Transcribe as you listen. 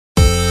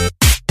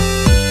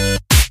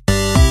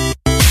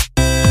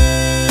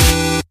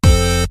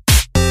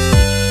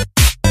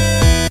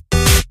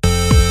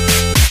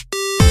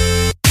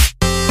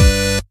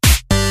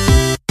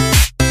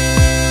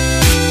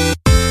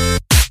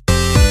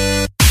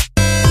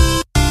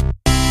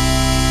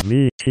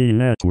VT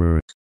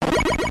Network.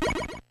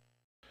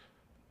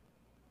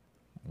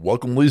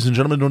 Welcome, ladies and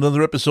gentlemen, to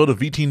another episode of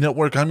VT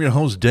Network. I'm your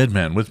host,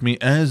 Deadman. With me,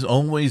 as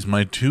always,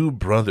 my two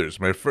brothers.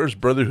 My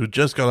first brother, who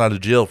just got out of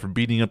jail for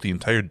beating up the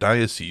entire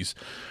diocese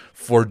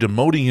for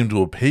demoting him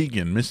to a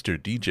pagan, Mr.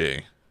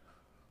 DJ.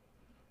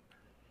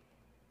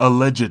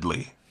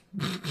 Allegedly.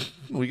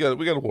 We got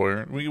a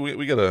lawyer.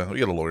 We got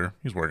a lawyer.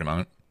 He's working on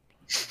it.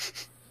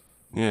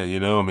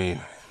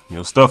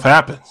 Yeah, stuff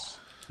happens.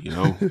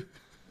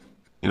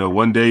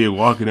 One day you're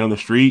walking down the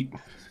street,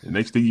 the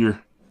next thing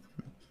you're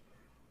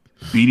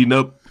beating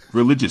up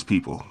religious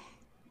people.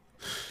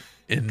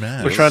 In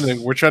mass.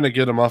 We're trying to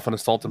get him off on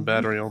assault and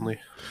battery only,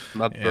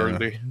 not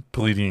burglary.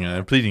 Pleading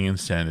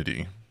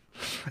insanity.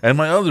 And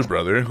my other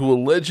brother, who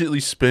allegedly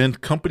spent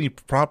company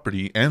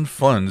property and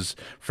funds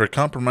for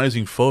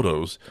compromising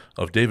photos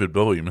of David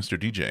Bowie, Mr.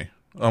 DJ.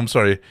 I'm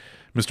sorry,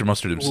 Mr.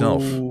 Mustard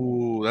himself.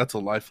 Ooh, that's a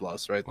life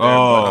loss right there.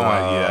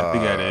 Yeah, I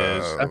think that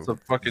is. That's a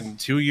fucking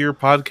 2-year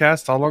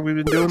podcast. How long have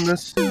we been doing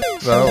this?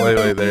 Oh,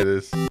 wait, there it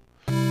is.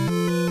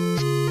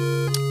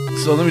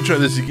 So let me try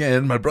this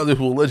again. My brother,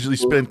 who allegedly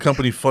spent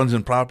company funds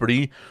and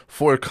property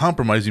for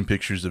compromising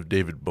pictures of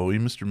David Bowie,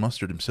 Mr.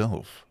 Mustard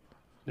himself.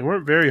 They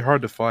weren't very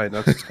hard to find.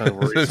 That's kind of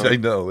worrisome. I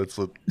know. That's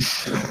what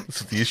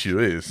the issue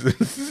is.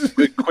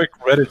 quick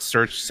Reddit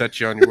search sets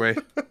you on your way.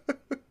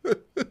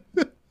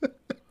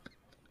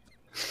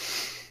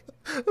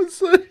 I'm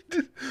sorry.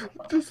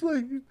 Just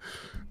like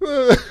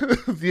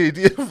the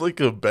idea of like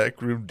a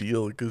backroom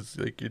deal, because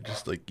like you're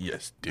just like,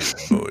 yes, David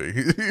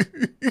Bowie.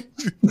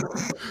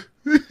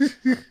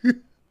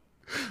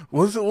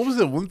 What was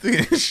that one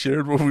thing I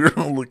shared when we were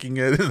all looking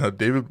at it? How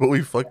David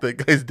Bowie fucked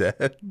that guy's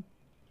dad?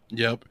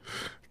 Yep.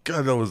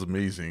 God, that was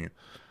amazing.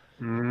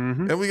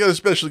 Mm-hmm. And we got a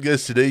special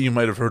guest today. You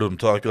might have heard him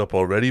talk up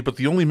already, but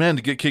the only man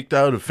to get kicked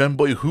out of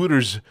Femboy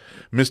Hooters,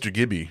 Mr.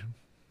 Gibby.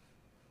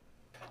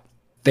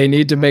 They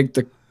need to make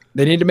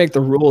the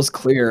rules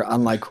clear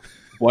on like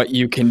what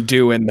you can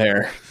do in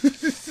there.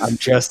 I'm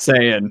just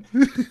saying.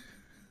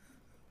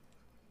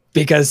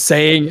 Because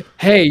saying,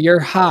 "Hey,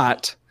 you're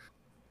hot,"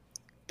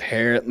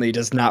 apparently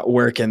does not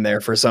work in there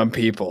for some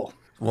people.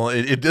 Well,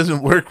 it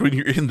doesn't work when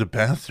you're in the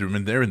bathroom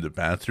and they're in the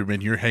bathroom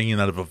and you're hanging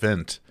out of a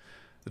vent.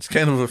 It's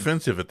kind of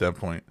offensive at that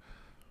point.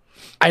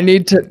 I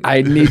need to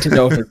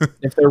know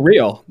if they're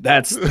real.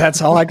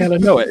 That's all I gotta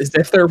know is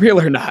if they're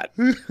real or not.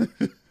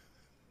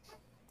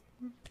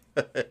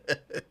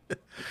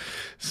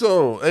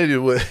 So,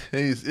 anyway,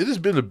 it has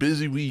been a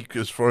busy week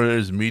as far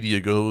as media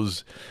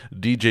goes.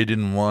 DJ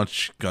didn't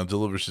watch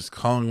Godzilla vs.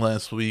 Kong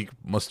last week.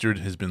 Mustard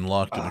has been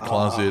locked in a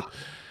closet.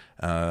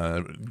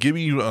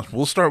 Gibby,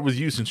 we'll start with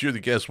you since you're the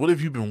guest. What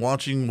have you been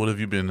watching? What have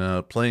you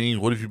been playing?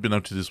 What have you been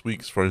up to this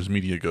week as far as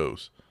media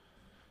goes?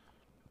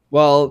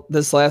 Well,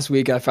 this last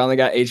week I finally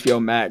got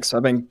HBO Max, so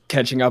I've been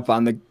catching up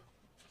on the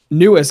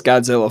newest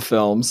Godzilla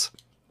films.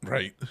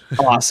 Right.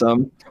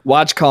 Awesome.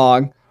 Watch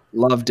Kong,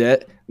 loved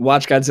it.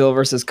 Watch Godzilla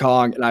vs.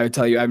 Kong, and I would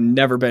tell you I've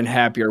never been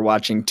happier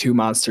watching two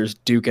monsters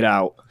duke it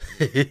out.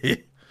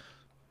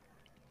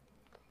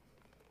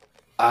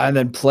 And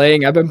then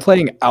I've been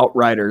playing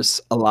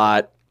Outriders a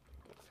lot,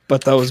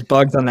 but those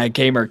bugs on that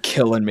game are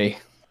killing me.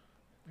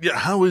 Yeah,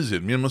 how is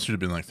it? Me and Mustard have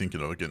been like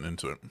thinking about getting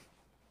into it.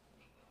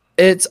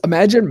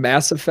 Imagine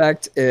Mass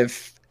Effect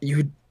if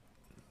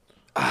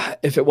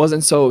it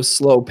wasn't so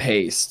slow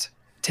paced.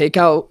 Take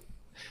out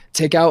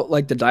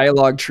like the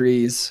dialogue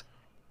trees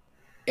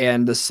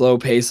and the slow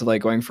pace of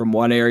like going from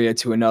one area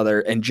to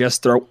another and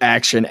just throw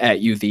action at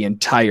you the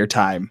entire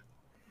time.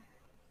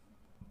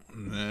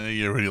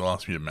 You already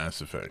lost me at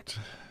Mass Effect.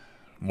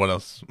 What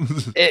else?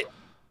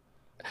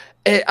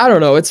 I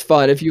don't know. It's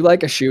fun. If you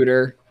like a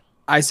shooter,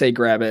 I say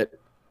grab it,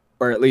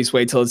 or at least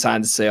wait till it's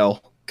on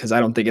sale, because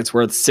I don't think it's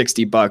worth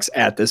 $60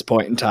 at this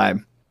point in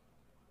time.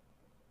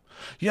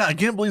 Yeah, I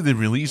can't believe they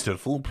released it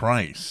full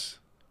price.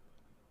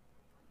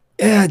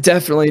 Yeah,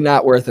 definitely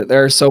not worth it.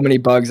 There are so many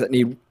bugs that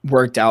need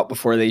worked out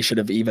before they should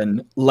have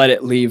even let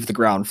it leave the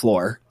ground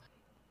floor.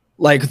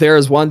 Like, there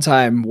was one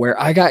time where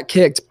I got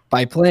kicked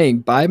by playing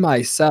by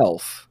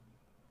myself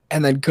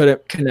and then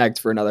couldn't connect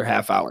for another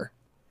half hour.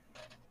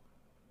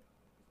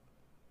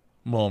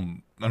 Well,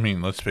 I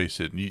mean, let's face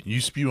it. You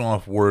spew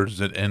off words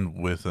that end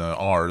with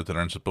R that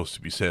aren't supposed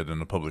to be said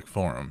in a public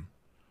forum.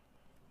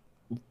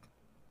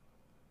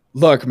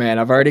 Look, man,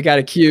 I've already got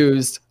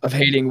accused of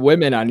hating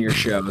women on your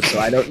show, so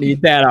I don't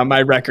need that on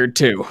my record,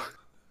 too.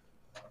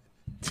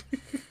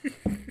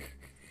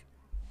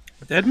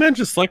 Deadman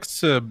just likes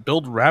to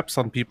build raps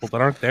on people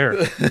that aren't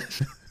there.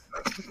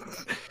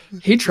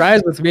 He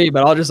tries with me,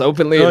 but I'll just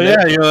openly admit.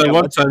 Oh, yeah,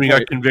 one time he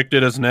got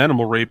convicted as an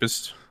animal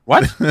rapist.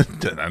 What? I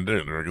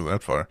didn't go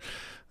that far.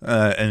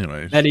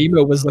 Anyway. That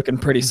emo was looking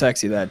pretty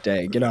sexy that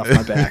day. Get off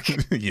my back.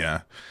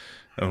 Yeah.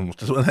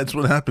 That's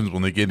what happens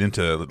when they get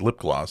into lip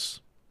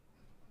gloss.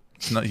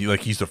 It's not like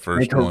he's the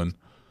first one.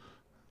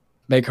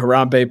 Make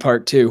Harambe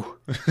Part 2.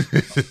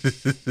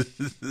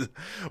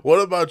 What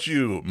about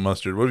you,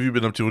 Mustard? What have you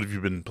been up to? What have you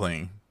been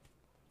playing?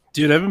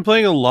 Dude, I've been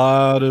playing a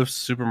lot of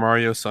Super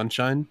Mario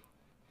Sunshine.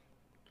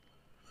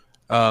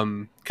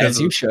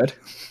 As you should.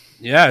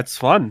 Yeah, it's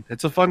fun.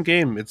 It's a fun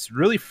game. It's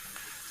really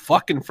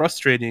fucking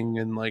frustrating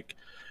and like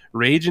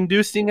rage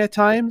inducing at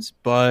times,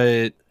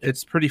 but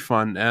it's pretty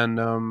fun.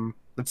 And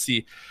let's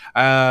see.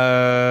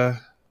 Brash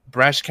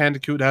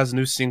Candicoot has a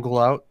new single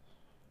out.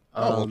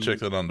 Oh, we'll check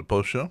that on the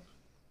post show.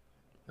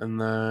 And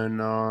then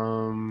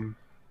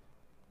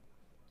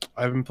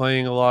I've been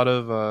playing a lot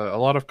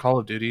of Call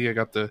of Duty. I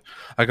got the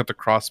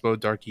crossbow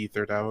Dark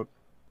Aethered out.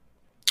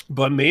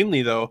 But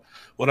mainly though,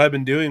 what I've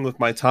been doing with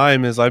my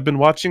time is I've been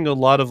watching a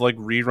lot of like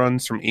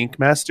reruns from Ink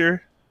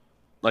Master,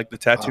 like the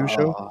tattoo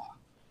show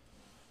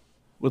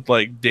with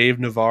like Dave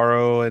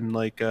Navarro and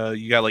like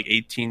you got like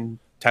 18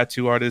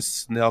 tattoo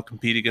artists and they all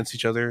compete against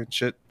each other and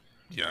shit.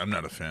 Yeah, I'm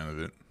not a fan of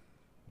it.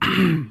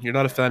 You're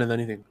not a fan of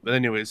anything. But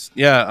anyways,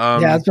 yeah.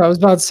 Yeah, that's what I was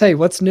about to say.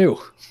 What's new?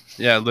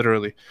 Yeah,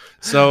 literally.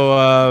 So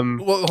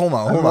well, hold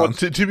on.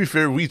 To be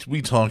fair,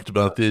 we talked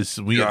about this.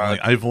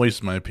 I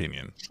voiced my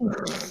opinion.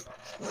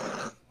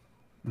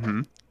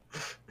 Mm-hmm.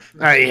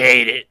 I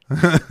hate it.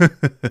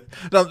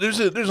 Now,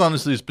 there's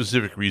honestly a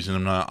specific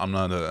reason I'm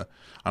not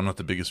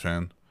the biggest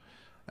fan.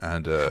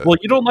 And well,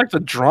 you don't like the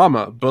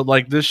drama, but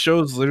like this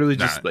show's literally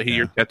just hey,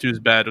 your tattoo's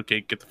bad.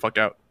 Okay, get the fuck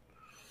out.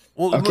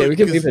 Well, okay, we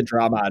can leave the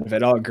drama out of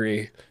it. I'll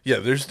agree. Yeah,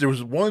 there's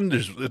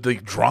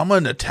like drama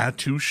in a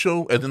tattoo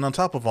show, and then on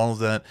top of all of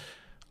that,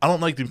 I don't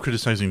like them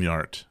criticizing the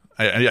art.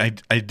 I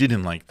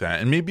didn't like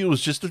that, and maybe it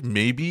was just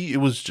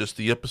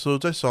the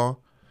episodes I saw.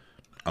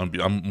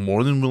 I'm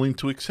more than willing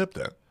to accept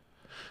that.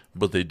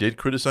 But they did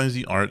criticize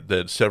the art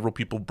that several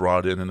people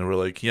brought in, and they were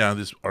like, yeah,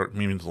 this art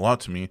means a lot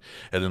to me.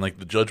 And then, like,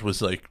 the judge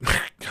was like,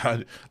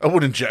 God, I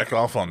wouldn't jack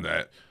off on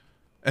that.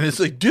 And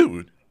it's like,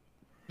 dude.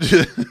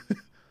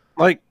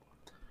 Like,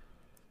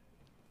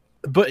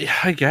 but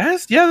I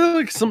guess,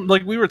 yeah,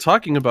 like we were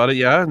talking about it,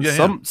 yeah.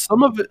 And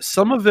some of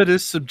it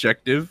is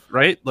subjective,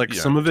 right? Like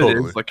some of it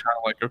is like kind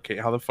of like, okay,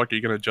 how the fuck are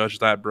you gonna judge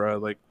that, bro?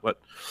 Like what?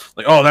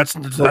 Like, oh,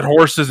 that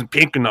horse isn't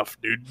pink enough,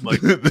 dude. Like,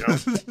 God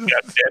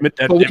damn it,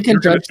 but we can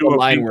judge the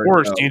line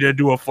horse. You need to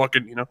do a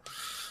fucking,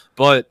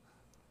 But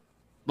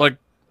like,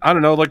 I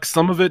don't know, like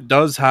some of it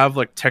does have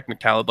like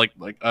technicality,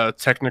 like a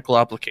technical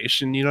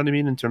application, you know what I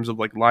mean, in terms of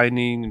like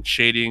lining and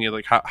shading and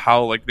like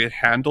how like they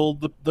handle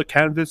the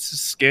canvas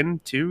skin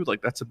too,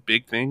 like that's a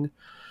big thing,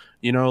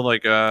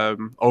 like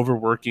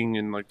overworking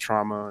and like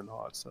trauma and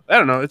all that stuff. I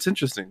don't know, it's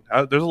interesting.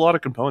 There's a lot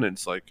of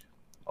components, like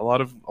a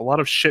lot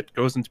of shit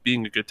goes into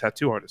being a good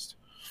tattoo artist.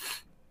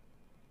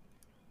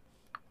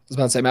 I was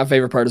about to say my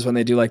favorite part is when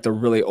they do like the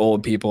really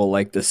old people,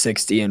 like the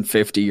 60 and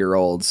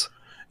 50-year-olds.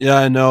 Yeah,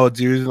 I know,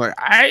 dude. Like,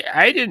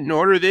 I didn't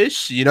order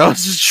this,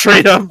 just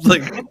straight up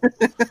like,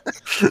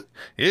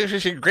 this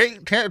is a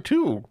great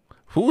tattoo.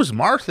 Who's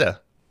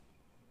Martha?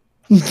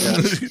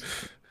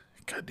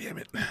 God damn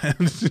it.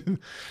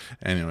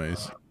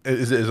 Anyways,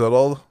 is that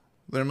all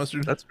there,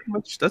 Mustard? That's pretty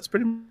much.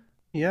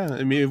 Yeah,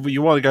 I mean, if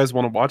you guys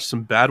want to watch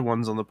some bad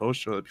ones on the post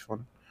show, that'd be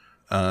fun.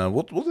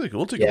 We'll take a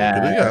look at it.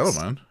 Yeah, I don't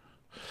mind.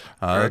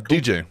 Right, cool.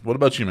 DJ, what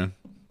about you, man?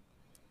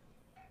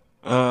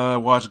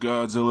 Watch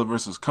Godzilla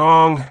vs.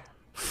 Kong.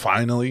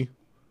 Finally.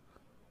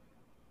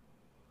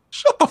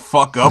 Shut the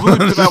fuck up. We've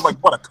been out like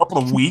a couple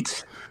of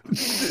weeks.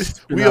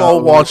 We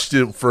all watched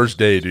it first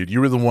day, dude.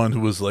 You were the one who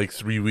was like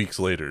 3 weeks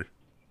later.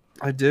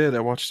 I did. I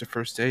watched it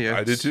first day. Yeah,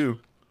 I did too.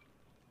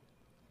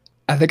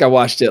 I think I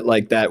watched it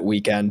like that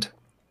weekend.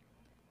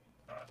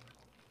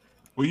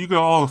 Well, you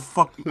go all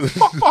fuck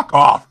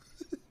off.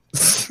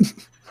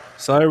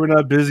 Sorry, we're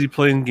not busy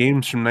playing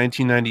games from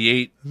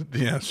 1998.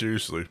 Yeah,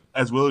 seriously.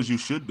 As well as you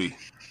should be.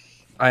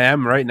 I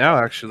am right now,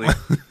 actually.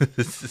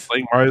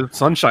 Playing Mario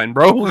Sunshine,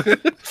 bro.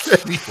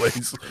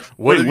 Anyways,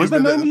 wait, was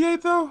that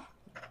 98 though?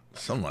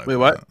 Something like Wait,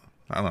 what? That.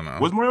 I don't know.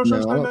 Was Mario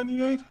Sunshine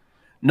 98?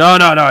 No.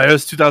 It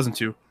was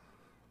 2002.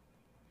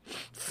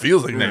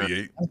 Feels like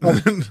 98. I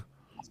was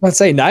about to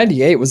say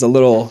 98 was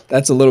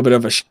that's a little bit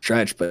of a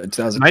stretch, but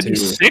 2002.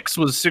 96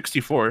 was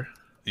 64.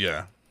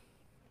 Yeah.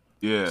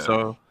 Yeah.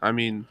 So, I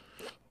mean,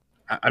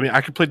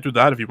 I could play through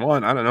that if you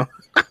want. I don't know.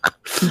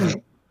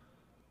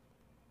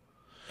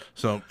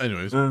 So,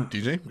 anyways,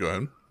 DJ, go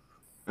ahead.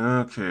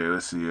 Okay,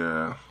 let's see.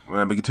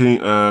 I'll be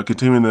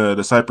continuing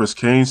the Cypress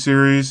Cain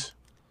series.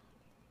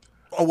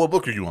 Oh, what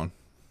book are you on?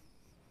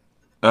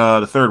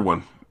 The third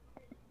one.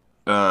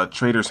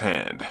 Traitor's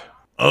Hand.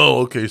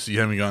 Oh, okay. So you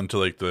haven't gotten to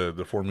like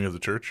the forming of the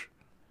church?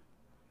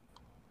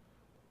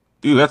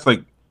 Dude, that's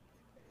like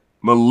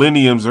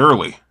millenniums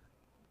early.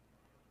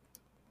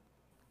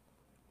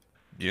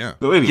 Yeah.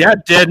 So anyway. Yeah,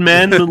 dead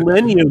man,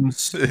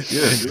 millenniums.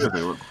 yeah,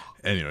 they were.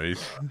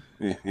 Anyways.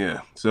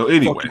 Yeah. So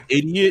anyway. Fucking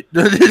idiot.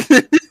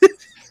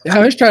 Yeah, I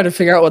was trying to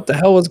figure out what the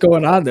hell was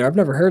going on there. I've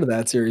never heard of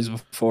that series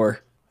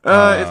before.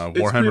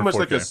 It's pretty much 40K.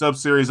 like a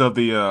sub-series of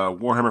the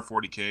Warhammer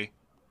 40K.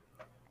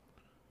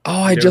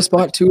 Oh, I just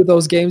bought 2 of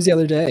those games the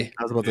other day.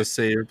 I was about to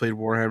say, you ever played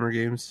Warhammer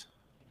games?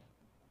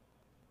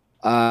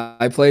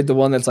 I played the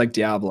one that's like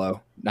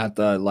Diablo, not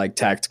the like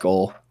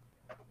tactical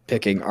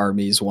picking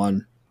armies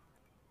one.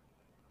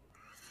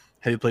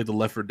 Have you played the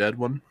Left 4 Dead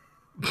one?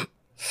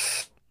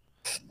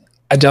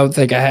 I don't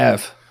think I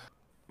have.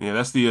 Yeah,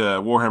 that's the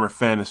Warhammer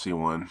Fantasy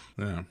one.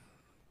 Yeah.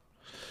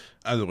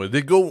 Either way,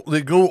 they go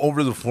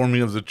over the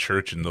forming of the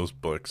church in those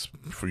books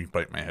before you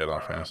bite my head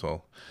off,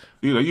 asshole.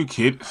 Dude, are you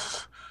kidding?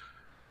 It's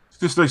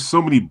just like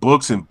so many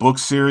books and book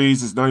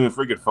series. It's not even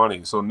freaking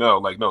funny. So no,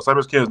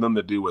 Cypress Kid has nothing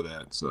to do with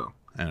that. So,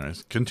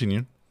 Anyways,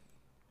 continue.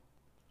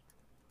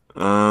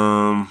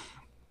 oh,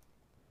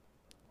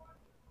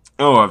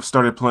 I've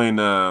started playing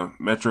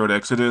Metroid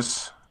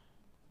Exodus.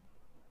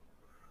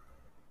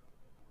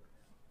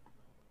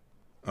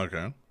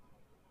 Okay.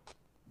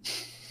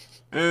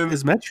 And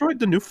Is Metroid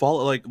the new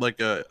Fall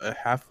like a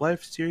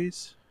Half-Life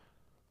series?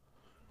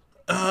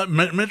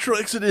 Metro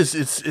Exodus,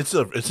 it's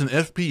an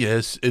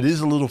FPS. It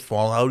is a little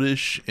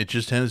Fallout-ish. It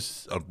just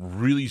has a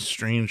really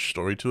strange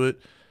story to it,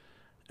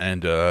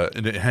 and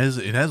it has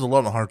a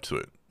lot of heart to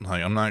it.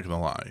 Like, I'm not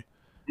gonna lie.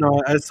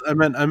 No, I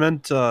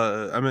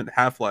meant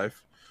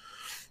Half-Life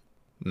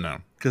No,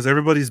 because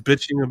everybody's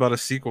bitching about a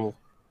sequel.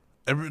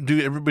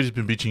 everybody's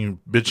been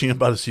bitching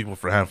about a sequel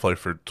for Half-Life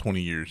for 20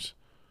 years.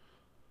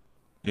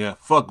 yeah,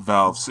 fuck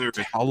Valve.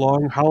 Seriously. How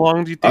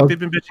long do you think they've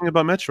been bitching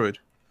about Metroid?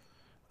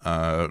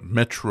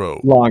 Metro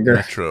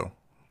Longer.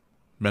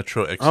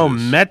 Metro Exodus. Oh,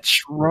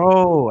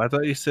 Metro. I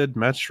thought you said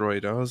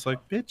Metroid. I was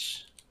like,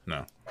 bitch.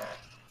 No.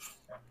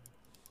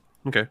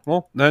 Okay,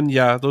 well then,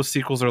 yeah, those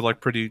sequels are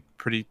like pretty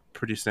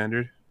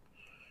standard,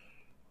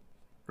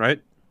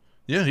 right?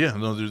 Yeah.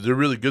 No, they're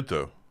really good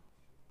though.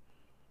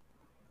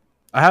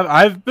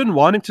 I've been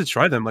wanting to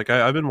try them. Like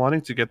I've been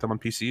wanting to get them on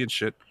PC and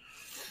shit,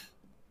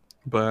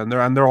 but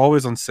they're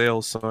always on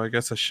sale, so I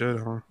guess I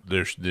should. Huh?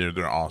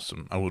 They're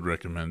awesome. I would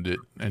recommend it.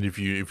 And if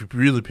you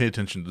really pay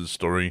attention to the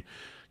story,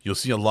 you'll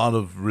see a lot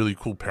of really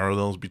cool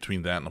parallels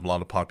between that and a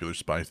lot of popular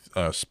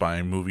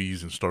spy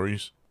movies and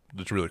stories.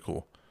 It's really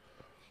cool.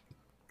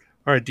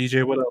 All right,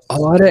 DJ, what else?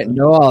 Oh, I didn't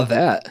know all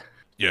that.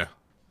 Yeah.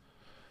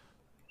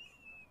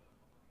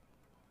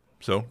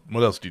 So,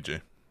 what else,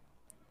 DJ?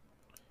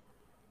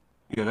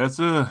 Yeah, that's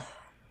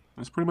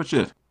pretty much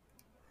it.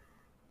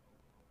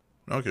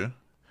 Okay.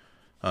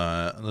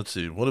 Let's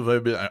see. What have I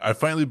been? I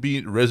finally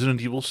beat Resident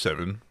Evil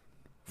 7.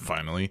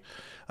 Finally.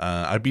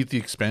 I beat the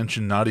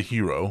expansion Not a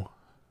Hero.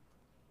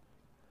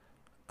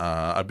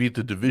 I beat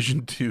the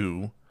Division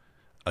 2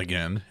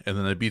 again. And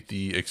then I beat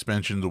the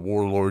expansion The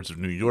Warlords of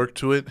New York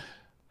to it.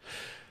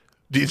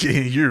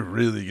 DJ, you're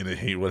really going to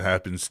hate what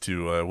happens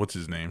to, what's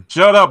his name?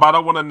 Shut up! I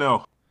don't want to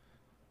know.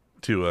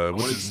 To, I want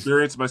what's to his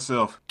experience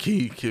myself.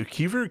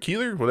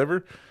 Keeler?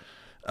 Whatever.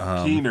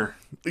 Keener.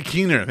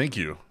 Keener, thank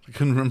you. I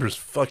couldn't remember his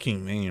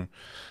fucking name.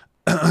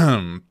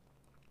 I've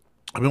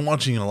been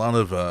watching a lot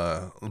of.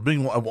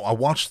 I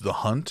watched The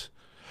Hunt.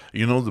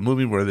 You know, the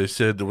movie where they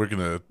said that we're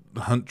gonna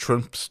hunt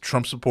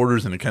Trump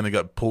supporters, and it kind of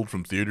got pulled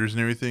from theaters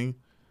and everything.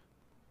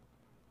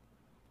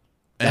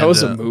 That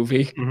was a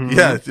movie. Mhm.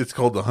 Yeah, it's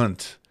called The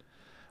Hunt.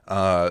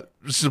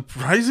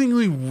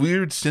 Surprisingly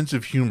weird sense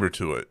of humor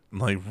to it.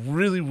 Like,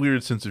 really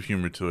weird sense of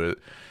humor to it.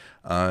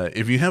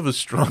 If you have a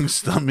strong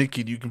stomach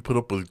and you can put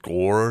up with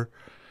gore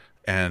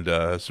and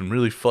some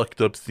really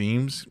fucked up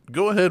themes,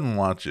 go ahead and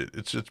watch it.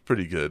 It's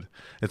pretty good.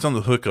 It's on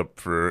the hookup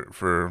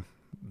for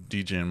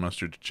DJ and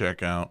Mustard to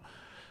check out.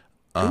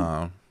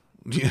 Yeah.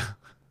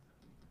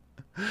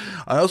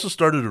 I also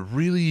started a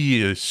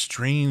really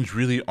strange,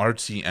 really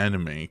artsy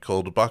anime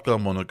called Baka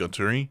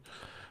Monogatari,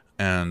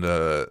 and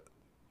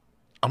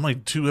I'm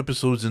like 2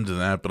 episodes into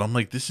that, but I'm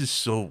like, this is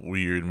so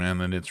weird, man,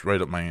 and it's right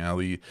up my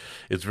alley.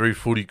 It's very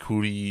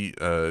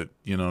furikuri,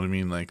 you know what I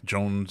mean? Like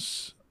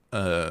Jones,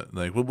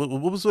 like what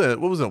was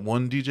that? What was that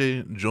one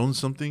DJ Jones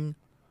something?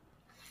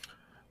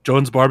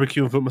 Jones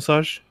Barbecue and Foot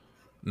Massage.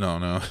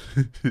 No.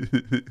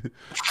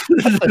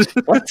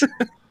 What?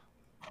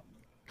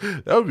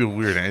 That would be a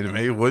weird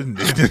anime, wouldn't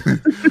it?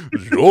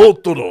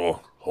 Jotaro.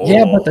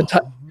 Yeah, but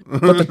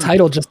the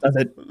title just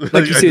doesn't.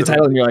 Like, you see the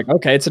title and you're like,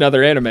 okay, it's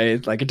another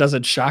anime. Like, it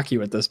doesn't shock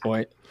you at this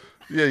point.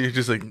 Yeah, you're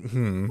just like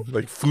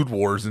Food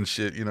Wars and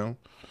shit, you know.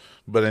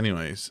 But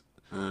anyways,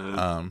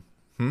 Wait,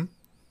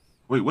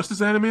 what's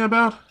this anime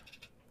about?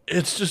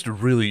 it's just a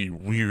really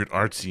weird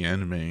artsy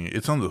anime.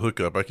 It's on the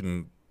hookup. I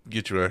can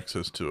get you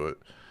access to it.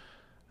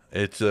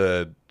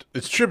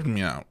 It's tripping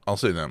me out. I'll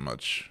say that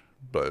much.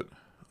 But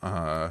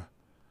God,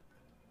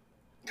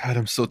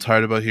 I'm so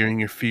tired about hearing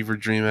your fever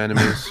dream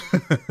animes.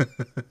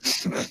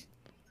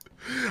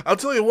 I'll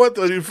tell you what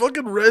though, dude,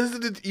 fucking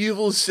Resident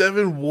Evil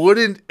 7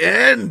 wouldn't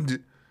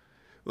end.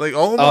 Like,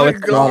 oh my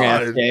It's a long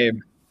ass god.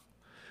 game.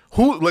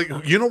 Who, like,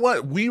 you know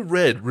what? We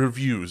read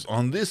reviews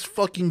on this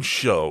fucking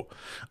show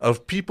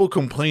of people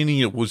complaining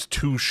it was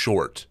too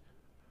short.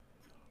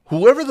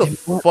 Whoever the In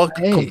what fuck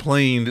way?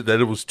 complained that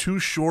it was too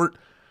short,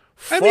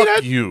 I fuck mean,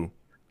 you.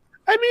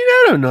 I mean,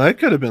 I don't know. It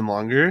could have been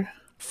longer.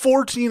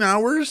 14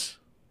 hours?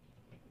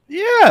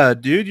 Yeah,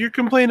 dude, you're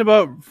complaining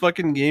about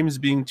fucking games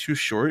being too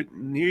short,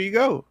 and here you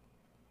go.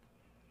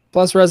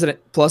 Plus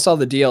all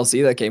the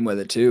DLC that came with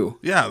it too.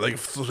 Yeah, like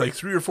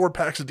 3 or 4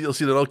 packs of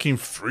DLC that all came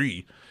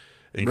free.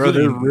 Bro,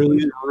 they're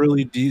Including,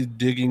 really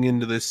digging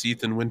into this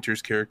Ethan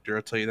Winters character.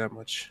 I'll tell you that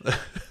much.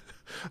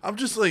 I'm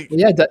just like,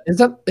 Yeah,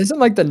 isn't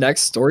like the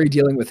next story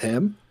dealing with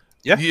him?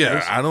 Yeah,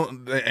 Yeah, I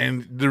don't.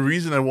 And the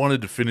reason I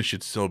wanted to finish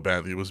it so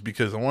badly was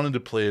because I wanted to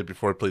play it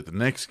before I played the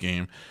next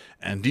game,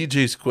 and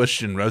DJ's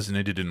question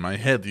resonated in my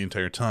head the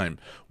entire time.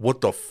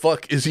 What the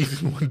fuck is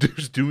Ethan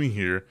Winters doing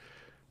here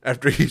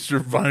after he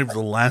survived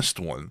the last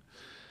one?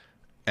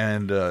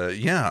 And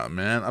yeah,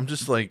 man, I'm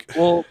just like,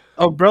 Well,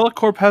 Umbrella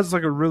Corp has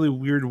like a really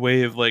weird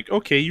way of like,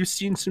 okay, you've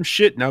seen some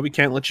shit, now we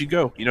can't let you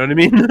go. You know what I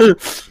mean?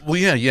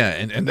 well, yeah,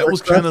 and that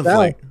was kind of now.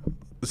 like,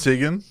 say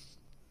again.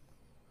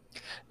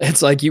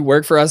 It's like you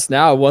work for us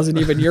now. It wasn't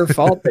even your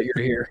fault that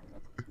you're here.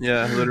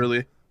 Yeah,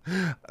 literally.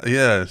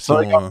 Yeah,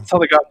 so That's how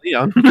they got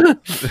Leon.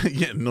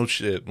 yeah, no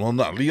shit. Well,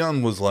 not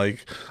Leon was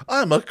like,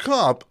 I'm a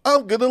cop.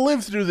 I'm gonna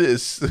live through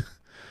this.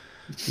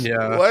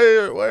 Yeah.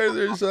 Why are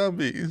there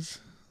zombies?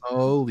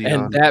 Oh, Leon.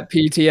 And that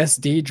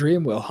PTSD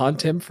dream will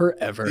haunt him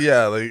forever.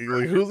 Yeah, like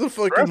who the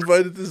fuck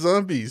invited the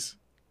zombies?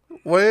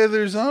 Why are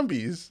there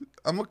zombies?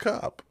 I'm a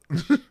cop.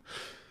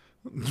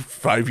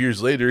 5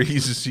 years later,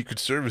 he's a Secret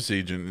Service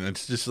agent, and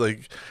it's just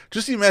like,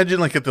 just imagine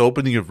like at the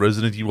opening of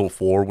Resident Evil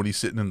 4 when he's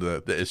sitting in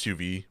the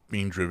SUV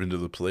being driven to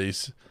the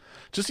place.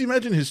 Just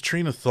imagine his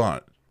train of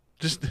thought.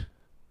 Just,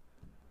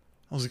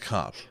 I was a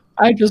cop.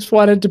 I just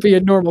wanted to be a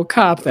normal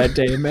cop that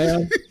day,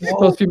 man. It's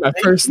supposed to be my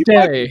first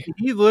day.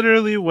 He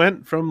literally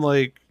went from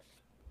like,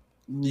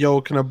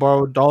 yo, can I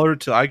borrow $1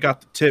 to I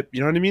got the tip.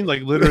 You know what I mean?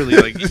 Like literally,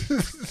 like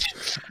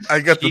I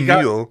got the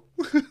meal.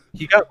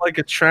 He got like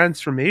a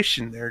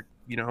transformation there.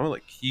 You know,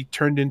 like he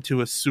turned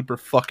into a super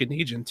fucking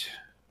agent.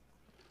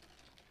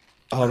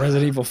 Oh,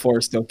 Resident Evil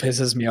 4 still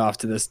pisses me off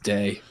to this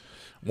day.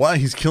 Why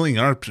he's killing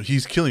our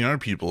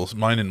people,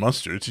 mine and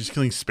Mustard's. He's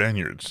killing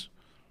Spaniards.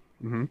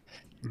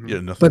 Mm-hmm.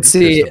 Yeah, nothing. But to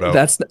be see, pissed about.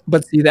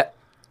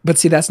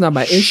 that's not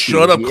my issue.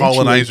 Shut up, The issue is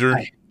colonizer.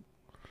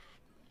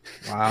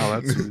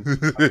 Wow, that's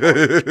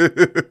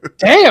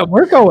Damn,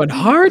 we're going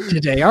hard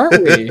today,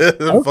 aren't we?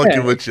 I'm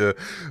fucking with you.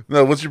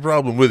 No, what's your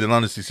problem with it?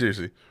 Honestly,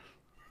 seriously.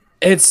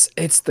 It's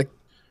the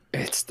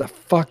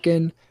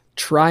fucking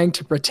trying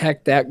to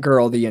protect that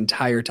girl the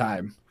entire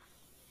time.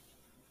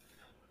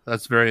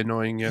 that's very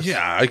annoying. Yes.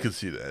 Yeah, I could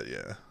see that.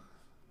 Yeah,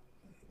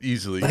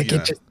 easily. Like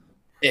yeah.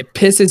 it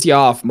pisses you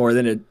off more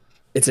than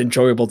it's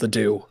enjoyable to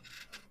do.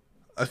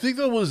 I think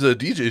that was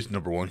DJ's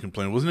number one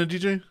complaint, wasn't it,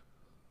 DJ?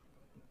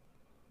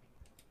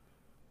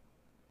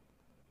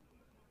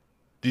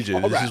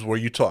 DJ, this is where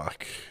you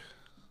talk.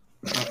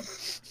 Sorry,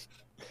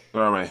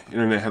 my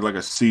internet had like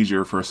a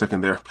seizure for a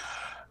second there.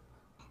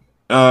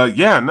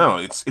 Yeah, no,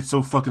 it's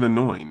so fucking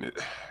annoying.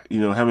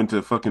 Having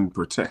to fucking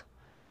protect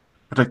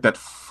that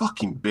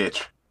fucking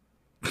bitch.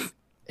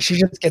 She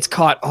just gets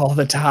caught all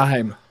the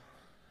time.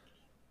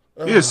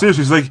 Yeah,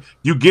 seriously, it's like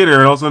you get her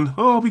and all of a sudden,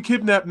 oh, I'll be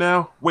kidnapped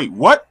now. Wait,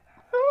 what?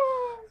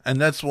 And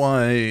that's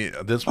why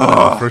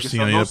the first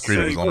thing I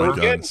upgraded was all my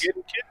guns.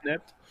 Getting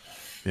kidnapped.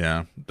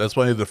 Yeah, that's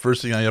why the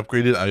first thing I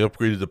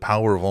upgraded the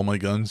power of all my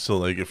guns. So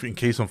like, if in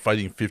case I'm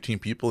fighting 15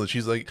 people and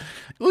she's like,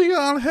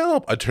 Leon,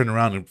 help! I turn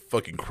around and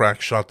fucking crack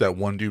shot that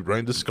one dude right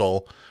in the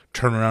skull.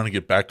 Turn around and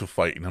get back to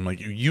fighting. I'm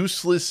like, you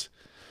useless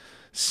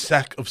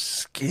sack of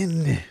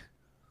skin.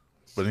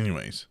 But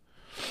anyways,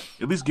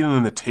 At least get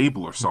on the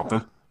table or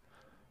something.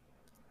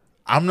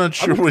 I'm not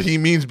sure what he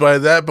means by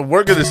that, but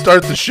we're gonna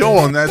start the show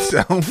on that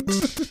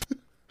sound.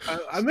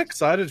 I'm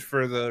excited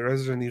for the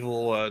Resident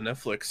Evil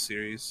Netflix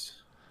series.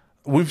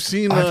 We've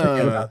seen, I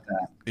forget about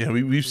that. yeah,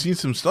 we've seen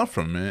some stuff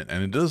from it,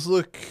 and it does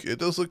look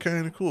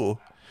kind of cool.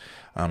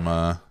 I'm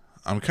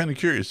kind of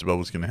curious about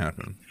what's gonna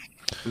happen.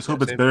 Let's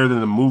hope it's better than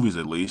the movies,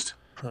 at least.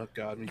 Oh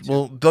God, me too.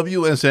 Well,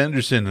 W.S.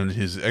 Anderson and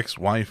his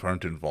ex-wife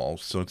aren't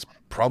involved, so it's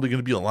probably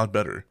gonna be a lot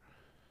better.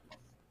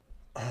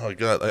 Oh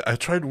God, I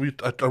tried.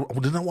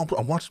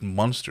 I watched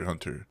Monster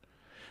Hunter.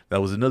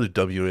 That was another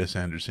W.S.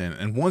 Anderson,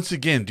 and once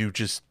again, dude,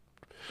 just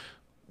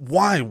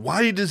why?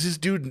 Why does this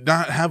dude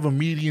not have a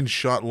median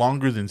shot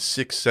longer than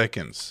 6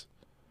 seconds?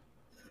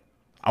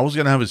 I was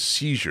gonna have a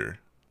seizure.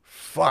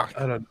 Fuck,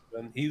 I don't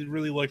know, man. He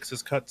really likes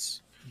his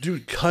cuts.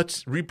 dude.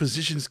 Cuts,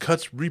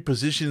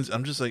 repositions.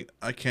 I'm just like,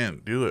 I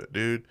can't do it,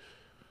 dude.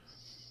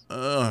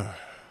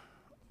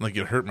 Like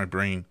it hurt my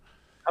brain.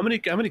 How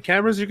many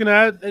cameras are you gonna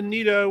add and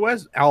need?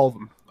 Wes, all of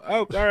them.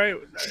 Oh, all right.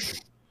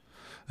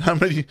 How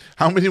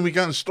many we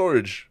got in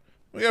storage?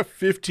 We got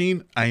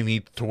 15. I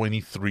need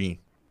 23.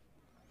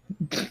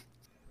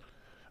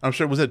 I'm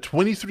sorry, was that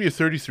 23 or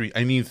 33?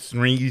 I need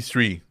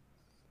 33.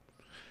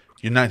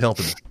 You're not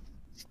helping.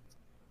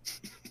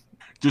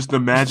 Just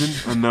imagine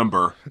a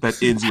number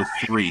that ends with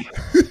 3.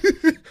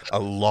 A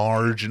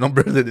large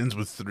number that ends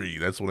with 3.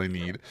 That's what I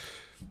need.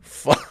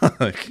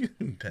 Fuck.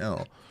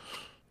 Hell.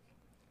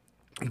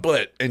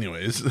 But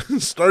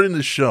anyways, starting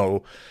the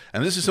show,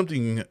 and this is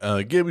something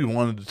Gabby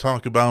wanted to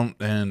talk about,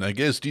 and I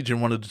guess DJ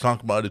wanted to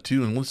talk about it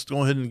too, and let's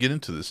go ahead and get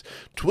into this.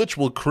 Twitch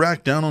will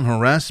crack down on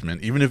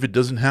harassment, even if it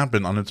doesn't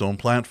happen on its own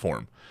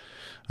platform.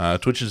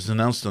 Twitch has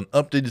announced an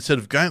updated set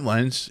of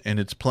guidelines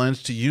and its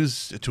plans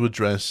to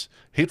address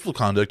hateful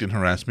conduct and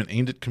harassment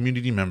aimed at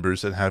community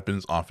members that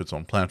happens off its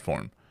own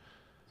platform.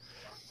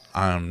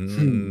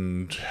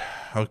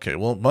 Okay,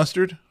 well,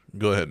 Mustard,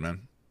 go ahead,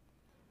 man.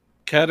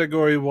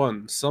 Category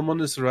 1. Someone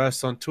is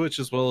harassed on Twitch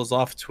as well as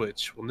off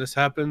Twitch. When this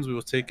happens, we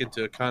will take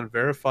into account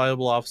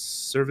verifiable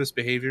off-service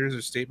behaviors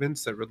or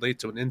statements that relate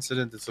to an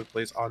incident that took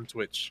place on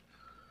Twitch.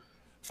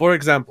 For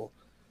example,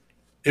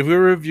 if we were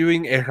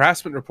reviewing a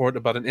harassment report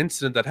about an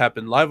incident that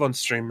happened live on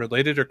stream,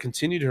 related or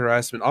continued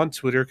harassment on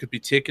Twitter could be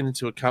taken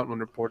into account when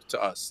reported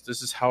to us.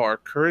 This is how our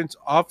current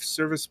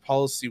off-service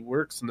policy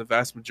works in the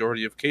vast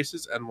majority of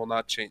cases and will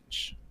not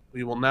change.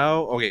 We will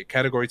now,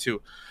 category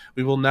 2.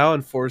 We will now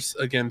enforce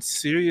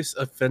against serious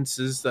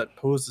offenses that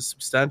pose a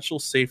substantial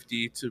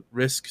safety to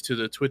risk to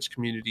the Twitch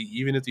community,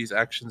 even if these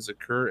actions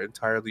occur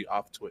entirely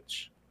off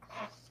Twitch.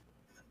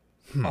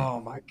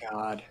 Oh my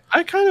god.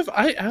 I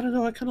don't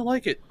know, I kind of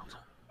like it.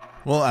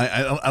 Well,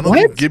 I don't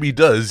think Gibby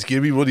does.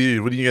 Gibby, what do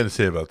you got to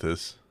say about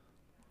this?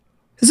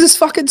 This is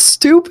fucking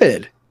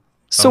stupid.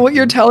 So what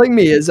you're telling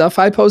me is if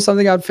I post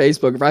something on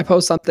Facebook, if I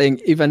post something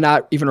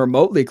not even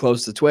remotely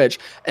close to Twitch,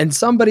 and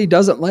somebody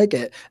doesn't like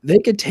it, they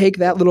could take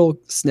that little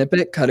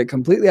snippet, cut it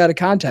completely out of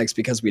context,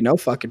 because we know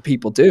fucking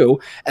people do,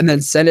 and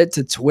then send it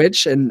to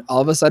Twitch, and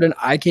all of a sudden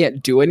I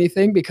can't do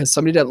anything because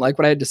somebody didn't like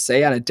what I had to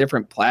say on a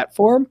different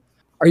platform?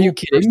 Are you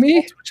kidding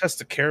me? Twitch has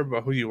to care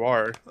about who you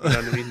are. You know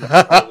what I mean?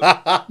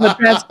 but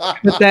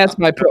that's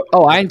my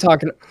I'm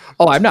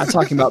not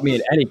talking about me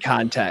in any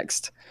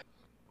context.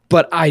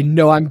 But I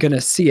know I'm going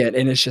to see it,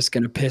 and it's just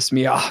going to piss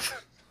me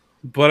off.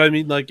 But I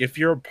mean, like, if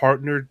you're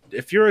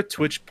a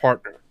Twitch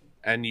partner,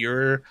 and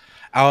you're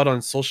out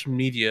on social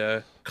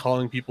media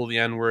calling people the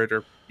N-word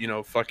or,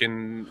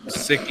 fucking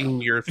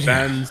sicking your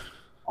fans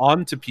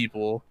onto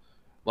people,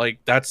 like,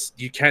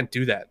 you can't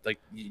do that. Like,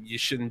 you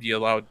shouldn't be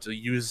allowed to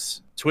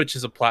use Twitch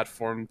as a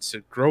platform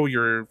to grow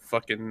your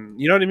fucking,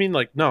 you know what I mean?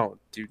 Like, no,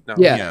 dude, no.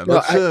 Yeah,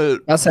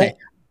 I'll say.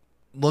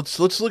 Let's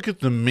look at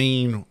the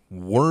main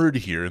word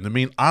here, and the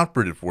main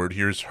operative word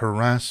here is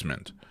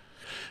harassment.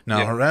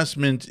 Now,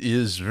 harassment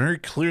is very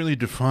clearly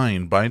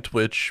defined by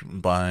Twitch,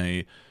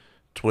 by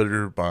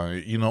Twitter,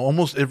 by,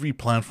 almost every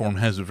platform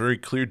has a very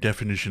clear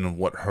definition of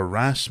what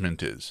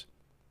harassment is.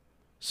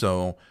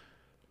 So,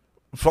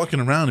 fucking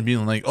around and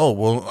being like, oh,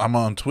 well, I'm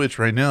on Twitch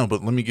right now,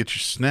 but let me get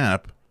your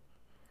snap.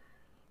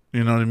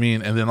 You know what I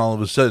mean? And then all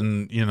of a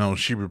sudden,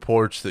 she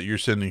reports that you're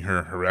sending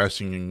her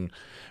harassing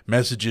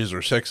messages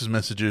or sexist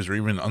messages or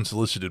even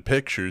unsolicited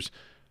pictures.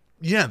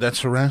 Yeah,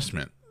 that's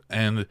harassment.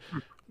 And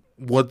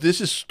what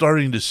this is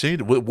starting to say,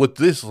 what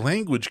this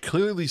language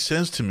clearly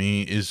says to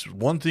me is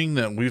one thing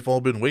that we've all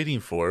been waiting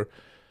for,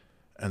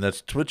 and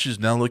that's Twitch is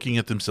now looking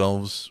at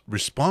themselves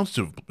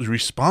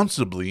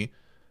responsibly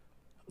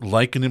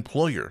like an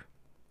employer.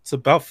 It's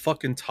about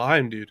fucking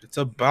time, dude. It's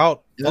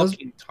about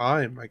fucking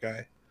time, my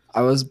guy.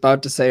 I was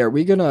about to say, are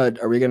we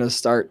gonna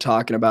start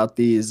talking about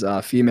these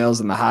females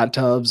in the hot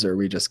tubs, or are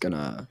we just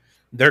gonna?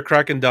 They're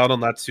cracking down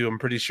on that too. I'm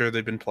pretty sure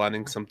they've been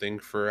planning something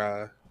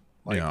for.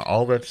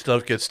 All that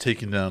stuff gets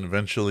taken down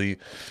eventually.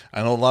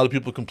 I know a lot of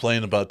people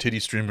complain about titty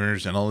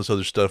streamers and all this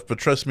other stuff, but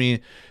trust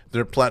me,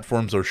 their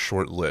platforms are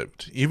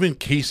short-lived. Even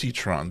Casey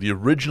Tron, the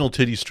original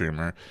titty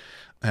streamer,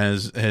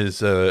 has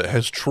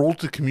trolled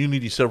the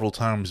community several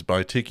times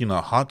by taking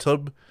a hot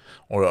tub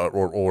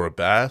or a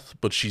bath,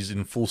 but she's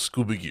in full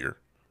scuba gear.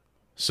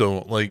 So,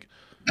 like,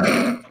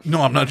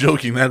 no, I'm not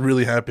joking. That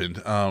really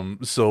happened.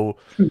 So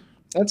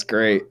that's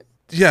great.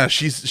 Yeah,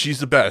 she's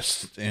the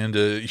best,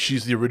 and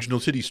she's the original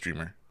titty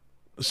streamer.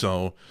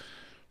 So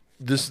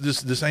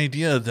this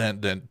idea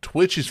that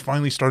Twitch is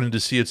finally starting to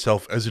see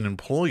itself as an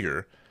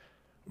employer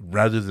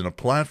rather than a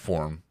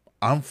platform,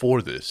 I'm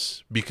for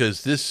this,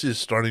 because this is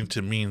starting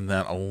to mean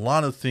that a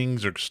lot of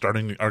things are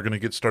going to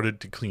get started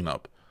to clean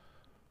up.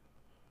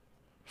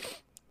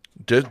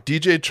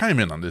 DJ, chime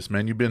in on this,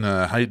 man. You've been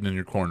hiding in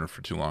your corner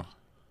for too long.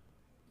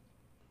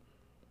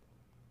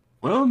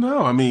 Well,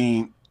 no, I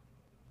mean,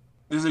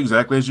 this is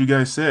exactly as you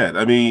guys said.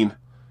 I mean,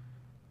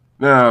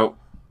 now,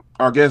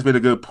 our guest made a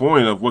good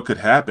point of what could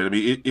happen. I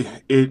mean,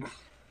 this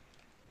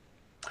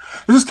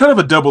is kind of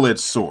a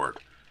double-edged sword,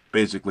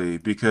 basically,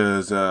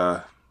 because,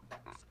 our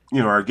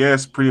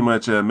guest pretty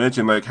much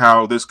mentioned, like,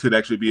 how this could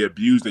actually be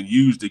abused and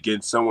used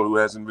against someone who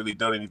hasn't really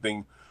done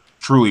anything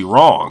truly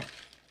wrong.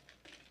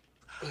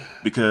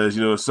 Because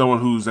someone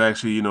who's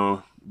actually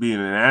being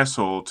an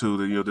asshole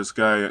to this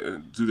guy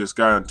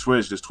on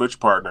Twitch, this Twitch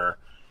partner,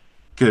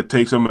 could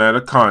take someone out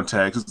of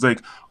context. It's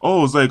like,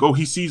 oh,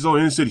 he sees all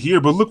innocent here,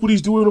 but look what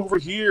he's doing over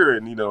here,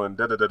 and and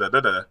da da da da da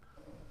da.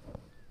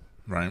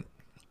 Right.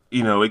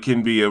 It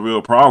can be a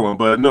real problem,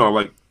 but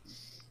no,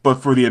 but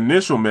for the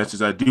initial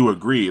message, I do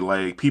agree.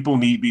 Like, people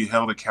need to be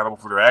held accountable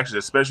for their actions,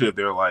 especially if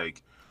they're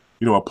like,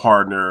 a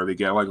partner. They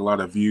get like a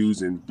lot of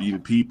views and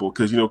people,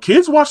 because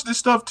kids watch this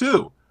stuff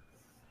too.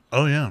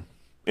 Oh, yeah.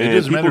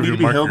 And people need to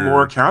be held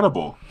more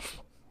accountable.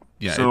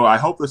 Yeah. So I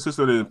hope the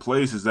system in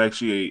place is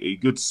actually a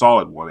good,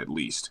 solid one, at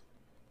least.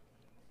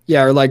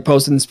 Yeah, or like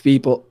posting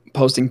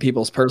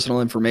people's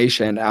personal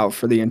information out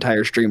for the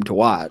entire stream to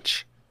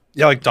watch.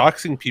 Yeah, like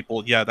doxing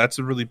people. Yeah, that's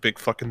a really big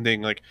fucking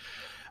thing. Like,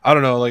 I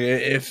don't know. Like,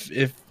 if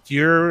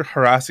you're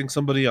harassing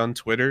somebody on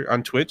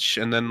Twitch,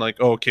 and then like,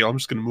 oh, okay, I'm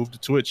just gonna move to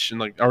Twitch, and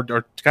like, or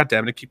God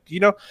damn it, keep, you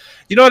know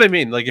what I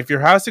mean? Like, if you're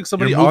harassing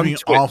somebody You're on moving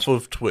Twitch, off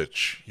of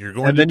Twitch. You're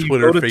going and to then you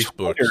Twitter, go to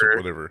Facebook, Twitter,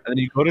 whatever. and then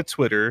you go to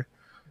Twitter,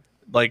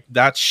 like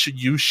that,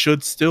 you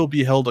should still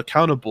be held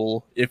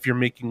accountable if you're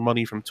making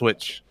money from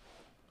Twitch.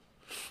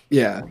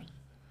 Yeah.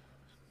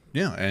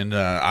 Yeah, and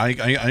I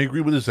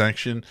agree with this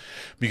action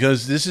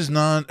because this is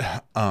not.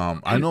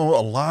 I know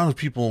a lot of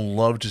people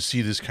love to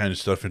see this kind of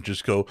stuff and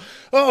just go,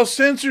 "Oh,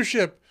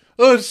 censorship!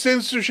 Oh, it's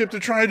censorship! They're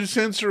trying to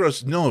censor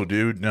us." No,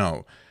 dude,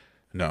 no.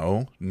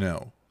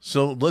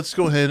 So let's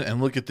go ahead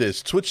and look at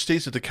this. Twitch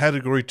states that the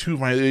Category 2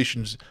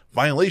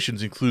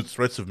 violations include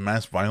threats of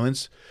mass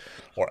violence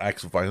or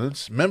acts of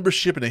violence,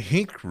 membership in a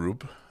hate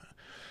group,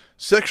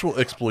 sexual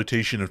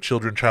exploitation of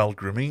children, child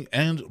grooming,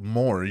 and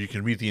more. You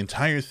can read the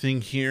entire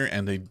thing here,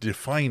 and they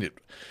define it.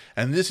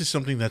 And this is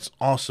something that's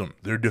awesome.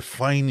 They're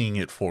defining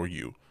it for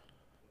you.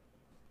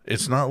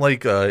 It's not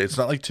like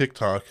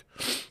TikTok,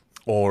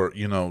 or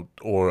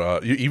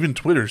even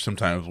Twitter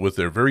sometimes with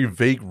their very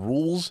vague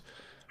rules.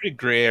 Pretty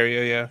gray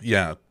area, yeah.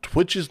 Yeah,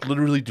 Twitch is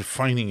literally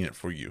defining it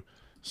for you.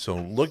 So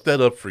look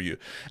that up for you.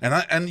 And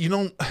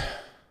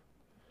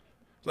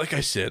like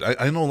I said,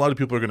 I know a lot of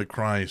people are going to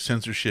cry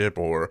censorship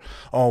or,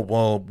 oh,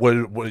 well, what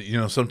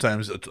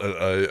sometimes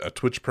a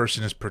Twitch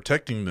person is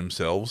protecting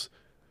themselves.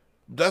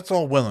 That's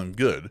all well and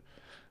good.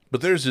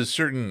 But there's a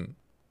certain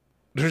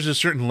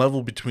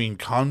level between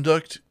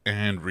conduct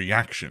and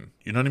reaction.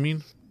 You know what I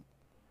mean?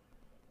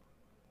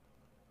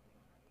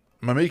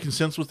 Am I making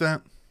sense with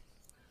that?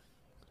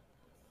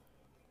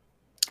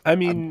 I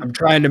mean, I'm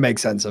trying to make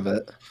sense of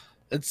it.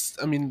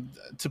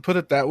 To put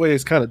it that way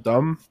is kind of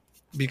dumb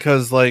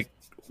because, like,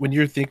 when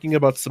you're thinking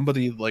about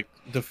somebody like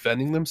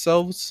defending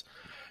themselves,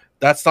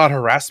 that's not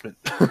harassment,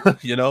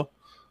 you know?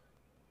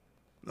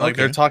 Like,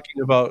 Okay.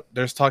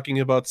 they're talking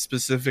about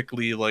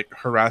specifically like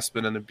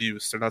harassment and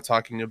abuse. They're not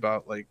talking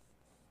about like,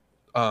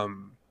 I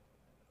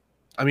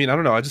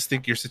don't know. I just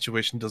think your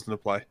situation doesn't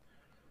apply.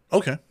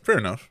 Okay, fair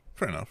enough.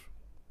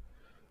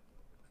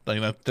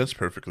 Like that's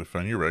perfectly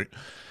fine. You're right.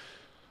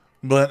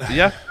 But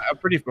Yeah, I'm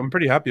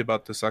pretty happy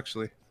about this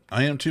actually.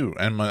 I am too,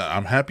 and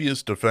I'm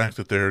happiest the fact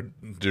that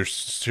they're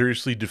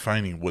seriously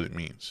defining what it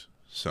means.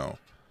 So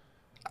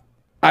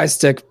I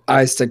stick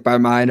by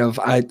mine of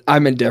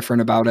I'm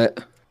indifferent about it.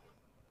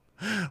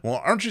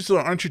 well, aren't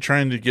you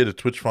trying to get a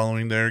Twitch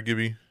following there,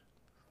 Gibby?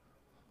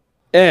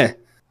 That's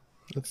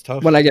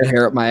tough. when I get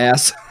hair up my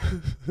ass.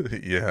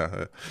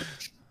 Yeah.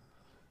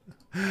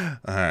 All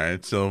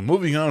right. So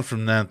moving on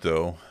from that,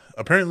 though,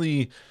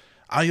 apparently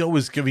IO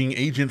is giving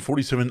Agent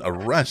 47 a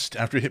rest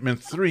after Hitman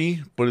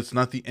 3, but it's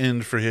not the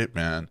end for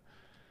Hitman.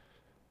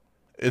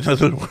 In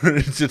other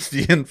words, it's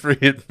the end for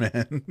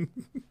Hitman.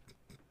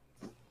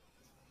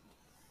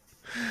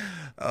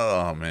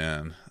 Oh,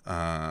 man.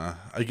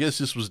 I guess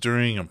this was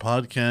during a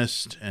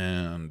podcast,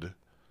 and...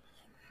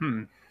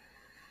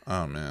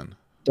 Oh, man.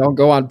 Don't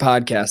go on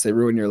podcasts. They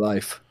ruin your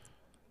life.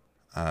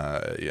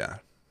 Yeah.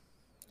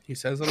 He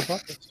says on a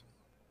podcast.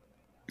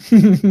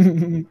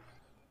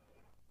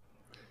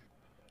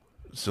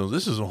 So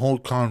this is a whole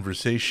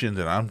conversation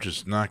that I'm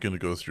just not going to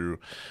go through.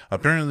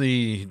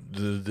 Apparently,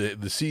 the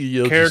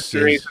CEO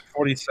Character just says,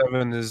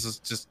 47 is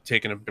just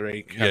taking a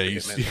break. yeah,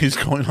 he's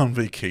going on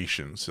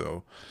vacation.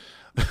 So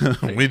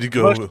way to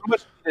go.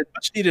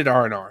 Much needed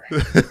R&R.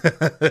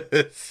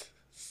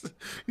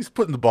 He's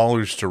putting the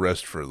ballers to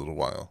rest for a little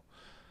while.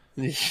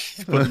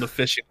 He's putting the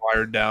fishing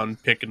wire down,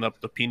 picking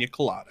up the pina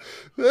colada.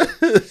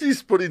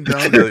 He's putting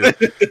down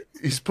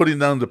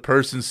the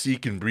person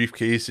seeking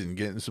briefcase and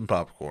getting some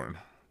popcorn.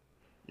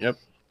 Yep.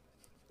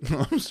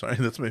 I'm sorry,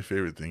 that's my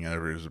favorite thing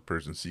ever is a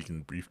person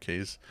seeking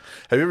briefcase.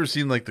 Have you ever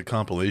seen like the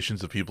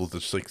compilations of people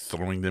just like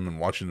throwing them and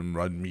watching them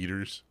run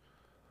meters?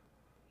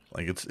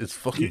 Like it's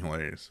fucking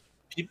hilarious.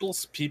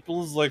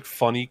 People's like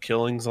funny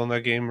killings on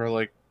that game are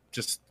like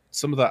just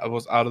some of that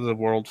was out of the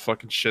world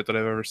fucking shit that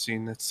I've ever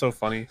seen. It's so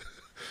funny.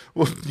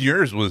 Well,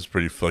 yours was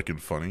pretty fucking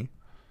funny.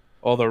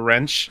 Oh, the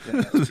wrench.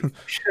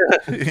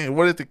 Yeah.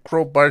 What did the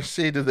crowbar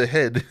say to the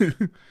head?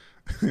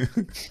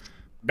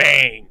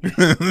 Bang.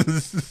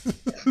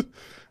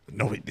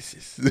 No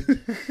witnesses.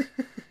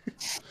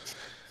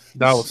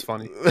 That was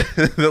funny.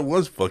 That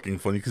was fucking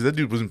funny because that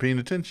dude wasn't paying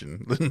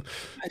attention.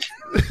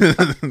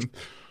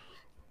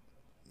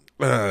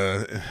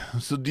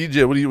 So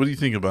DJ, what do you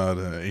think about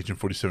Agent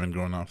 47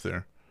 going off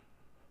there?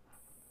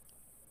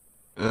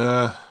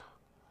 Yeah.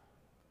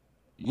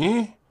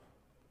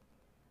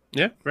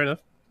 Yeah, fair enough.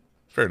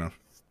 Fair enough.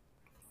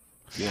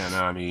 Yeah,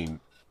 no, I mean,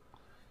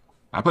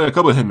 I played a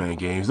couple of Hitman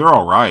games. They're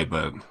all right,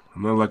 but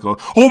I'm not like,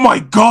 oh my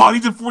god,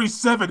 Agent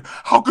 47!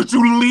 How could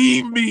you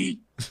leave me?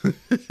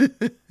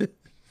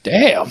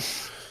 Damn.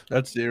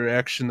 That's the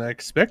reaction I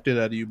expected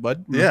out of you,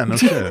 bud. Yeah, no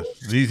shit.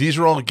 These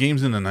are all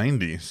games in the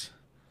 90s.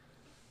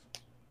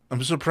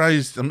 I'm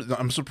surprised.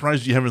 I'm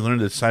surprised you haven't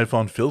learned that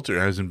Siphon Filter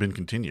hasn't been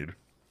continued.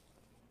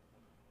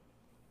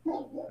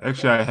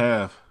 Actually, I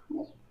have,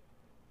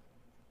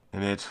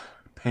 and it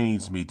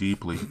pains me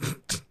deeply.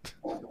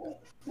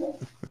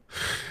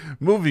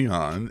 Moving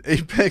on,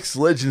 Apex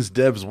Legends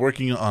devs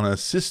working on a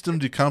system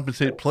to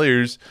compensate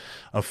players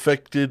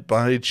affected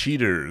by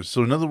cheaters.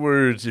 So, in other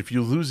words, if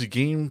you lose a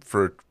game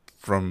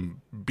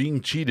from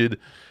being cheated,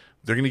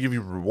 they're going to give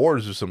you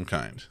rewards of some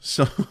kind.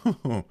 So,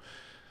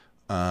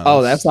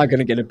 That's not going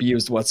to get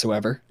abused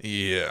whatsoever.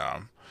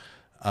 yeah.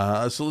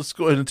 So let's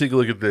go ahead and take a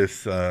look at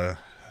this.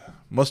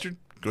 Mustard,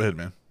 go ahead,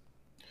 man.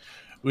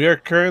 We are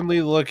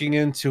currently looking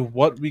into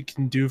what we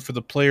can do for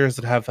the players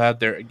that have had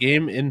their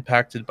game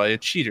impacted by a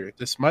cheater.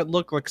 This might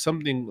look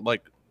something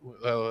like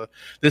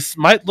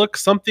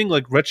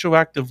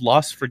retroactive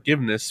loss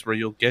forgiveness, where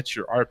you'll get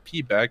your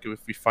RP back if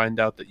we find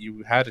out that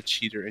you had a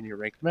cheater in your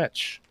ranked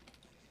match.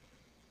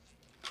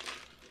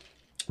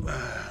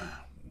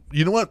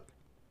 You know what?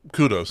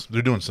 Kudos.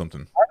 They're doing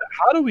something.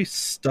 How do we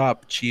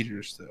stop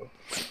cheaters, though?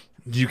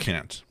 You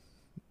can't.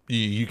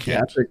 You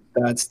can't.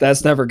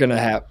 That's never gonna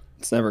happen.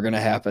 It's never gonna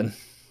happen.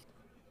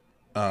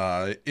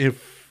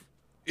 If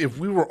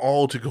we were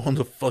all to go on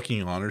the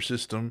fucking honor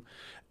system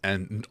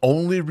and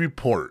only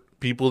report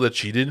people that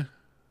cheated,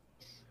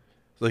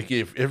 like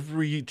if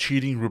every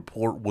cheating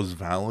report was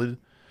valid,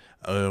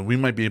 we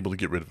might be able to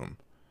get rid of them.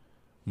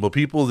 But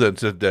people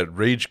that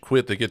rage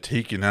quit, they get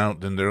taken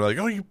out, then they're like,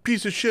 "Oh, you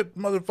piece of shit,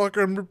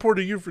 motherfucker! I'm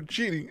reporting you for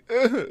cheating."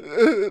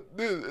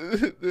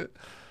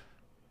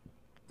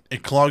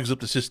 It clogs up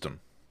the system.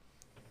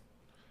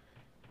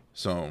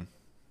 So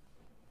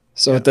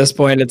at this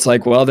point, it's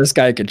like, well, this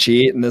guy could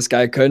cheat and this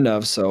guy couldn't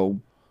have. So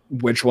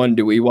which one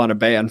do we want to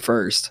ban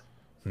first?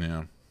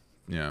 Yeah.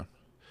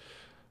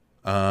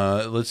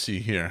 Let's see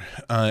here.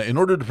 In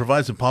order to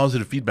provide some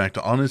positive feedback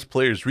to honest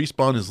players,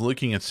 Respawn is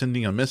looking at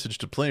sending a message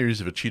to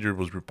players if a cheater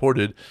was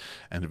reported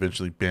and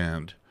eventually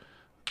banned.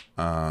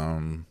 These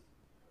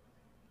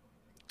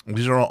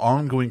are all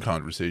ongoing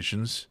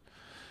conversations,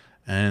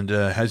 and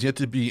has yet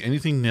to be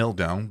anything nailed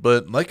down.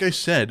 But like I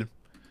said,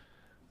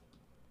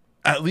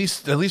 at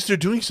least they're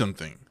doing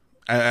something.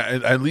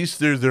 At least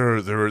they're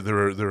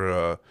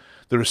a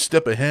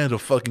step ahead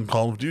of fucking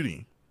Call of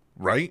Duty,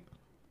 right?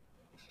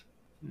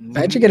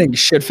 Imagine getting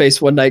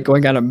shit-faced one night,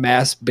 going on a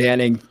mass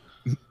banning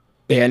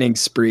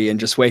spree, and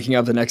just waking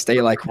up the next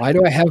day like, why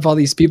do I have all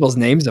these people's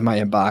names in my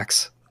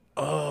inbox?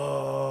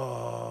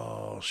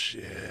 Oh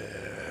shit!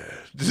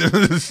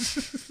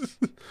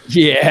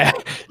 yeah,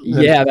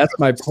 that's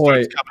my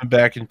point. Coming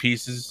back in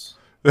pieces.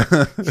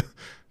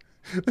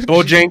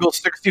 Bojangle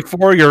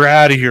 64, you're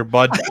out of here,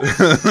 bud.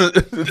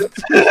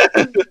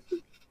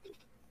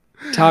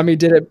 Tommy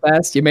did it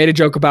best. You made a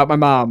joke about my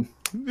mom.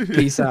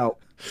 Peace out.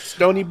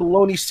 Stony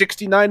Baloney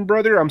 69,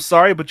 brother. I'm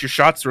sorry, but your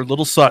shots are a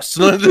little sus.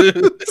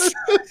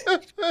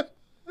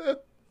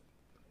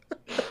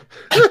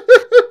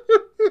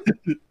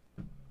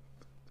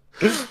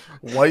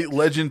 White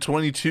Legend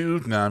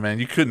 22. Nah, man,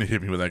 you couldn't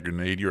hit me with that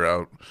grenade. You're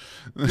out.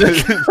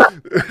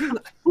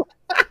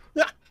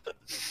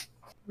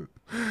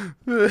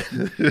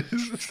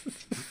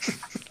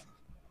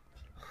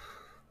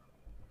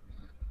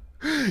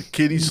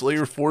 Kitty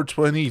Slayer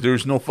 420.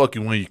 There's no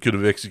fucking way you could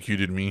have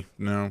executed me.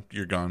 No,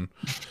 you're gone.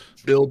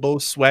 Bilbo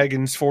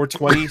Swaggins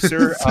 420,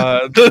 sir.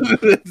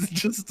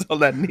 Just on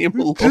that name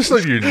alone. Just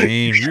on your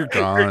name, you're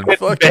gone.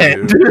 Fuck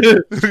you.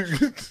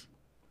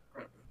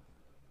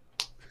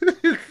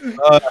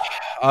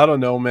 I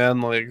don't know,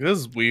 man. Like, this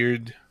is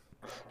weird.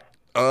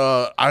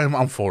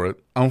 I'm for it.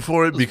 I'm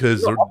for it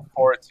because I'm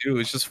for it too.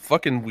 It's just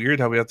fucking weird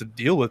how we have to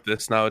deal with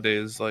this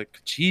nowadays. Like,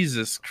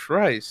 Jesus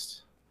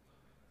Christ.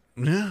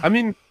 Yeah. I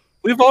mean,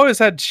 we've always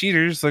had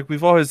cheaters. Like,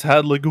 we've always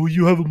had, like, oh,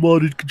 you have a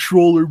modded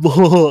controller,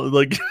 blah.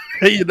 Like,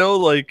 you know,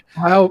 like.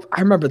 I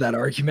remember that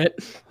argument.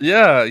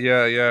 Yeah.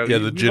 Yeah,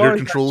 the jitter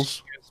controls.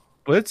 Cheaters,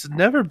 but it's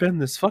never been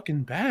this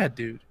fucking bad,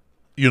 dude.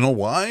 You know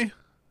why?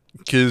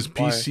 Because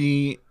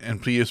PC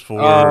and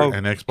PS4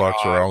 and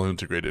Xbox are all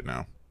integrated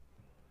now.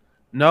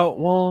 No,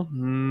 well,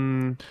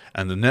 and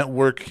the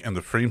network and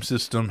the frame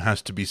system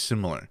has to be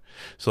similar.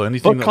 So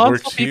anything that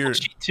works here,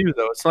 cheat too,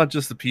 though. It's not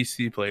just the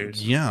PC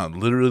players. Yeah,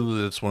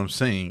 literally, that's what I'm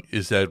saying.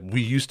 Is that we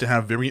used to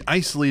have very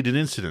isolated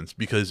incidents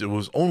because it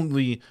was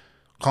only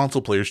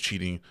console players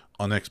cheating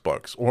on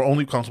Xbox, or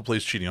only console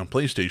players cheating on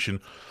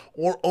PlayStation,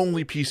 or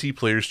only PC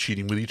players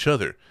cheating with each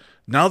other.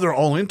 Now they're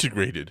all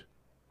integrated.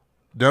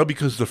 Now,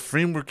 because the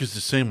framework is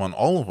the same on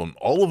all of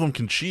them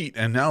can cheat,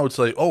 and now it's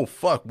like, oh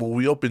fuck, well,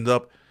 we opened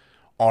up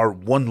our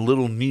one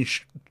little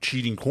niche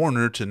cheating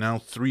corner to now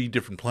 3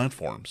 different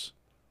platforms.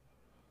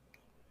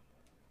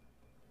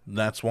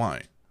 That's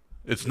why.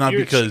 It's not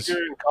because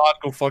God,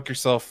 go fuck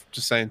yourself.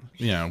 Just saying.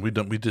 Yeah, we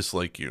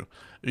dislike you.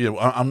 Yeah,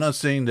 I'm not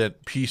saying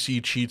that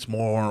PC cheats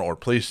more or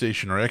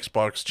PlayStation or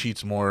Xbox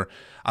cheats more.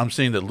 I'm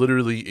saying that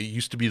literally it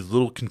used to be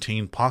little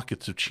contained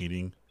pockets of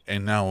cheating,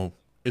 and now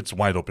it's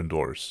wide open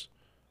doors.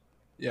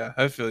 Yeah,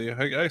 I feel you.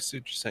 I see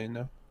what you're saying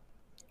now.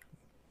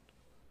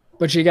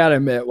 But you gotta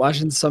admit,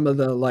 watching some of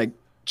the like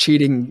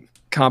cheating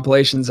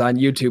compilations on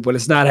YouTube when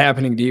it's not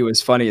happening to you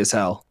is funny as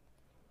hell.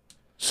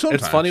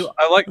 Sometimes. It's funny.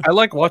 I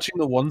like watching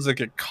the ones that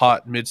get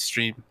caught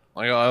midstream.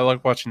 Like, I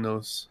like watching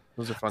those.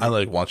 Those are funny. I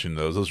like watching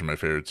those. Those are my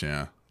favorites.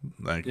 Yeah,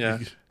 like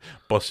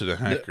busted a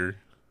hacker.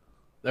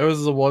 There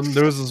was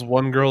this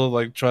one girl that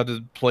like tried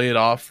to play it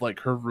off like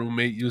her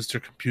roommate used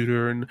her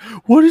computer and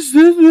what is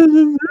this?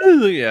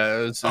 Yeah,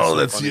 it's Oh, so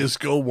that funny.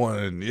 CS:GO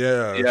one.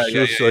 Yeah, Yeah, she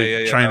yeah, was yeah, like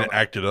yeah, trying that to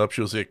act it up. She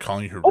was like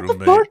calling her What the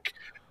roommate. fuck?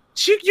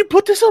 You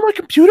put this on my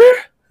computer?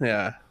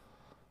 Yeah.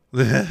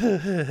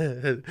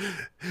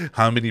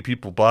 How many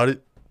people bought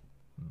it?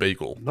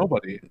 Bagel.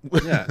 Nobody.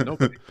 Yeah,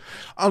 nobody.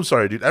 I'm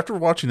sorry, dude. After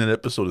watching that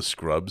episode of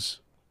Scrubs,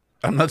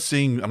 I'm not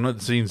saying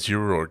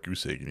zero or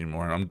goose egg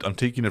anymore. I'm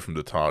taking it from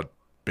the Todd.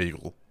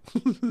 Bagel.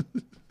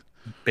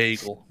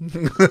 Bagel.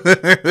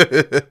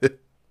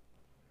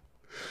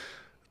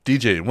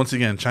 DJ, once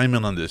again, chime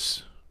in on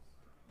this.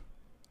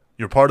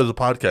 You're part of the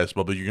podcast,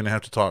 Bubba. You're gonna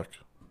have to talk.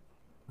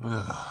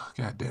 Ugh,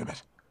 God damn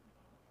it.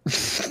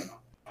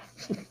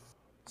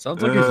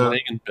 Sounds like he's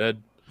laying in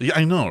bed. Yeah,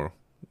 I know.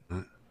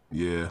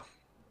 Yeah.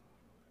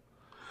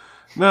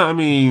 No, I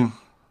mean,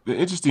 the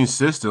interesting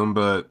system,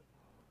 but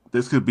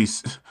this could be,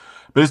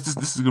 but this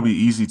is gonna be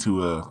easy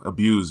to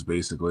abuse,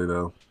 basically,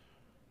 though.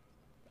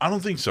 I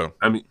don't think so.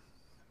 I mean,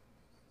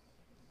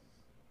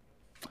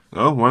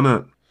 oh, why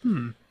not?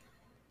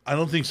 I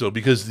don't think so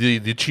because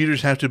the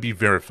cheaters have to be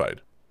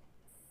verified.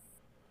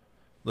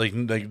 Like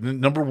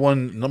number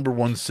one thing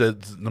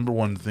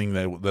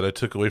that I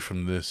took away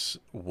from this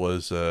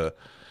was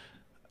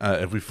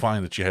if we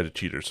find that you had a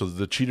cheater, so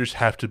the cheaters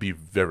have to be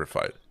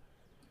verified.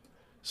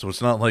 So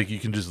it's not like you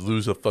can just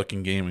lose a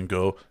fucking game and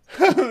go,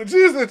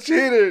 she's a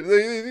cheater.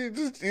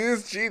 He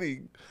is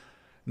cheating.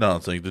 No,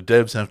 it's like the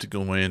devs have to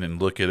go in and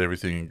look at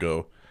everything and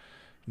go,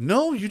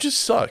 no, you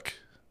just suck.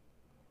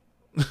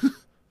 Yeah,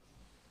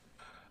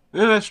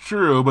 that's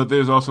true, but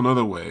there's also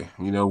another way.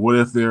 You know, what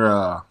if they're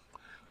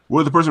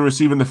what if the person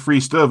receiving the free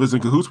stuff is in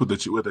cahoots with the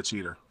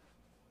cheater?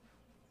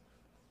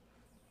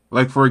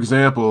 Like, for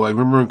example, like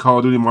remember in Call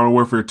of Duty Modern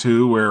Warfare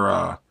 2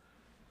 where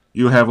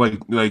you have like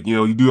you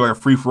know, you do like a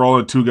free for all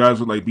and two guys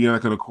would like be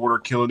like in a corner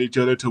killing each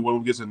other till one of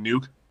them gets a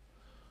nuke?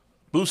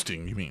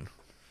 Boosting, you mean?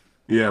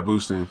 Yeah,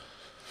 boosting.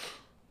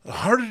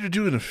 Harder to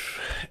do in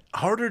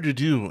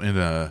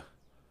a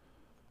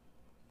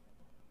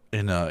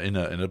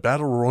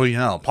battle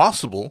royale.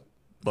 Possible,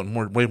 but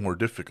way more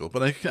difficult.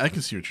 But I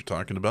can see what you're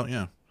talking about.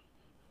 Yeah.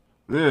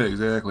 Yeah,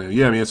 exactly.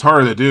 Yeah, I mean, it's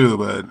harder to do,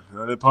 but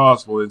not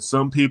impossible. And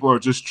some people are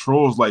just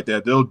trolls like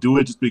that. They'll do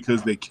it just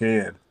because they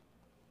can.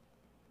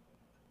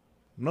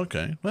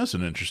 Okay, that's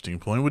an interesting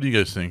point. What do you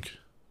guys think?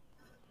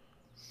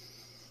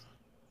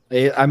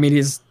 I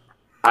mean,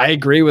 I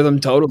agree with him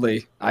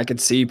totally. I could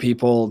see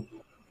people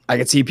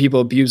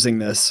abusing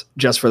this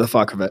just for the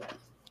fuck of it.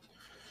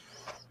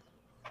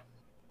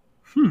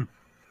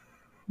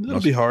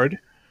 That'll be hard.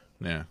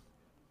 Yeah.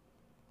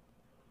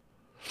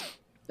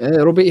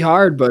 It'll be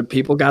hard, but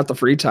people got the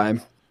free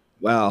time.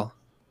 Well,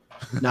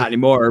 not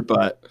anymore,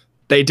 but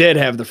they did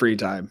have the free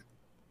time.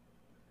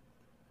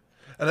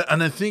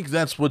 And I think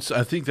that's what's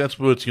going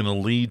to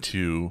lead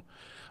to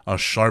a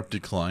sharp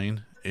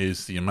decline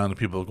is the amount of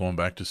people going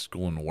back to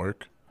school and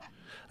work.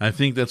 I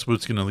think that's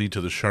what's going to lead to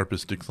the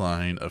sharpest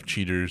decline of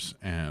cheaters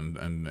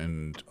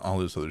and all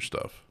this other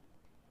stuff.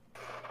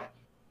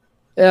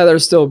 Yeah, they'll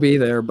still be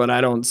there, but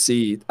I don't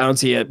see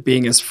it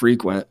being as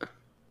frequent.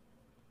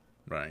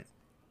 Right.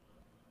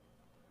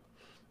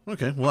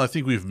 Okay, well, I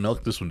think we've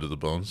milked this one to the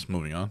bones.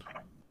 Moving on.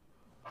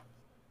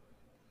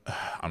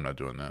 I'm not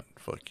doing that.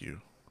 Fuck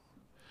you.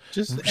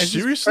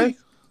 Seriously?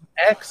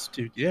 X,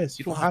 dude. Yes,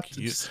 you don't have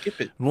to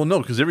skip it. Well, no,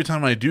 because every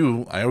time I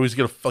do, I always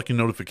get a fucking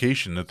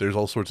notification that there's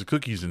all sorts of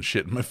cookies and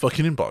shit in my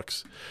fucking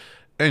inbox.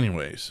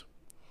 Anyways.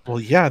 Well,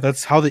 yeah,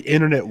 that's how the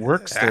internet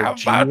works. How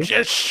about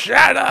just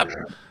shut up?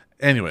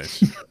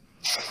 Anyways.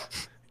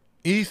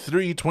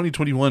 E3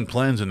 2021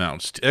 plans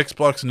announced.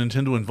 Xbox and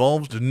Nintendo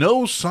involved.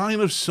 No sign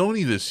of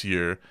Sony this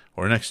year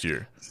or next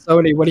year.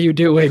 Sony, what are you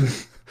doing?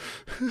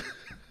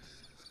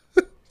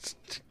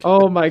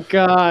 Oh my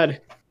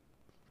god.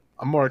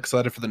 I'm more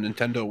excited for the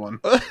Nintendo one.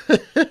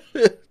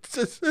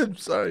 I'm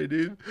sorry,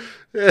 dude.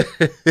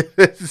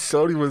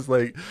 Sony was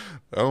like,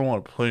 I don't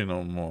want to play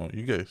no more.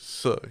 You guys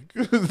suck.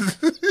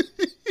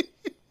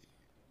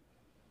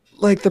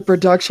 Like the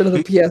production of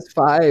the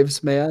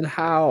PS5s, man.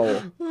 How?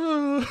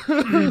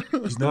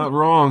 He's not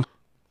wrong.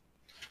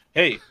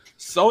 Hey,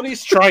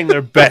 Sony's trying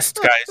their best,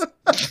 guys.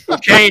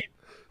 Okay?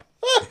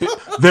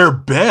 Their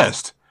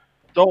best.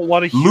 Don't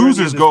want to hear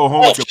Losers go home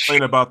and bullshit.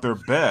 complain about their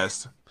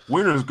best.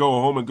 Winners go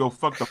home and go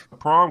fuck the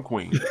prom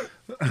queen.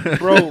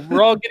 Bro,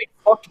 we're all getting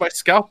fucked by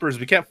scalpers.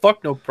 We can't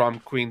fuck no prom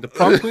queen. The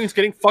prom queen's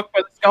getting fucked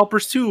by the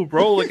scalpers too,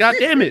 bro. Like, god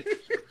damn it.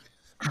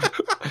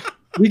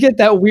 We get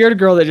that weird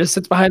girl that just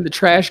sits behind the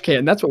trash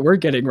can. That's what we're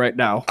getting right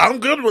now. I'm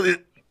good with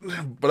it,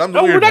 but I'm the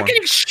No, weird we're not one.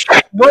 getting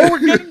shit, bro. We're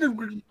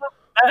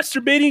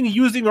masturbating and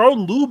using our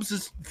own lubes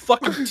as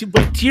fucking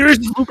tears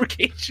and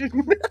lubrication.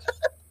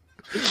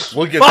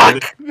 We'll get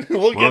Fuck! there.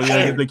 We'll Well, get yeah,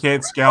 there. they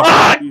can't scalp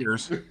their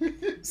ears.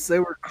 Say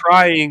we're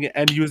crying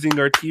and using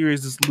our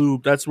tears as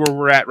lube. That's where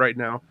we're at right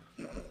now.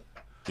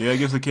 Yeah, I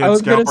guess they I can't was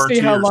scalp gonna our see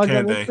how tears, long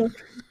can that they? will took.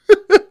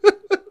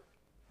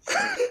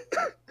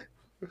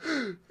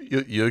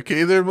 You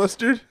okay there,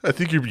 Mustard? I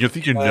think your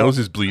nose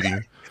is bleeding.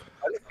 I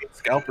just hate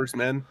scalpers,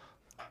 man.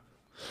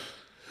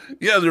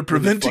 Yeah, they're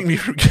preventing me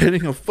from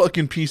getting a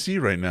fucking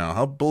PC right now.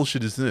 How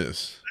bullshit is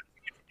this?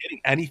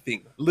 Getting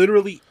anything,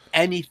 literally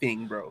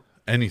anything, bro.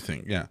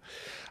 Anything, yeah.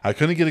 I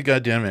couldn't get a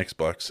goddamn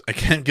Xbox. I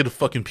can't get a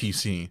fucking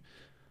PC.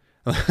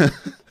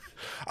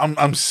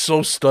 I'm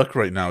so stuck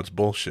right now. It's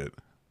bullshit.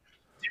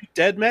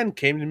 Deadman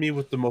came to me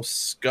with the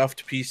most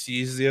scuffed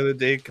PCs the other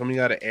day coming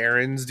out of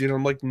Aaron's, dude.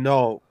 I'm like,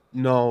 no,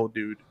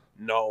 dude,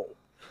 no.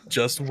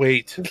 Just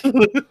wait.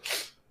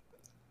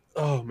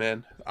 Oh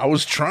man. I'm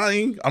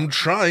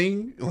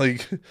trying.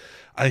 Like,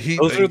 I hate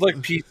those are like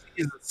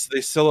PCs they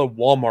sell at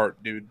Walmart,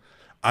 dude.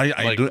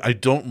 I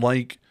don't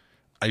like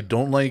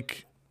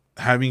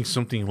having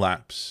something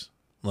lapse.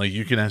 Like,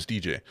 you can ask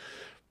DJ.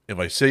 If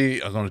I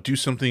say I'm gonna do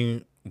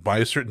something by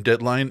a certain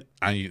deadline,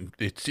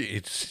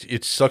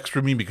 it sucks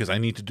for me because I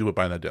need to do it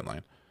by that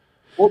deadline.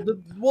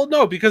 Well,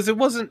 no, because it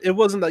wasn't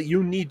that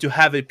you need to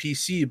have a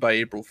PC by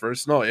April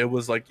 1st. No, it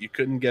was like you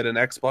couldn't get an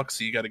Xbox,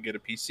 so you got to get a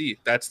PC.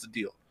 That's the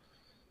deal.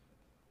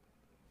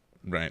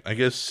 Right. I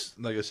guess,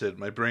 like I said,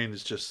 my brain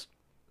is just...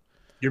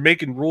 You're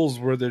making rules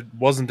where there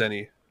wasn't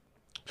any.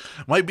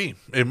 Might be.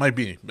 It might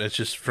be. It's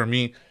just, for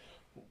me...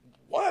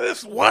 What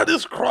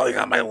is crawling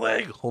on my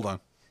leg? Hold on.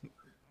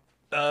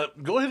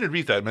 Go ahead and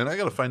read that, man. I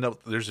gotta find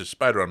out. There's a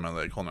spider on my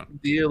leg. Hold on.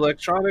 The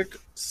Electronic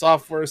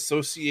Software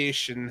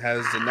Association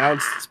has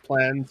announced its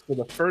plans for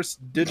the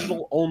first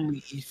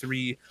digital-only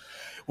E3,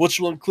 which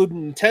will include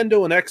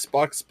Nintendo and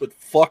Xbox, but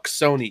fuck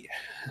Sony.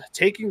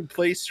 Taking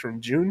place from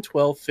June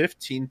 12th,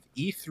 15th,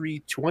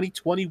 E3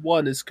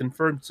 2021 is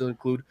confirmed to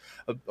include...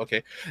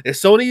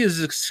 Sony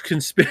is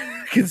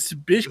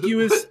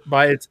conspicuous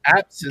by its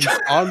absence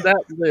on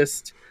that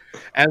list,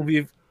 and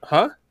we've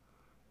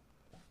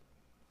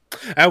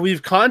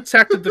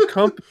contacted the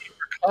company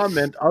for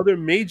comment. Other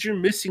major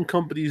missing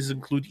companies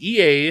include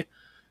EA,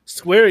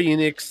 Square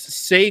Enix,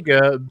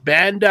 Sega,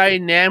 Bandai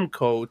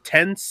Namco,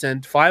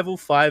 Tencent,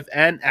 505,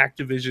 and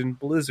Activision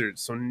Blizzard.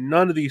 So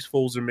none of these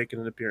fools are making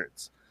an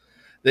appearance.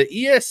 The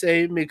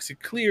ESA makes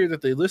it clear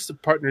that the list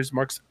of partners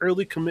marks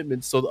early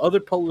commitments so the other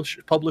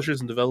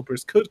publishers and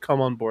developers could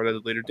come on board at a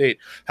later date.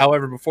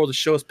 However, before the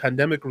show's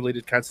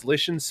pandemic-related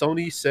cancellation,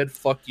 Sony said,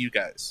 fuck you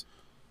guys.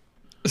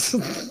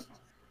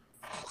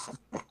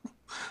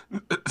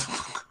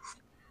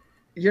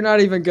 You're not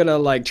even gonna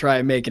like try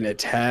and make an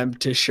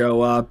attempt to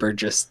show up or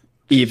just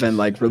even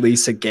like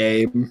release a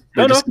game.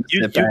 No,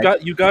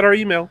 you got our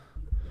email.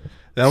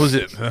 That was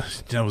it.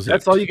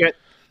 That's all you get.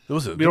 That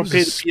was it. We don't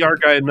pay the PR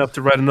guy enough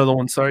to write another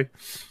one. Sorry.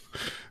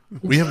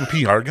 We have a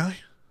PR guy.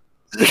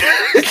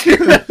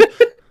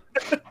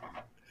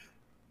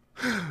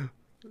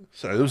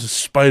 Sorry, there was a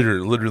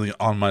spider literally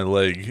on my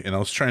leg, and I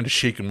was trying to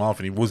shake him off,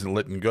 and he wasn't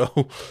letting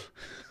go.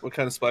 What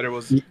kind of spider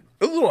was it?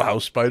 A little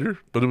house spider,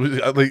 but it was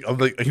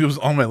like he was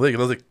on my leg,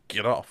 and I was like,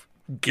 "Get off,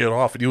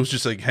 and he was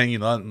just like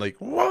hanging on, like,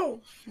 whoa,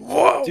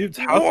 dude.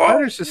 House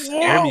spiders just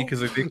scare me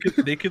because like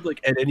they could like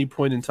at any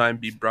point in time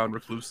be brown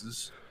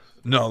recluses.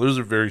 No, those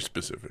are very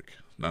specific.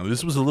 No,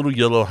 this was a little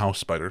yellow house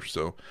spider,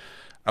 so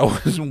I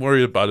wasn't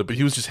worried about it. But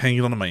he was just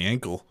hanging onto my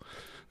ankle.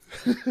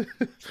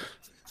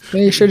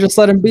 Man, you should just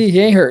let him be. He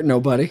ain't hurting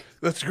nobody.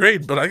 That's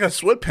great, but I got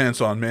sweatpants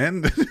on,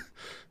 man.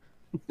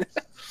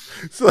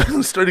 So I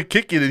started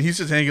kicking, and he's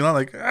just hanging on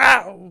like,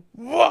 ow,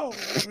 whoa,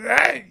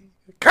 hey,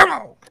 come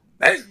on.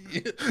 Hey.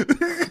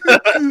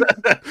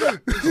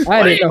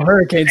 I didn't know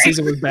hurricane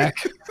season was back.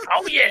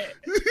 Oh, yeah.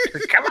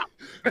 Come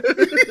on.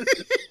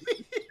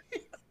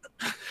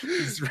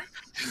 He's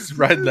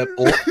riding that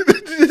bull.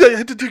 I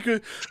had to take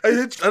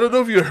I don't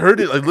know if you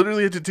heard it. I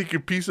literally had to take a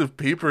piece of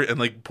paper and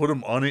like put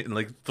him on it and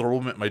like throw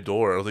him at my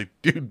door. I was like,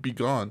 dude, be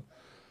gone.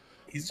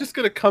 He's just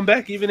going to come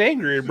back even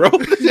angrier, bro.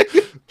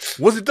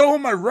 Wasn't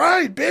throwing my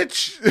ride,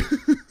 bitch.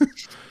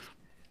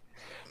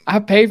 I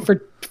paid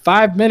for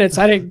 5 minutes.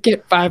 I didn't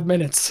get 5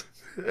 minutes.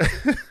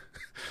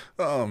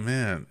 Oh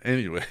man.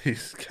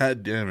 Anyways,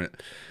 god damn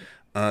it.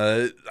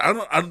 I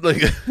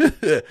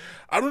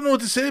don't know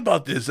what to say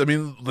about this. I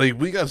mean, like,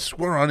 we got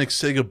Square Enix,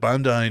 Sega,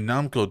 Bandai,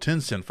 Namco,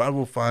 Tencent,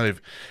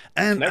 505,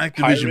 and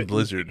Activision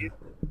Blizzard.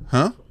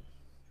 Huh?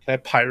 Can I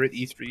pirate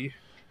E3?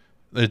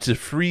 It's a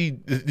free.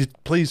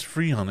 It plays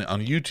free on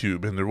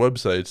YouTube and their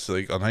websites,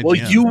 like on IGN. Well,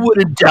 you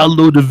wouldn't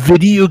download a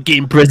video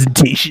game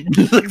presentation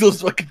like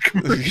those fucking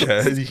commercials.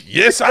 Yeah,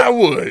 yes, I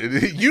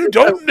would. You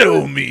don't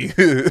know me.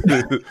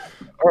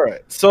 All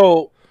right,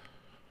 so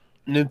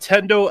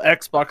Nintendo,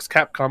 Xbox,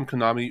 Capcom,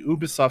 Konami,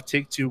 Ubisoft,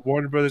 Take-Two,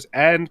 Warner Brothers,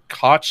 and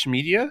Koch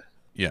Media.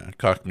 Yeah,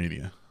 Koch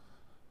Media.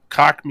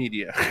 Koch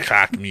Media.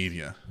 Koch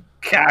Media.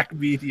 Koch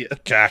Media.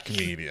 Koch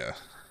Media.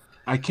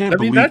 I can't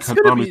believe that's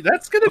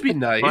gonna be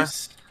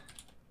nice.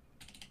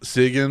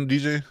 Say again,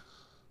 DJ.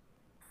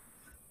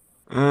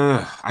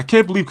 I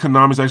can't believe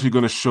Konami's actually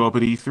going to show up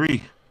at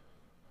E3.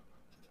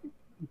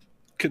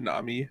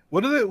 Konami.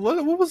 What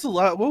was the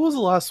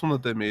last one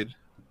that they made?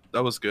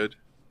 That was good.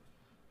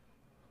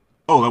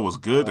 Oh, that was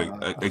good.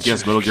 I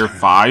guess Metal Gear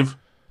 5.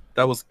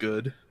 That was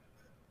good.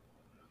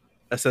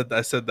 I said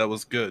that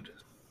was good.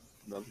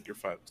 Metal Gear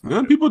 5.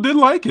 Yeah, people did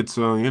like it,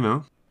 so you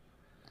know.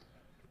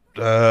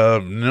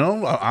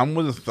 No, I'm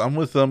with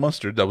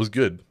Mustard. That was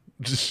good.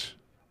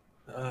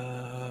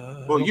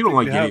 Well, you don't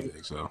like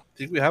anything, so.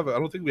 I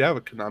don't think we have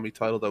a Konami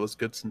title that was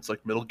good since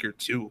like Metal Gear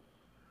 2.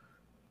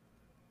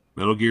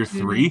 Metal Gear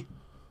 3?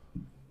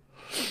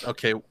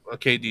 Okay,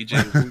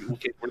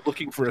 DJ. We're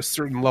looking for a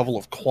certain level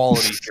of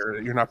quality here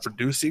that you're not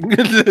producing.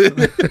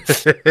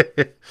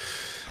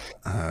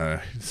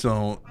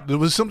 So there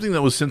was something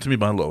that was sent to me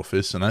by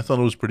Lofus, and I thought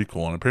it was pretty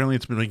cool. And apparently,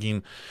 it's been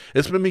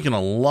making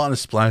a lot of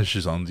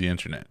splashes on the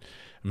internet.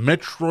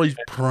 Metroid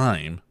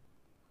Prime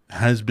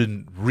has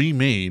been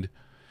remade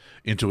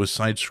into a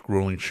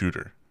side-scrolling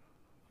shooter.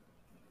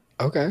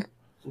 Okay.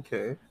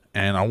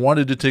 And I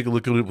wanted to take a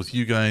look at it with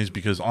you guys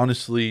because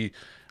honestly,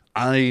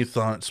 I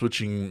thought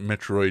switching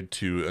Metroid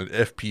to an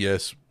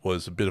FPS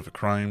was a bit of a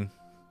crime.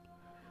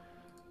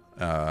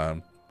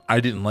 I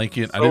didn't like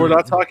it. So we're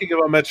not talking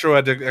about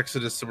Metroid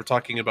Exodus, so we're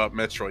talking about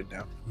Metroid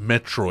now.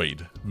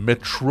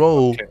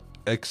 Metro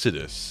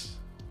Exodus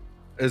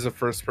is a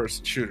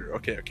first-person shooter.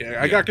 Okay.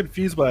 I got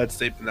confused by that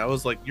statement. I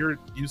was like, you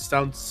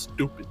sound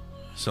stupid.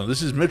 So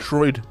this is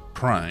Metroid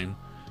Prime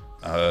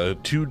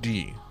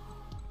 2D.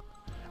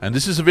 And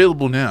this is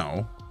available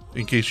now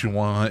in case you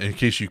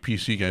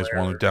PC guys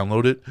want to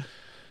download it.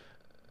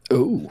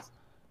 Ooh.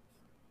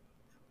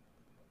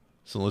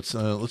 So let's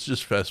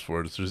just fast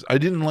forward. I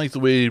didn't like the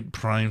way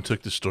Prime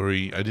took the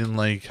story. I didn't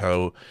like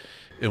how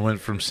it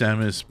went from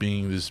Samus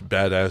being this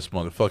badass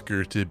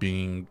motherfucker to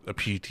being a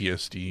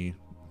PTSD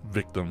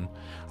victim.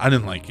 I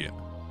didn't like it.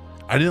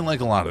 I didn't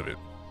like a lot of it.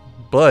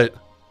 But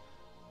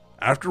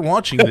after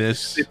watching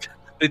this,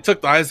 they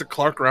took the Isaac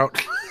Clarke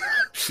route.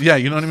 Yeah,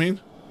 you know what I mean?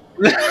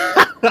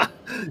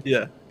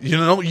 Yeah. You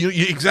know, you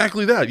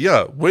exactly that.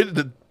 Yeah.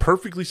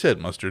 Perfectly said,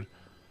 Mustard.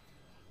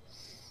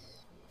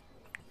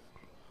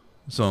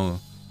 So,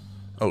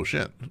 oh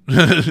shit.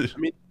 I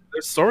mean,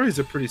 their stories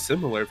are pretty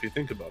similar if you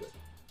think about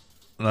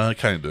it.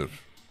 Kind of.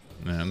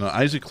 Yeah, no,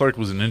 Isaac Clarke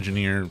was an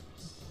engineer.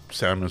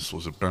 Samus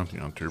was a bounty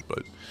hunter,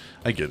 but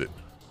I get it.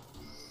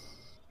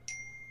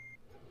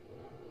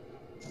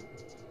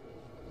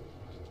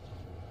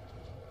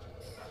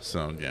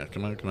 So yeah,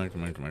 come on.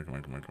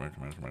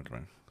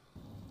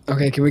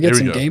 Okay, can we get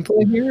some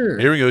gameplay here?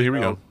 Here we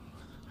go.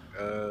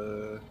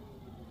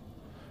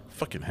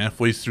 Fucking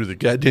halfway through the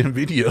goddamn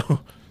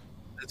video.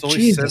 It's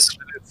only 7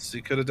 minutes.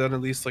 You could have done at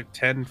least like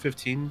 10,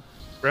 15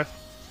 breath.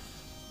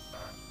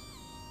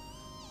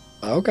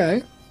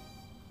 Okay.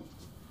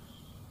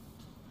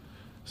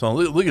 So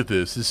look at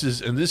this. This is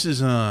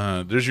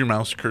there's your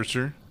mouse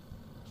cursor.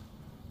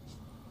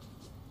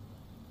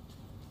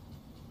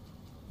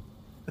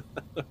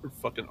 Her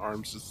fucking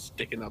arms just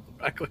sticking out the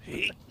back. Like,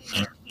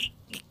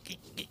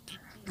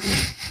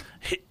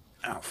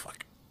 oh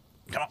fuck!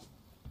 Come on!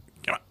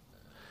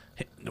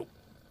 Nope.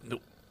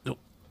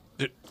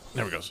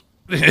 There it goes.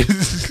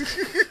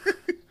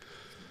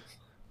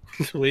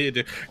 Way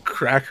to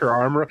crack her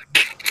armor.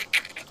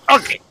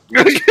 Okay.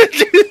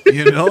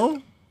 You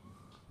know.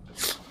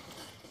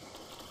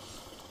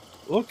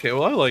 Okay,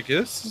 well I like it.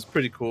 This is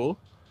pretty cool.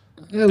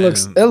 It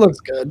looks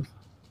good.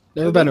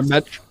 Never been a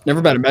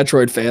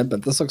Metroid fan,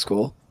 but this looks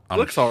cool. I'm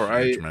looks all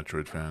right. A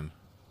Metroid fan.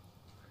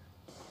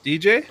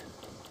 DJ?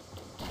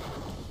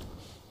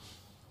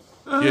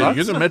 Yeah,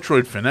 you're the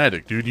Metroid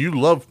fanatic, dude. You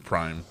love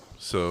Prime,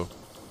 so.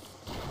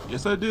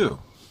 Yes, I do.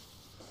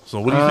 So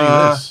what do you think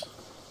of this?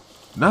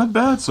 Not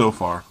bad so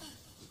far.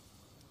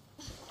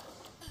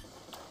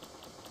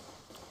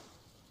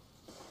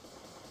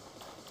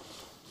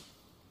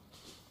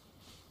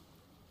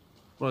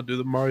 Come on, do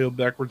the Mario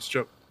backwards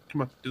jump.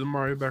 Come on, do the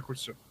Mario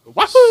backwards jump.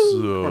 Wahoo!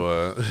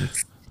 So,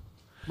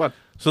 Come on.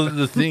 So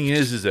the thing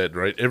is that,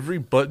 right, every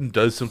button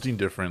does something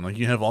different. Like,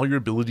 you have all your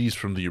abilities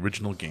from the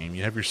original game.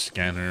 You have your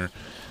scanner,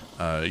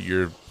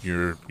 your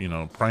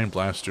Prime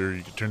Blaster.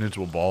 You can turn it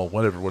into a ball,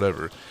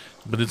 whatever.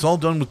 But it's all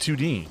done with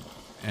 2D.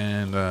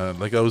 And, I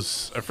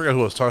forgot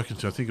who I was talking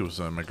to. I think it was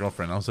my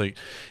girlfriend. I was like,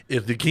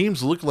 if the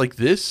games look like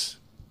this,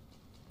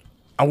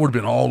 I would have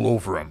been all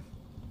over them.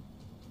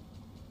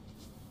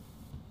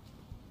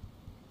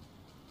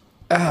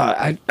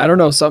 I don't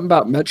know, something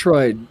about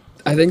Metroid.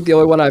 I think the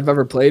only one I've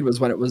ever played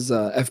was when it was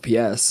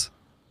FPS.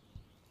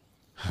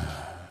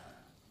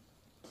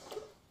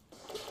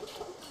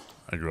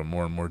 I grew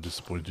more and more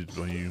disappointed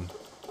by you.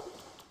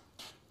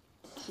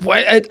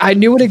 What? I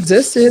knew it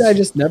existed. I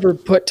just never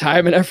put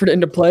time and effort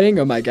into playing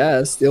them, I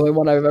guess. The only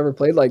one I've ever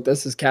played like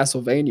this is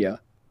Castlevania.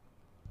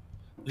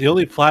 The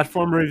only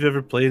platformer you've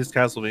ever played is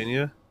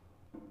Castlevania?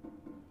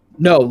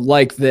 No,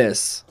 like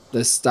this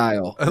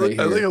style. I like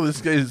how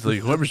this guy is like,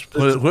 whoever's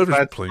playing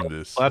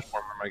this.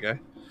 Platformer, my guy.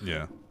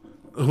 Yeah.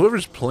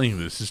 Whoever's playing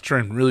this is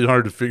trying really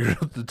hard to figure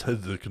out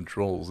the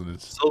controls, and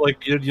it's so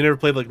like you never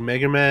played like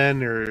Mega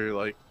Man or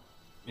like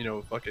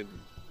fucking.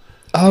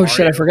 Oh Mario?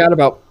 Shit!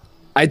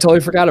 I totally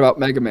forgot about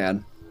Mega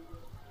Man.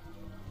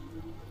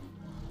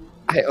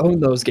 I own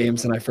those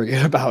games and I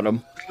forget about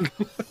them.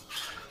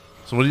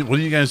 So what are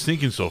you guys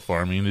thinking so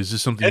far? I mean, is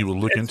this something you would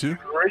look into?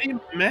 Pretty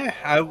meh.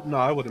 I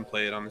wouldn't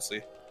play it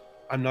honestly.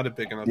 I'm not a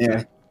big enough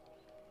fan.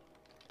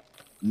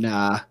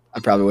 Nah, I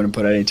probably wouldn't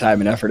put any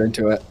time and effort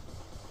into it.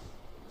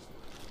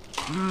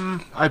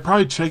 I'd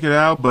probably check it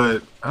out,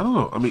 but I don't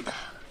know. I mean,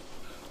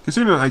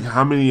 considering like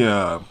how many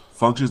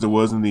functions there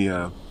was in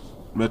the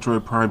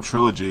Metroid Prime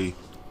trilogy,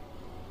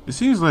 it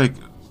seems like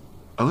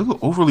a little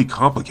overly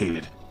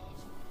complicated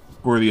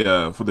for the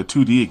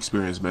 2D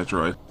experience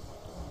Metroid.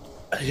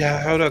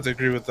 Yeah, I would have to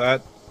agree with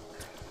that.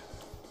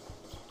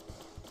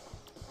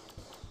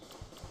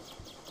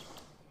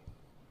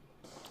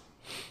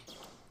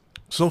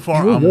 So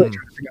far, We're I'm really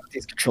trying to figure out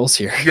these controls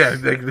here. yeah.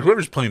 Like,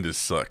 whoever's playing this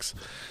sucks.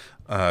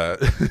 Uh,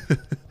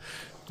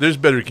 there's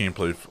better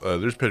gameplay.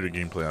 There's better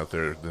gameplay out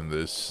there than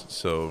this.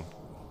 So,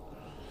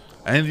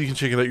 and you can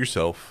check it out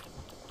yourself.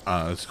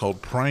 It's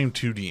called Prime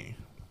 2D.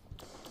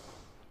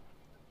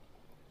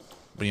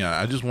 But yeah,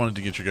 I just wanted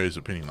to get your guys'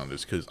 opinion on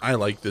this because I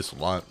like this a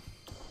lot.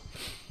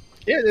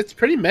 Yeah, it's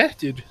pretty meh,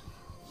 dude.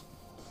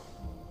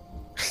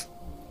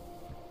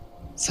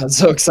 Sounds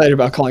so excited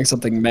about calling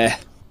something meh.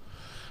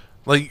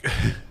 Like,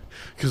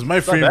 because my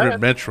not favorite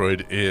bad.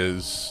 Metroid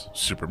is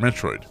Super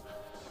Metroid.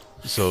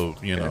 So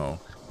you know,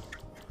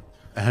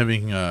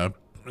 having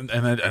and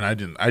I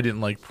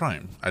didn't like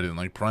Prime. I didn't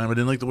like Prime. I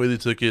didn't like the way they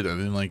took it. I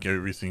didn't like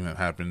everything that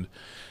happened.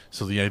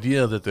 So the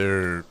idea that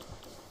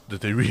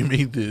they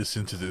remade this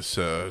into this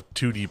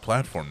 2D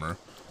platformer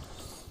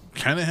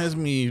kind of has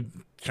me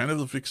kind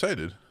of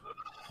excited.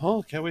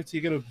 Oh, can't wait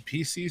till you get a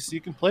PC so you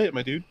can play it,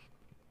 my dude.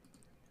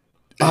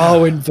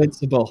 Oh,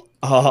 Invincible.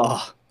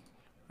 Oh,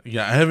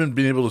 Yeah, I haven't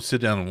been able to sit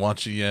down and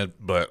watch it yet,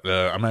 but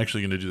I'm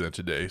actually going to do that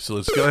today. So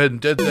let's go ahead and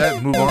dead that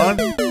and move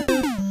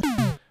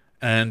on.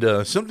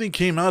 And something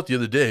came out the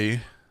other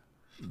day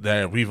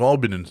that we've all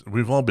been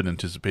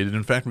anticipated.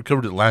 In fact, we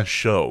covered it last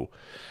show,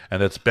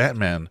 and that's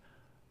Batman: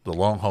 The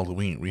Long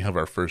Halloween. We have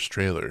our first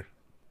trailer.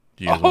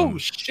 Do you guys Oh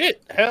want-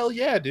 shit! Hell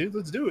yeah, dude!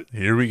 Let's do it.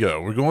 Here we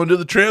go. We're going to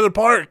the trailer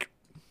park.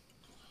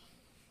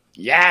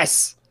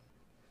 yes.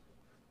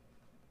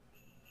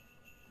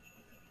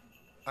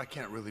 I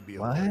can't really be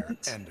a What? lawyer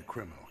and a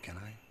criminal, can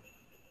I?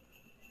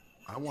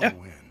 I want to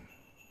Yeah. win.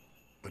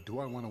 But do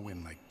I want to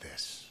win like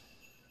this?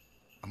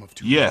 I'm of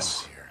two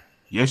Yes. minds here.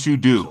 Yes, you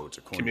do. So it's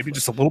a Okay, coin maybe flip.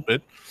 just a little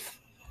bit.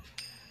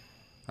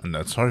 And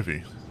that's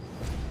Harvey.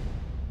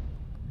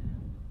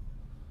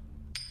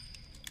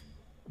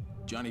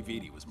 Johnny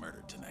Vitti was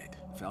murdered tonight.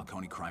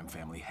 Falcone crime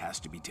family has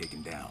to be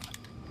taken down.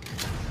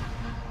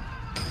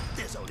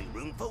 There's only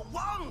room for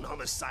one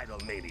homicidal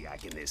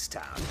maniac in this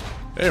town.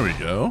 There we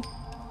go.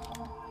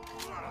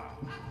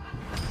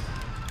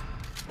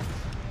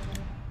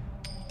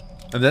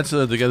 And that's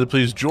the guy that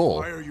plays Joel.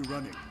 Why are you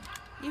running?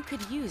 You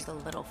could use a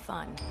little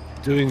fun.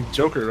 Doing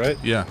Joker, right?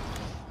 Yeah,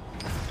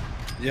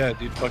 Yeah,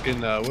 dude.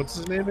 Fucking what's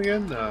his name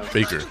again?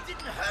 Baker.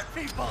 Didn't hurt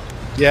people.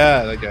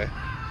 Yeah, that guy.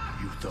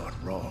 You thought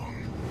wrong.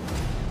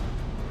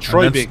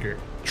 Troy that's- Baker.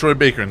 Troy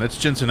Baker, and that's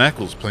Jensen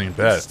Ackles playing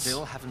Bats.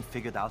 Still haven't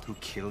figured out who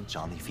killed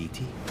Johnny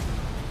Vitti?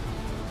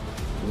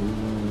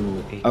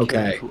 A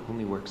Okay. killer who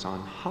only works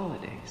on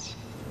holidays.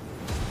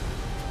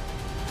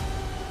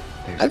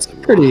 There's That's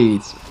pretty-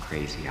 lots of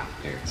crazy out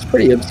there. It's a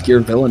pretty obscure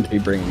villain to be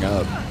bringing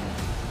up.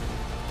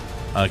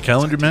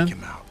 Calendar Take Man?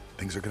 him out.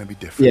 Things are gonna be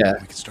different. Yeah.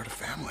 We can start a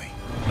family.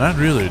 Not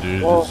really,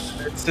 dude. Well,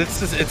 it's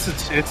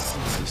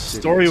a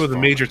story with a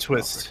major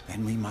twist.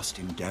 Then we must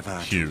endeavor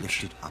Huge. to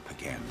lift it up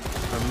again.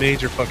 A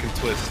major fucking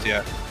twist.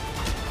 Yeah.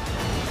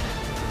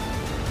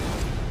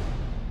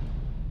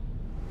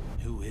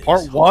 Who is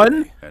Part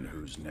one. And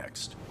who's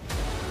next?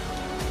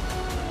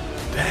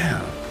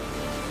 Damn.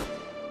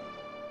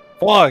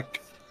 Fuck.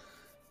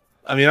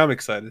 I mean, I'm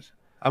excited.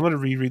 I'm gonna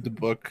reread the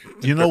book.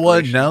 in You know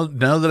what? preparation.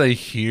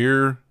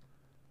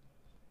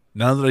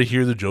 Now that I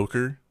hear the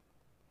Joker,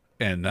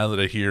 and now that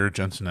I hear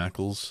Jensen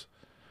Ackles,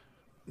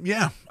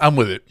 yeah, I'm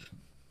with it.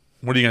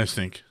 What do you guys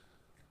think?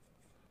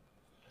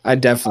 I'm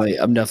definitely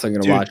gonna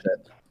Dude. watch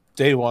it.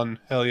 Day one.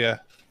 Hell yeah.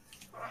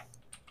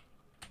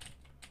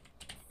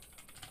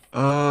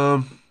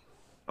 I'm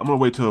gonna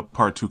wait till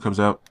part 2 comes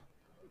out.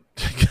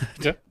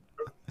 Yeah.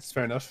 That's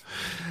fair enough.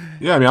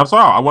 Yeah, I mean, I'm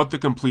sorry. I want the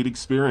complete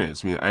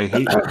experience. I mean, I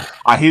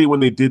hate it when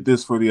they did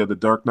this for the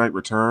Dark Knight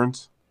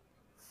Returns.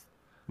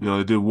 You know,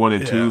 they did 1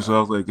 and 2, Yeah. so I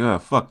was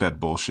like, fuck that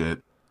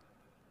bullshit.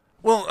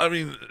 Well, I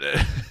mean,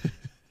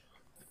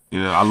 You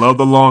know, I love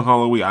the Long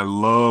Halloween. I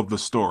love the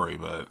story,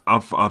 but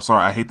I'm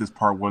sorry. I hate this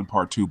part 1,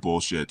 part 2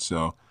 bullshit.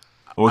 So,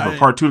 I'll wait for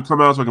part 2 to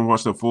come out so I can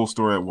watch the full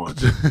story at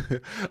once.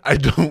 I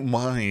don't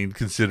mind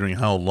considering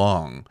how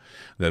long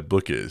that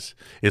book is.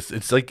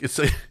 It's like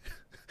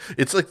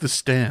it's like The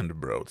Stand,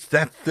 bro. It's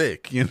that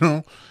thick, you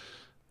know.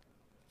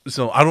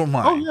 So I don't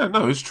mind. Oh yeah,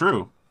 no, it's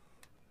true.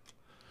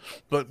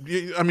 But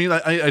yeah, I mean,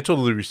 I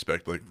totally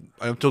respect. Like,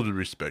 I totally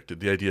respect it.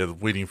 The idea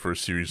of waiting for a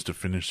series to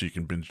finish so you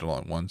can binge it all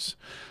at once.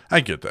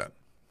 I get that.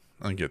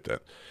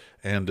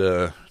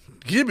 And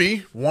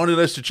Gibby wanted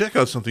us to check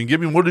out something.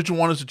 Gibby, what did you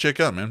want us to check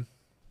out, man?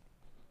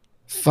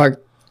 Fuck.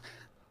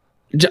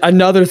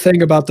 Another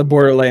thing about the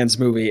Borderlands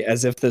movie,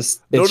 as if this.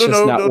 It's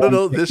just not one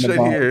No. thing This right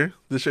about- here.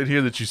 This right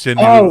here that you sent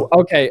me. Oh,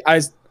 okay.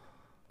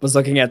 Was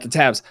looking at the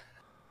tabs.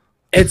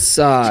 It's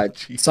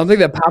something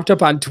that popped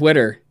up on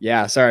Twitter.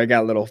 Yeah, sorry, I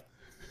got a little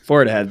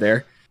forward ahead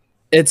there.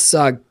 It's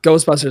a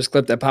Ghostbusters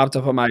clip that popped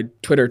up on my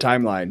Twitter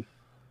timeline.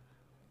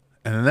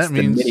 And that It's the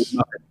means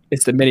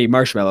it's the mini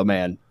Marshmallow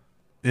Man.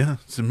 yeah,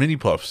 it's the mini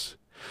puffs.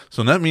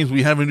 So that means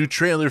we have a new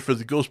trailer for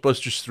the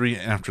Ghostbusters 3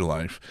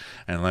 Afterlife.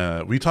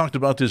 And we talked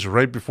about this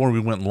right before we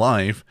went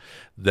live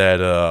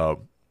that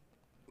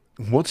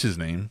what's his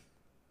name?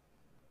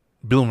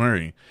 Bill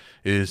Murray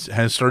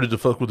has started to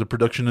fuck with the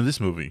production of this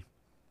movie.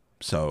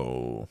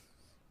 So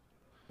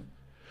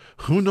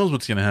who knows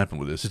what's going to happen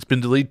with this? It's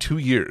been delayed 2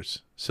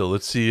 years. So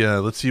let's see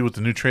what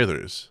the new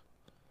trailer is.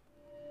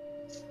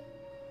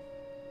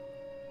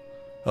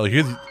 Oh,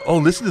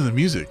 listen to the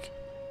music.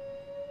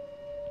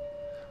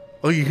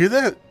 Oh, you hear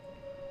that?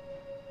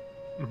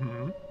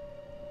 Mm-hmm.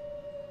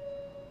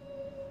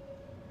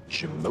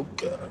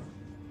 Jamocha.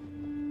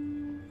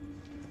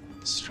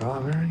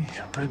 Strawberry,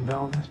 red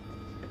velvet,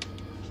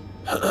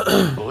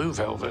 blue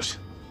velvet.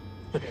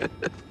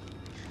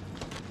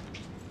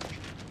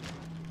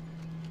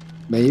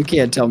 Man, you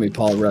can't tell me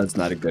Paul Rudd's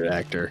not a good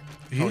actor.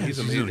 He's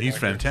amazing. He's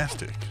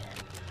fantastic.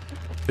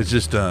 It's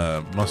just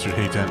Mustard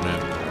hates Ant-Man.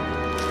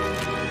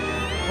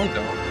 Oh,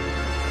 no.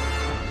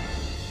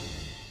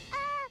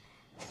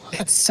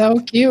 It's so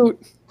cute.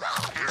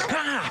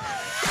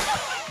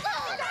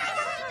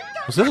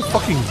 Was that a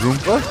fucking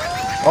Roomba?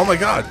 Oh my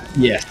god.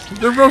 Yeah.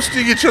 They're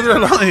roasting each other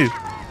alive.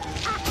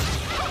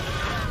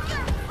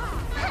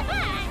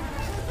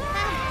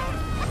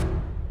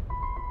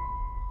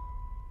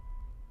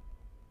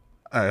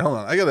 Alright, hold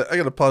on. I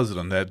gotta pause it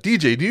on that.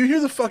 DJ, do you hear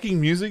the fucking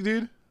music,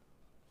 dude?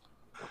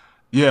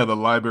 Yeah, the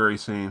library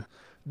scene.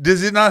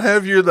 Does it not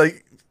have your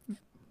like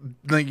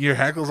your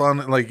hackles on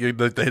it, like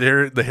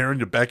the hair on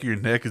the back of your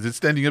neck? Is it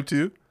standing up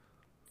too?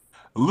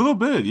 A little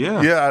bit,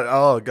 yeah. Yeah.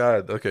 Oh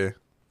god. Okay.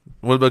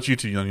 What about you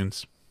two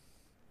youngins?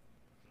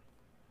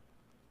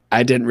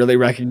 I didn't really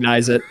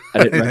recognize it.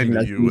 I didn't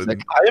recognize the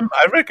music.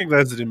 I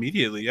recognize it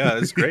immediately. Yeah,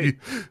 it's great.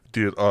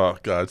 Dude, oh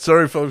god.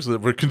 Sorry folks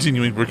that we're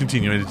continuing.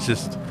 It's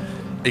just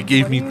it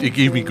gave me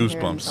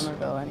goosebumps.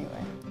 Somerville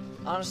anyway.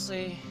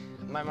 Honestly,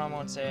 my mom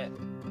won't say it,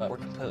 but we're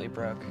completely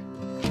broke.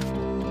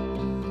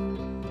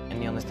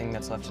 And the only thing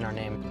that's left in our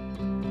name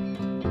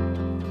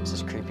is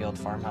this creepy old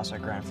farmhouse our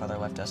grandfather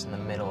left us in the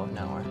middle of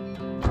nowhere.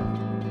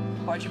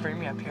 Why'd you bring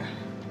me up here?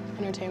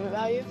 Entertainment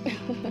value?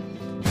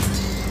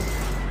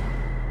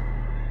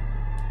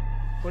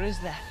 What is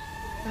that?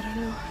 I don't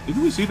know. Did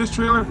we see this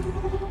trailer?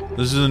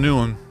 This is a new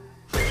one.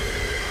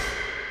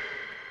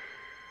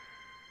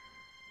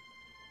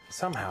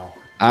 Somehow,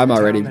 I'm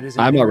already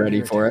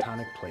for it.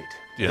 Plate.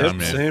 Yeah, I'm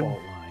in. Same.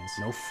 Fault lines,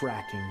 no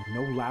fracking,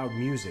 no loud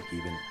music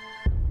even,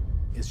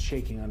 is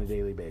shaking on a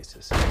daily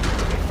basis. Under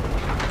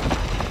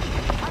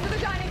the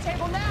dining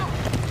table now!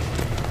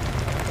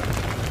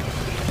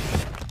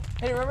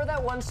 Hey, remember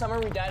that one summer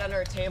we died under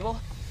a table?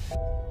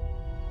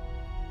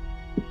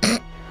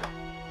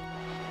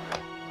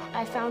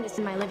 I found this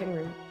in my living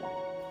room.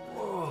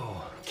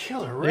 Whoa,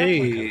 killer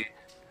replica. Hey.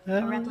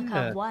 A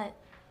replica of what?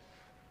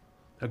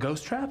 A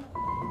ghost trap?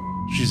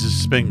 She's a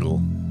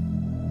Spengel.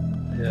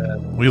 Yeah.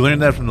 We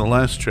learned that from the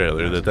last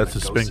trailer that's a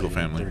Ghost Spengel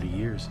city in family. 30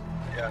 years.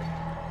 Yeah.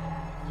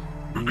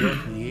 New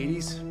York in the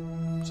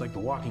 80s? It's like The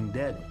Walking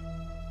Dead.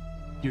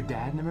 Your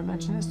dad never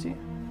mentioned this to you?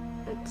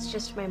 It's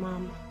just my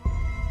mom.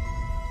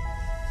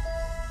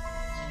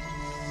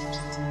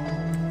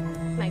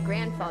 My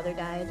grandfather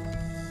died.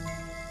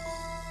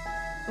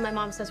 My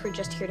mom says we're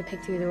just here to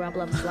pick through the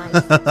rubble of his life.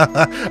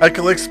 I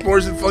collect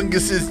spores and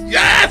funguses.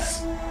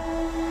 Yes!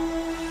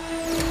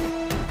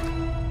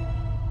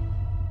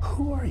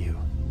 Who are you?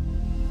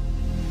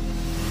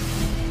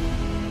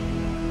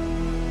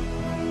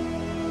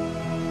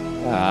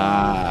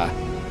 Ah.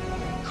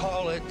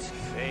 Call it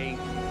fate.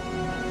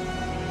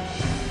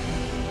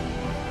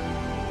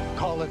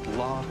 Call it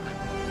luck.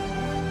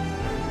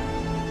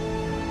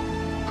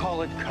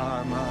 Call it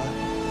karma.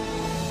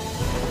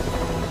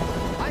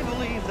 I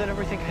believe that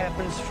everything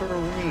happens for a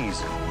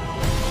reason.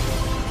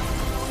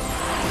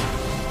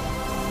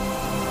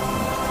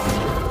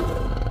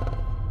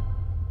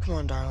 Come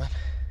on, darling.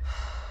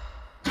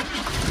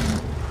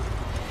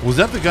 Was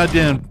that the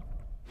goddamn...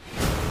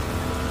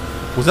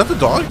 Was that the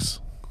dogs?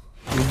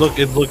 It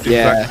looked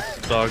Yeah.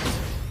 exactly like dogs.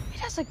 It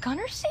has a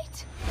gunner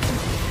seat?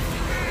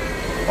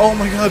 Oh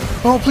my god.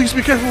 Oh, please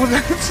be careful with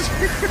that.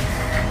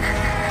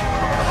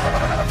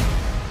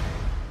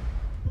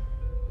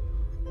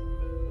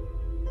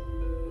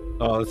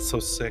 Oh, that's so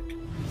sick.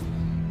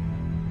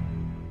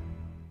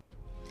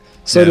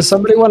 So does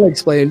somebody want to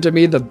explain to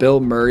me the Bill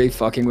Murray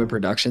fucking with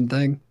production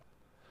thing?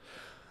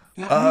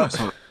 Yeah,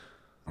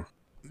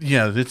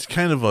 it's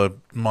kind of a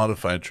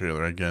modified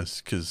trailer, I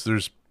guess, because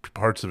there's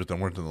parts of it that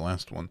weren't in the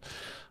last one.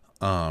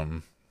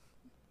 I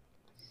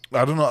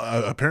don't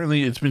know.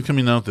 Apparently, it's been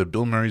coming out that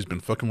Bill Murray's been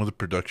fucking with the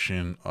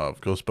production of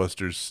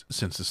Ghostbusters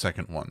since the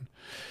second one.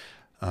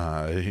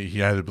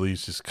 He either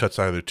believes his cut's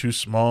either too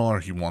small or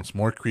he wants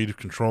more creative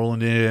control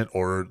in it,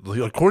 or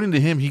according to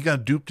him, he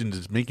got duped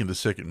into making the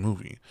second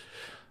movie.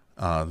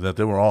 That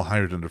they were all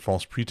hired under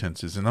false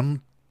pretenses, and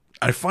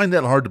I find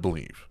that hard to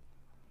believe.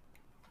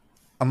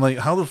 I'm like,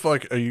 how the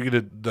fuck are you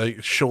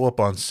gonna show up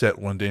on set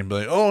one day and be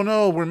like, "Oh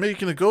no, we're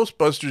making a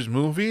Ghostbusters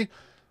movie"?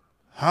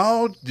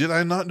 How did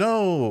I not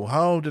know?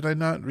 How did I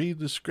not read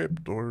the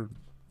script or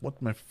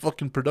what my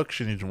fucking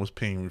production agent was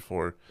paying me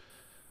for?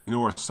 You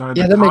know, or signed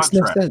Yeah, a that makes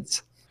no contract.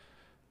 sense.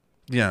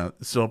 Yeah,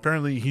 so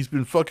apparently he's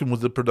been fucking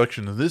with the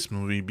production of this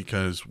movie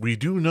because we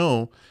do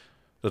know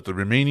that the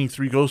remaining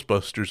 3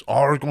 Ghostbusters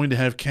are going to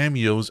have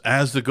cameos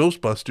as the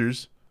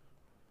Ghostbusters.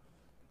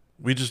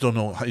 We just don't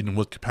know in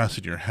what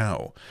capacity or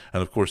how.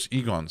 And of course,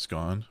 Egon's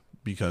gone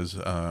because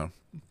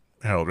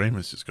Harold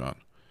Ramis is gone.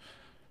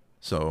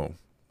 So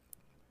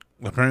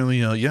apparently,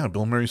 yeah,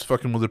 Bill Murray's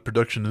fucking with the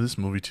production of this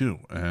movie too.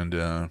 And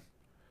I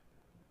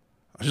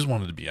just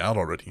wanted to be out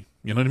already.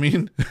 You know what I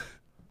mean?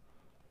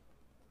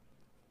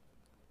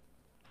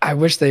 I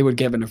wish they would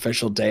give an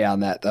official day on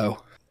that,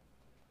 though.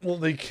 Well,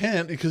 they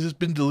can't because it's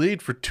been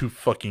delayed for 2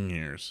 fucking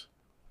years.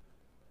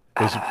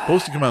 It was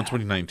supposed to come out in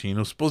 2019. It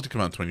was supposed to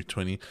come out in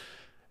 2020.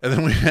 And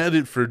then we had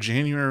it for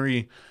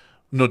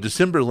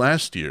December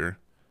last year.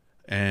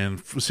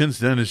 And since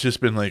then, it's just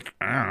been like,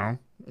 I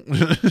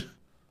don't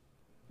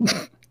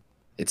know.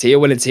 It's here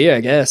when it's here,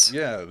 I guess.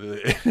 Yeah.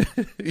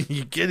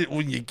 You get it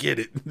when you get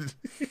it.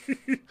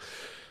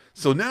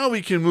 So now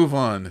we can move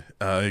on.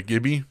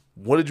 Gibby,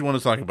 what did you want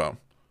to talk about?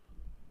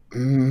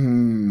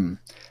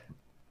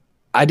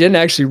 I didn't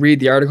actually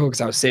read the article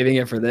because I was saving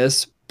it for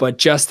this, but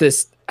just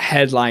this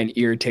headline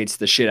irritates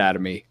the shit out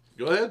of me.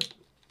 Go ahead.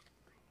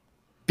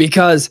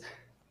 Because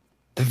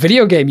the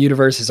video game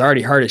universe is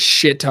already hard as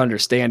shit to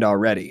understand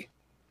already.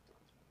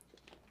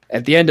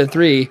 At the end of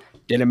 3,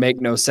 didn't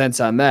make no sense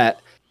on that.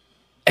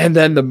 And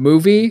then the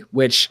movie,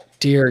 which,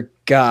 dear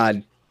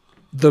God,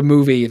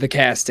 the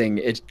casting,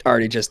 it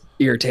already just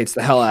irritates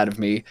the hell out of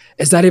me.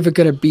 Is not even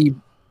going to be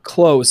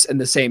close in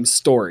the same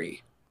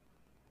story.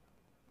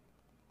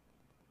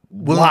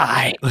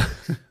 Why?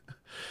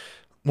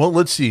 Well,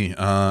 let's see.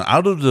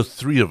 Out of the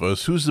 3 of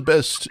us, who's the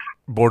best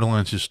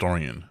Borderlands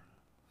historian?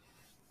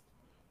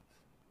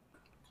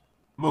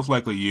 Most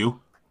likely you.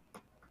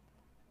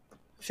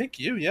 I think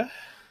you, yeah.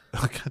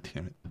 Oh, God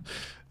damn it.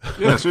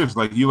 Yeah,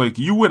 seriously.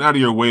 You went out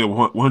of your way to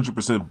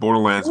 100%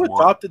 Borderlands You 1.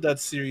 adopted that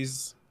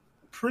series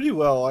pretty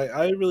well.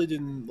 I really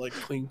didn't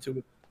cling to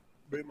it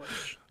very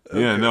much.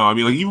 Yeah, no, I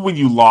mean, even when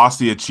you lost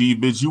the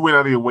achievements, you went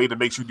out of your way to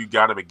make sure you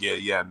got them again.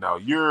 Yeah, no,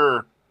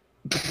 you're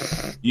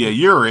it.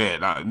 You're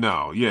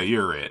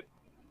it.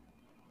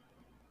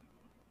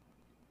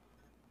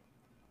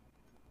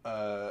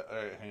 All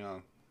right, hang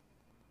on.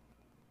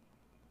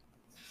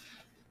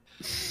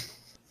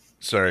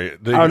 Sorry.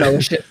 Oh no,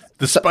 shit.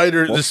 The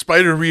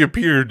spider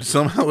reappeared.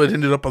 Somehow it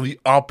ended up on the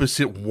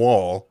opposite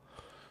wall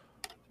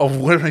of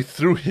where I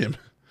threw him.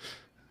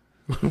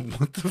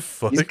 What the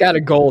fuck? He's got a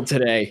goal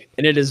today,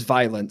 and it is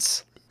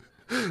violence.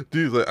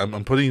 Dude,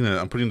 I'm putting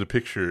the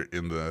picture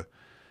in the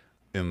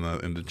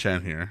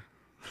chat here.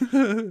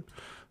 Here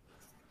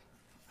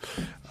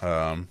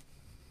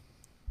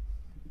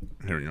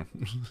we go.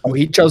 Oh,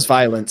 he chose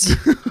violence.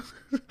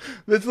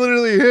 That's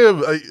literally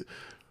him.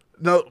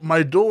 Now,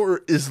 my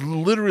door is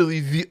literally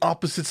the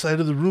opposite side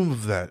of the room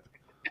of that.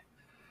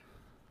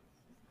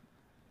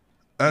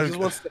 He just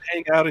wants to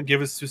hang out and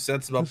give his 2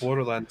 cents about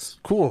Borderlands.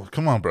 Cool.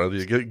 Come on,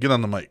 brother. Get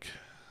on the mic.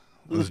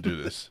 Let's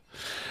do this.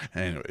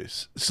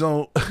 Anyways,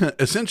 so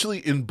essentially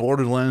in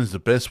Borderlands, the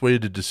best way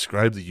to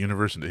describe the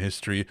universe and the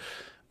history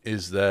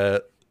is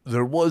that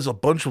there was a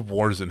bunch of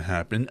wars that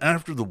happened.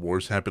 After the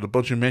wars happened, a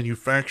bunch of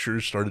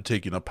manufacturers started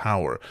taking up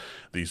power.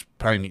 These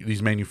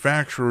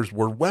manufacturers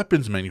were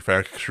weapons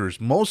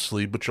manufacturers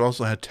mostly, but you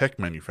also had tech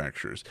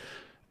manufacturers.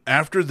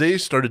 After they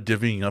started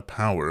divvying up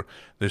power,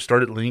 they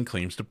started laying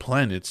claims to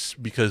planets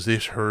because they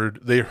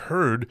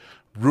heard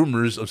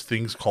rumors of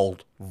things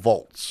called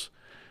vaults.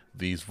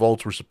 These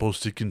vaults were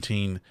supposed to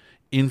contain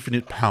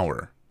infinite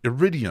power,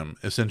 iridium,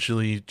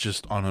 essentially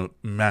just on a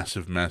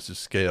massive, massive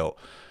scale.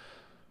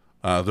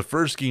 The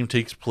first game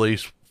takes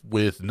place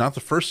with not the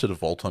first set of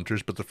Vault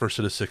Hunters, but the first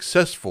set of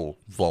successful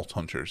Vault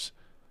Hunters.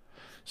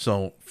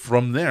 So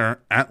from there,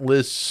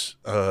 Atlas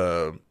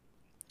and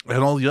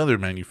all the other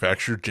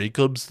manufacturers,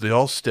 Jacobs, they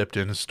all stepped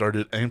in and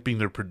started amping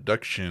their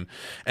production,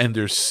 and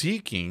they're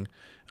seeking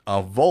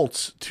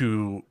vaults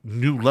to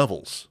new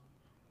levels.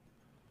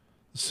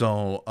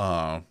 So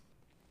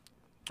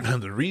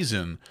the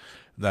reason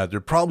that they're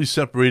probably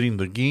separating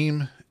the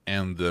game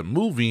and the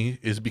movie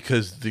is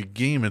because the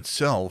game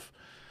itself,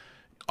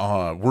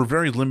 we're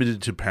very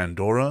limited to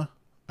Pandora,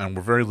 and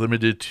we're very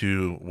limited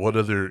to what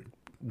are the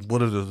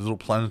little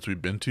planets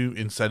we've been to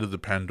inside of the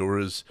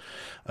Pandora's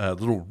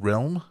little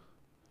realm.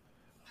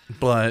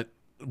 But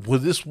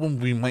with this one,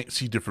 we might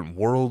see different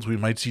worlds. We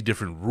might see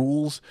different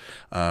rules.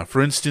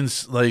 For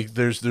instance, like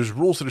there's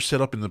rules that are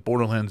set up in the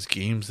Borderlands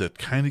games that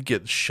kind of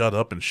get shut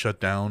up and shut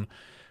down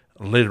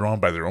later on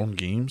by their own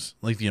games,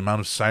 like the amount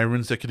of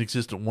sirens that can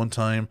exist at one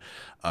time,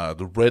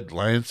 the Red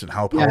Lance and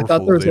how powerful I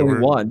thought there was they only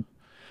were. one.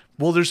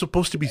 Well, there's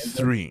supposed to be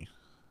 3.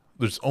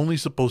 There's only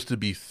supposed to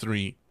be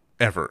 3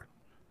 ever.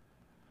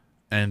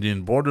 And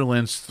in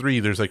Borderlands 3,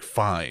 there's like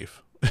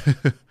 5.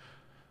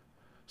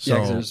 So,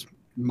 yeah, there's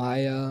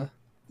Maya.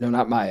 No,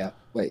 not Maya.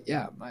 Wait,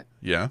 yeah, Maya.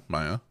 Yeah,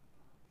 Maya.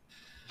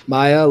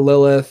 Maya,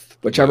 Lilith,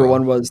 whichever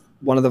one was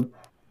one of the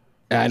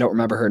I don't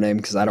remember her name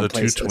because I don't The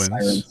play two the twins.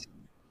 Sirens.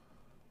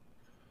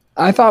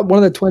 I thought one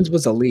of the twins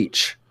was a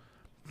leech.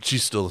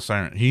 She's still a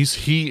siren.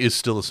 He is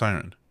still a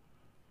siren.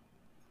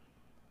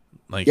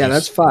 Like Yeah,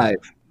 he's- that's 5.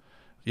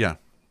 Yeah.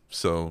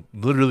 So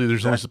literally,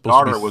 there's only Jack's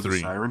supposed to daughter be was 3.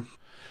 a siren.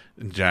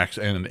 Jax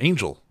and an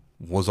angel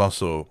was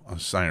also a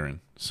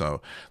siren.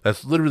 So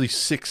that's literally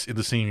 6 in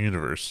the same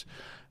universe.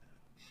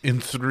 In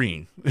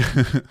 3.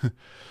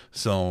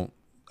 So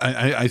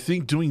I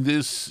think doing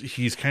this,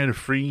 he's kind of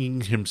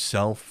freeing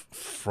himself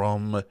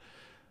from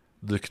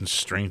the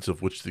constraints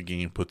of which the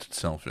game puts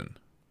itself in.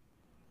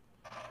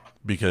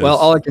 Because Well,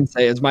 all I can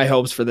say is my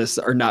hopes for this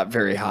are not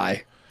very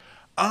high.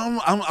 I'm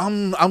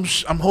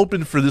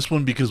hoping for this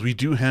one because we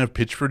do have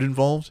Pitchford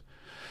involved,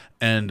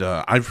 and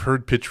I've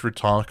heard Pitchford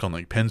talk on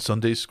like Penn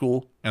Sunday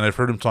School, and I've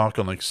heard him talk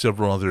on like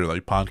several other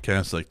like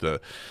podcasts, like the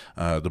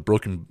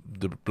Broken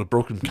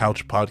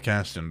Couch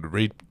podcast and the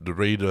Raid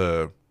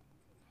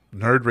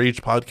Nerd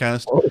Rage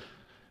podcast. Oh.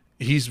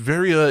 He's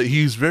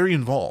very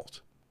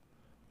involved.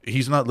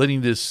 He's not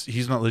letting this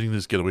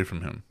get away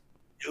from him.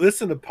 You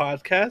listen to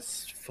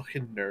podcasts,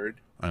 fucking nerd.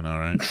 I know,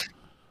 right?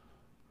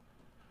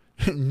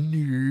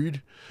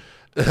 Nerd.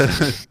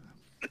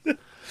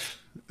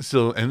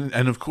 So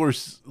and of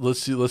course,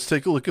 let's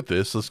take a look at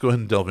this. Let's go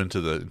ahead and delve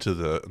into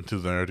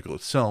the article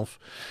itself.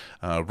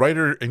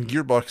 Writer and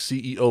Gearbox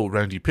CEO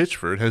Randy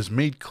Pitchford has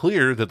made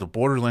clear that the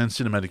Borderlands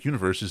cinematic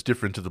universe is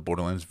different to the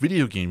Borderlands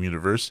video game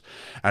universe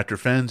after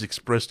fans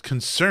expressed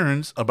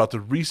concerns about the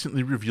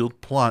recently revealed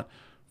plot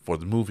for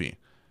the movie.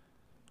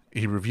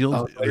 He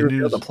revealed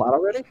the plot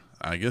already?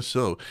 I guess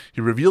so.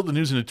 He revealed the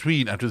news in a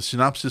tweet after the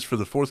synopsis for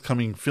the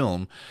forthcoming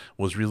film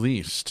was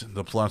released.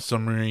 The plot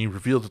summary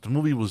revealed that the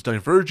movie was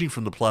diverging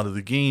from the plot of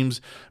the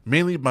games,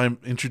 mainly by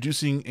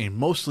introducing a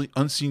mostly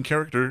unseen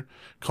character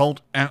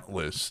called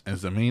Atlas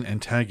as the main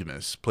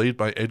antagonist, played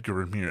by Edgar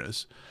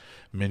Ramirez.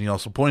 Many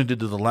also pointed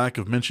to the lack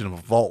of mention of a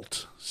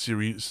vault,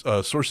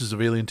 sources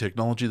of alien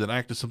technology that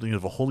act as something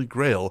of a holy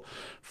grail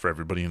for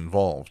everybody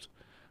involved.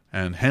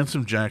 And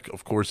Handsome Jack,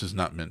 of course, is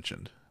not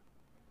mentioned.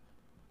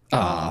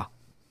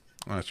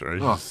 That's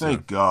right. Oh,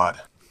 thank God.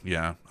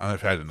 Yeah,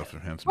 I've had enough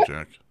of Handsome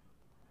Jack.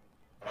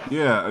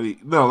 Yeah, I mean,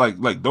 no,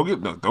 like don't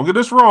get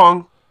this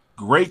wrong.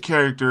 Great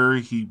character.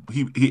 He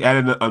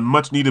added a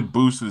much needed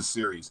boost to the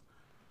series,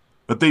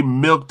 but they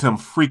milked him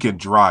freaking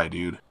dry,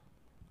 dude.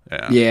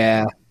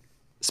 Yeah.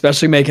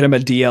 Especially making him a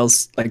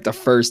DLC, like the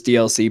first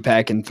DLC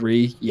pack in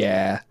 3.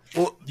 Yeah.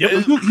 Well,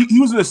 yeah,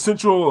 he was an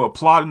essential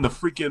plot in the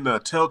freaking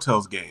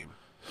Telltale's game.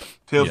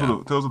 Tales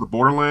of the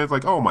Borderlands.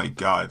 Like, oh my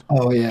God.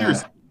 Oh yeah.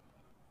 Seriously.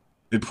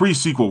 In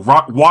pre-sequel,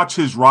 watch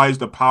his rise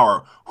to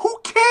power. Who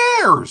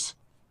cares?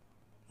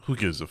 Who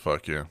gives a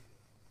fuck, yeah.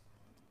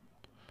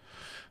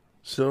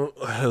 So,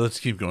 let's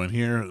keep going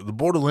here. The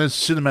Borderlands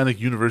cinematic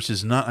universe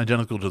is not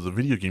identical to the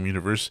video game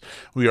universe.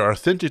 We are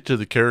authentic to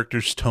the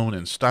characters, tone,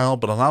 and style,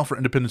 but allow for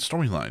independent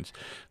storylines.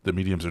 The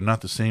mediums are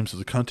not the same, so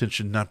the content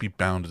should not be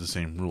bound to the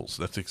same rules.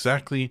 That's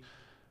exactly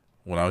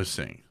what I was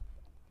saying.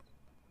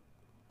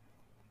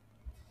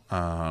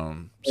 All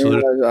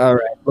right.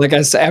 Like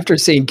I said, after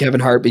seeing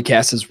Kevin Hart be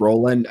cast as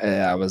Roland,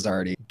 I was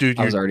already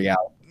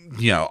out.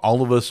 Yeah,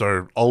 all of us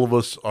are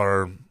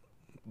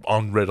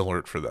on red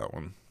alert for that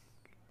one.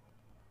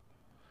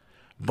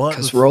 But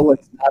Because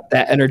Roland's not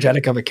that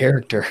energetic of a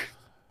character.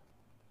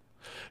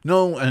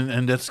 No,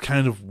 and that's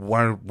kind of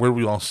where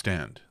we all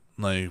stand.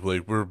 Like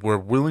we're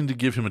willing to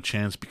give him a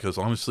chance because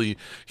honestly,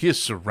 he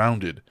is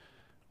surrounded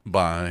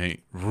by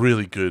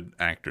really good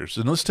actors.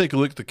 And let's take a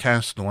look at the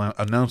cast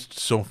announced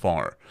so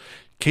far.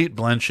 Kate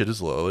Blanchett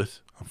as Lilith.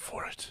 I'm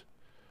for it.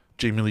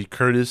 Jamie Lee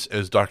Curtis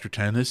as Dr.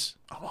 Tannis.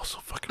 I'm also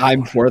fucking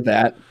I'm for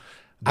that.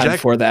 I'm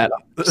for that.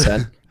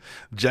 100%.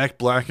 Jack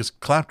Black as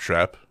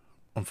Claptrap.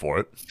 I'm for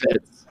it.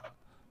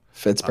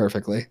 Fits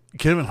perfectly.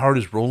 Kevin Hart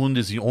as Roland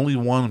is the only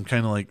one I'm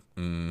kind of like,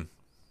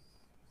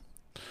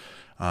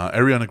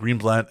 Ariana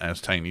Greenblatt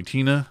as Tiny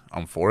Tina.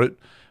 I'm for it.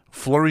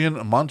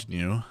 Florian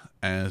Montagne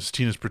as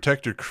Tina's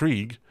protector,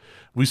 Krieg.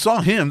 We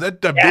saw him.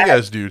 That big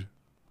ass dude.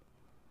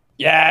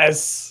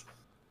 Yes.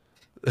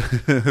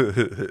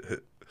 Krieg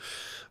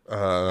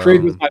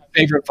was my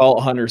favorite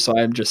Vault Hunter, so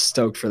I'm just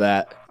stoked for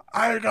that.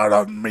 I got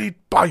a meat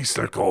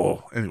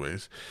bicycle.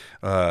 Anyways,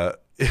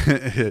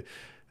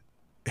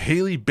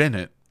 Haley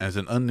Bennett as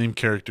an unnamed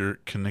character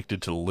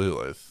connected to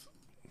Lilith,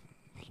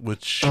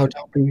 which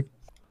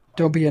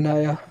don't be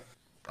Anaya.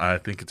 I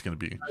think it's gonna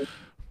be.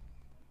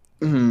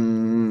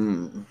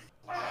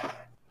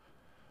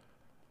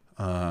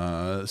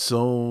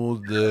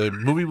 So the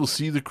movie will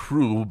see the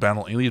crew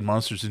battle alien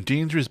monsters and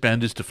dangerous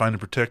bandits to find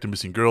and protect a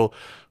missing girl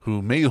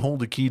who may hold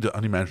the key to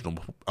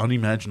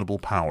unimaginable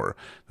power.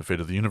 The fate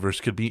of the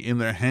universe could be in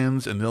their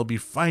hands, and they'll be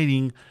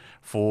fighting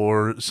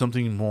for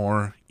something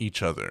more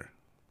each other.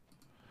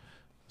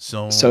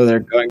 So they're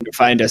going to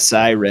find a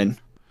siren.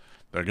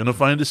 They're going to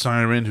find a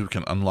siren who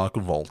can unlock a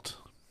vault.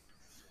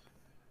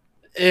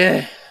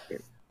 Oh,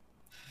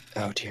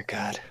 dear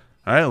God.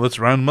 All right, let's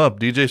round them up.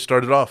 DJ,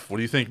 start it off. What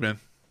do you think, man?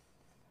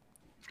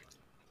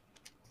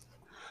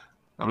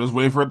 I'm just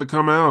waiting for it to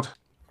come out.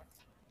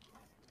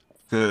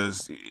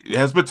 because it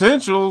has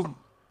potential,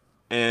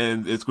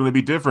 and it's going to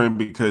be different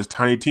because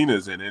Tiny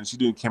Tina's in it, and she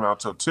didn't come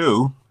out till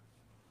 2.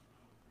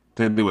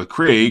 Same thing with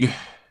Craig.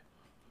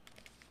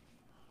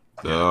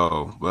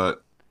 So,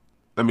 but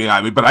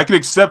I can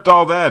accept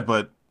all that,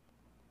 but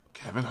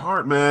Kevin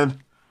Hart,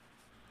 man,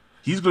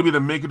 he's going to be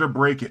the make it or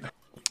break it.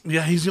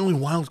 Yeah, he's the only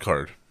wild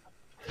card.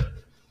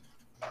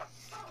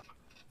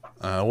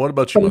 What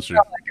about you, Mustard?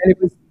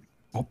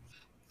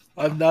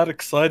 I'm not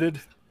excited.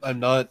 I'm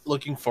not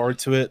looking forward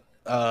to it.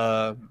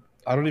 I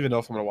don't even know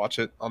if I'm gonna watch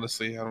it.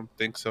 Honestly, I don't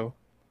think so.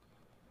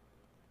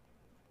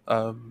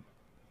 I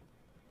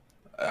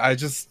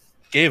just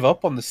gave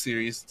up on the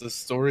series. The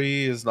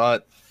story is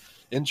not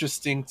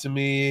interesting to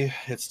me.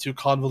 It's too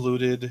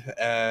convoluted,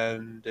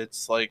 and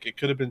it's like it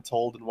could have been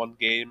told in one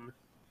game.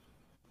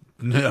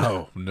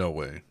 No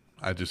way.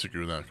 I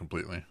disagree with that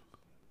completely.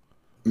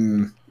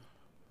 I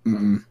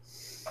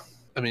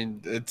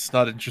mean, it's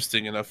not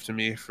interesting enough to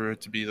me for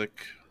it to be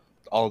like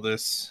all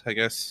this, I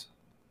guess.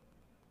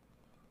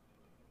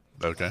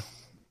 Okay.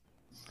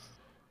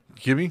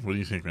 Gibby, what do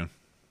you think, man?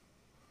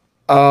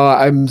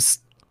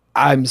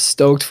 I'm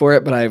stoked for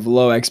it, but I have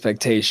low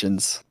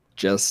expectations.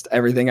 Just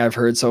everything I've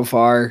heard so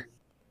far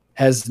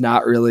has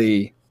not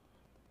really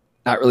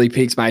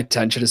piqued my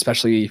attention,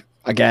 especially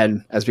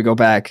again as we go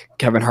back.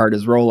 Kevin Hart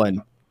is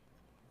Roland,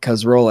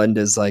 because Roland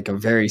is like a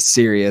very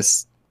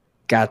serious,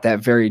 got that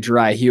very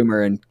dry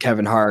humor, and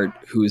Kevin Hart,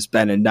 who's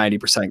been in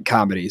 90%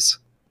 comedies.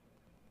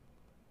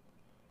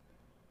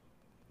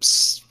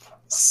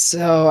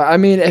 So, I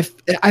mean,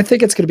 I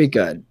think it's going to be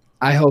good.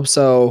 I hope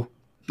so,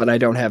 but I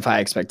don't have high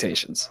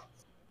expectations.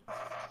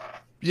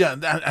 Yeah,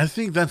 I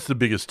think that's the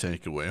biggest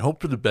takeaway.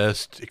 Hope for the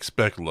best,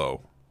 expect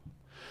low.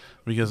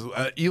 Because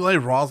Eli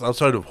Roth,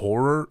 outside of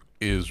horror,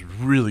 is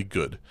really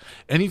good.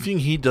 Anything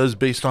he does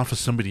based off of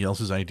somebody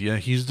else's idea,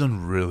 he's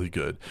done really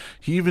good.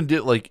 He even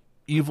did, like,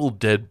 Evil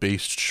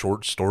Dead-based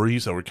short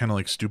stories that were kind of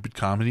like stupid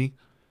comedy.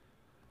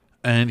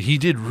 And he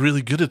did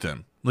really good at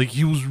them. Like,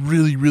 he was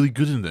really, really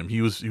good in them. He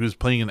was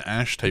playing an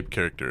Ash type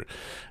character,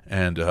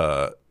 and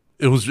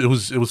it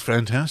was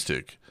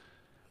fantastic.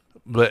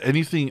 But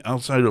anything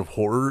outside of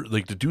horror,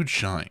 like, the dude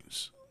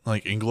shines.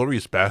 Like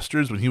Inglourious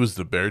Basterds when he was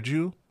the Bear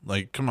Jew.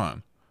 Like, come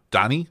on,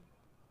 Donnie.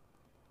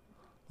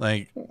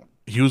 Like,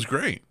 he was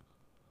great.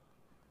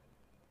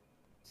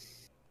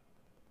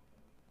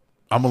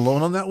 I'm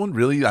alone on that one.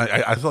 Really,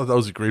 I thought that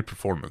was a great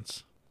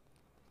performance.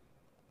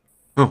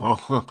 You're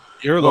alone.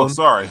 Oh,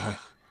 sorry.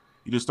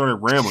 You just started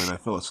rambling. I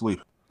fell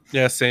asleep.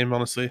 Yeah, same,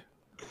 honestly.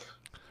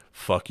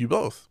 Fuck you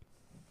both.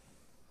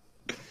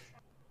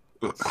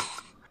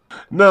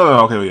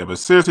 No, okay, yeah, but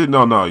seriously,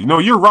 no. You know,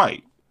 you're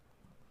right.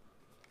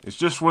 It's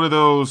just one of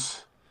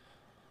those.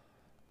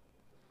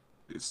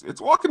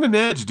 It's walking an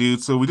edge,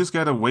 dude. So we just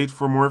gotta wait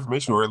for more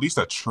information, or at least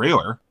a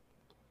trailer.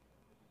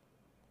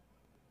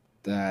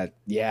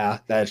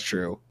 That's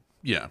true.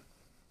 Yeah.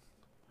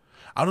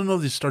 I don't know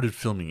if they started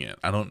filming it.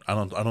 I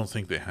don't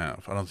think they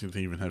have. I don't think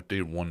they even have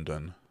day 1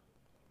 done.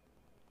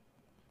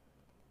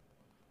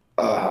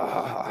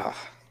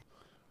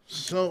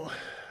 So,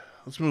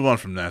 let's move on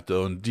from that,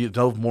 though, and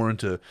delve more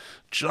into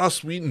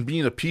Joss Whedon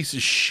being a piece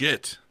of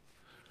shit.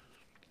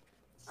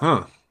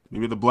 Huh.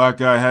 Maybe the black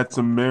guy had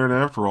some merit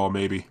after all,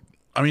 maybe.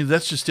 I mean,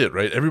 that's just it,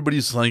 right?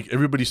 Everybody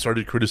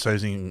started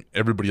criticizing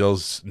everybody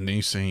else,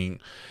 naysaying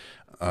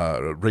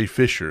Ray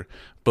Fisher.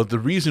 But the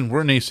reason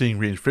we're naysaying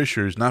Ray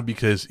Fisher is not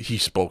because he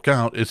spoke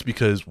out. It's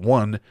because,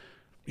 one,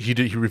 he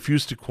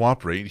refused to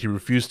cooperate. He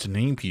refused to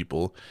name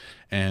people,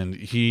 and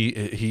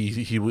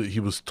he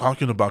was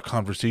talking about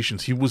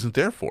conversations he wasn't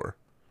there for.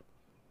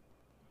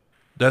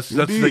 That's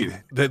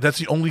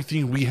the only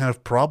thing we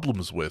have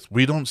problems with.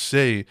 We're not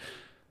saying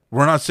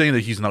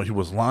that he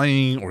was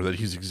lying or that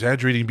he's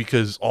exaggerating,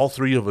 because all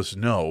three of us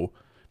know,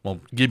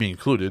 well, Gibby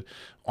included,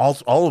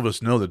 all of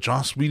us know that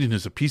Joss Whedon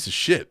is a piece of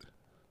shit.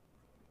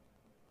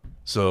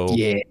 So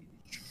yeah.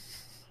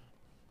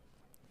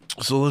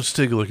 So let's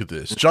take a look at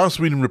this. Joss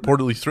Whedon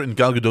reportedly threatened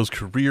Gal Gadot's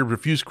career,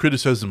 refused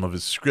criticism of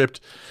his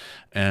script,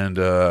 and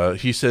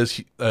he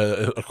says,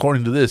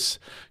 according to this,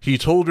 he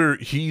told her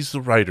he's the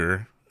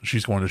writer,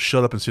 she's going to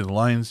shut up and say the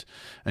lines,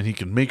 and he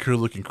can make her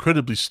look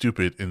incredibly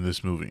stupid in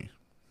this movie.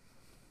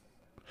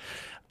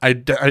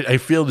 I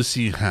fail to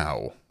see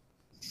how.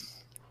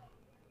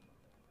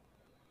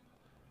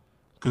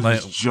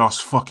 Because it's Joss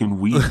fucking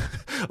Whedon.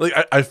 Like,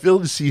 I fail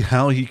to see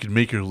how he can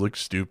make her look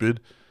stupid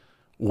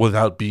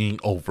without being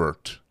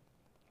overt.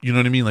 You know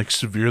what I mean? Like,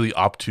 severely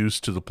obtuse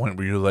to the point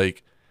where you're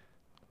like,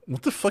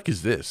 what the fuck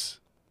is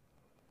this?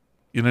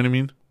 You know what I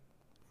mean?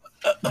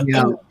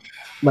 Yeah.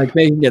 Like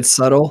making it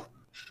subtle.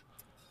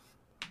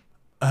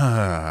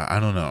 I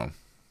don't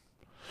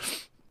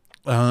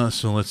know.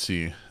 So let's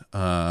see.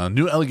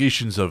 New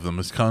allegations of the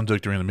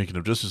misconduct during the making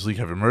of Justice League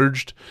have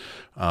emerged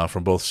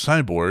from both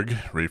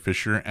Cyborg, Ray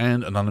Fisher,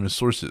 and anonymous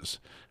sources.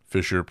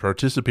 Fisher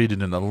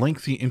participated in a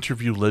lengthy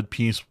interview-led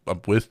piece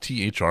with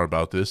THR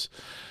about this.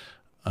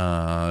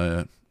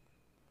 Yeah,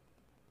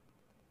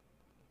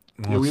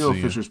 we know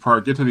Fisher's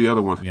part. Get to the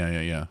other one.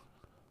 Yeah.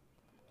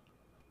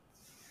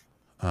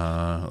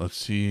 Let's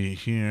see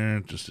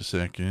here. Just a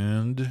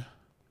second.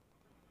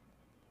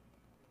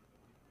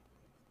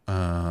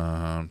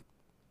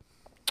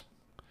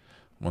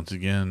 Once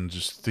again,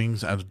 just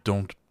things I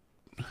don't.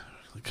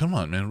 Come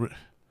on, man.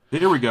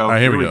 Here we go. All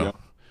right, here we go.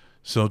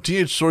 So,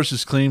 TH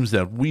Sources claims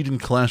that Whedon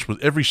clashed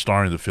with every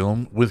star in the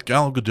film, with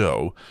Gal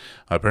Gadot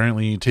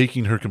apparently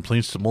taking her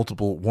complaints to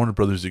multiple Warner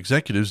Brothers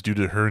executives due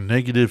to her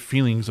negative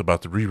feelings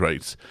about the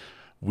rewrites.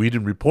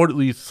 Whedon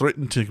reportedly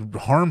threatened to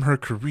harm her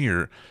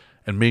career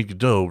and made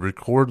Gadot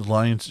record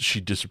lines she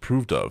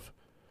disapproved of.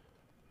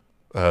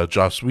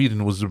 Joss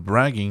Whedon was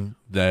bragging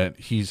that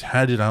he's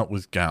had it out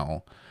with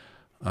Gal,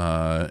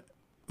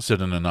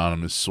 said an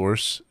anonymous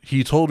source.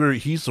 He told her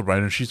he's the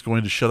writer, she's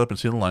going to shut up and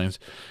say the lines,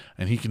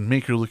 and he can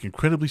make her look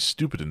incredibly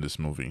stupid in this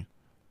movie.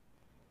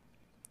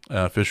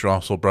 Fisher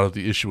also brought up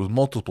the issue with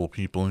multiple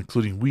people,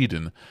 including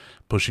Whedon,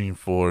 pushing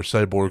for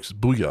Cyborg's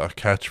Booyah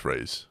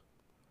catchphrase,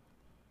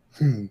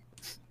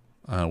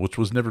 which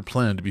was never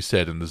planned to be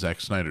said in the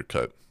Zack Snyder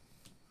cut.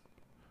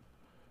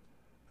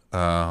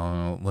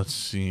 Let's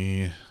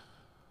see.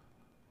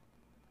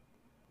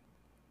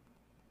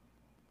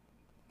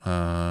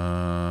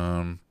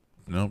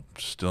 Nope,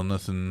 still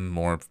nothing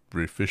more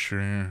Ray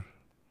Fisher.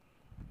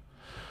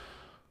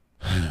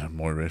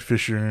 More Ray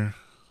Fisher.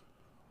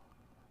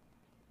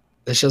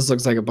 This just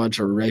looks like a bunch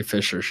of Ray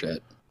Fisher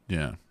shit.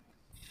 Yeah.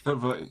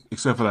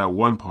 Except for that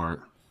one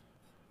part.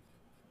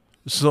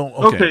 So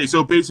okay,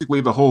 so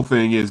basically the whole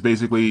thing is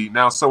basically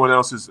now someone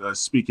else is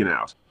speaking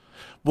out.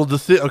 Well,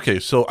 okay,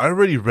 so I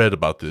already read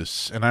about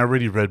this, and I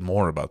already read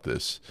more about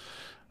this.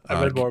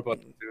 I read more about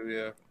it too,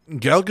 yeah.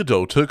 Gal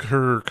Gadot took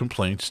her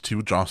complaints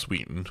to Joss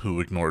Whedon,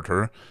 who ignored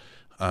her.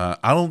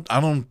 I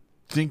don't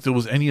think there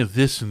was any of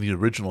this in the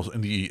originals,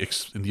 in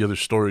the other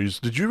stories.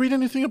 Did you read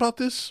anything about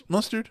this,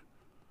 Mustard?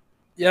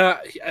 Yeah,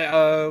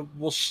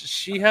 well,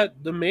 she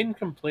had the main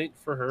complaint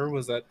for her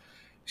was that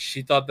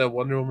she thought that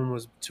Wonder Woman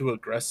was too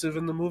aggressive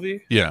in the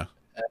movie. Yeah,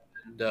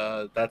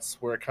 and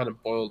that's where it kind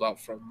of boiled out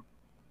from.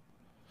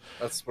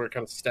 That's where it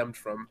kind of stemmed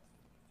from.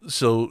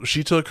 So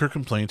she took her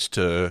complaints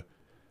to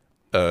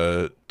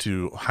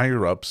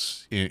higher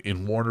ups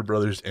in Warner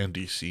Brothers and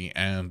DC,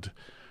 and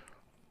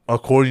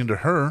according to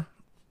her,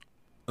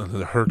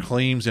 her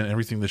claims and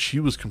everything that she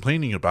was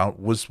complaining about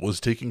was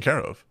taken care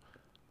of.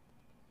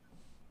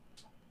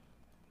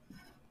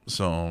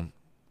 So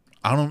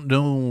I don't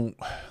know,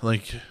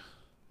 like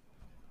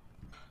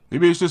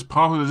maybe it's just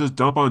popular to just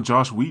dump on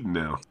Joss Whedon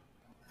now.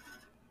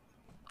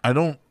 I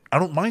don't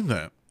mind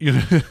that. You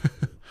know,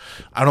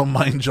 I don't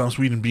mind Joss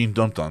Whedon being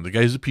dumped on. The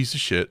guy's a piece of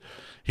shit.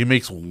 He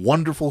makes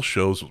wonderful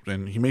shows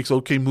and he makes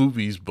okay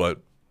movies, but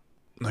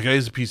the guy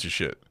is a piece of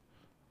shit.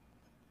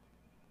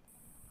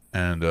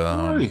 And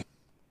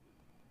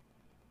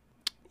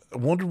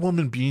Wonder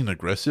Woman being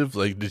aggressive,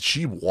 like, did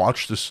she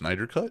watch the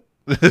Snyder Cut?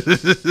 I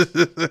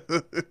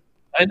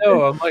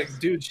know. I'm like,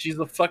 dude, she's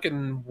a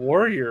fucking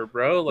warrior,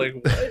 bro. Like,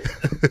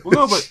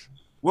 what?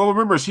 well,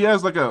 remember, she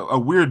has like a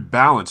weird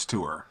balance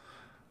to her.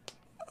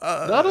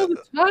 Not all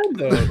the time,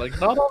 though. Like,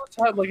 not all the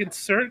time. Like, in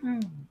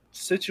certain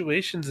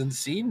situations and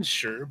scenes,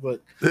 sure,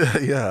 but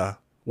yeah.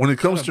 When it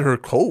comes to her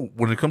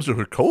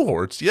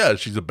cohorts, yeah,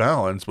 she's a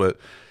balance. But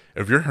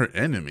if you're her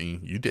enemy,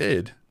 you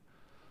dead.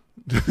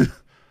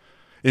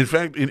 In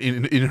fact,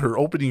 in her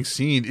opening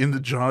scene in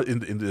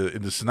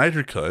the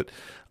Snyder Cut,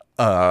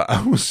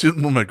 I was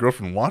sitting with my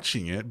girlfriend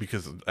watching it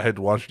because I had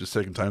to watch it a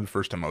second time. The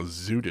first time I was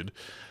zooted.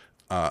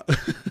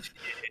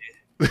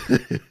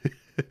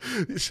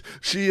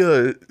 She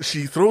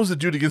throws the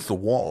dude against the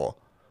wall,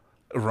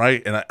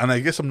 right? And I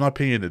guess I'm not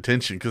paying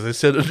attention because I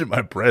said under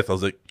my breath, I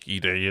was like, "He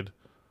dead,"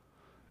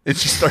 and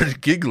she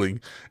started giggling,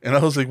 and I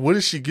was like, "What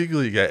is she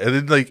giggling at?" And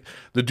then like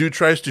the dude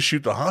tries to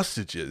shoot the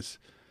hostages,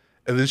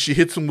 and then she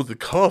hits him with the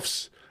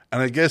cuffs.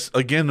 And I guess,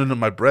 again, under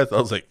my breath, I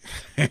was like,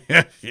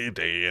 "He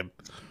dead."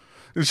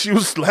 And she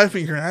was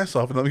laughing her ass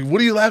off. And I'm like, "What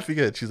are you laughing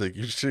at?" She's like,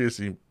 "You're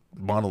seriously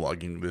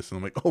monologuing this." And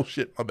I'm like, "Oh,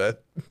 shit, my bad."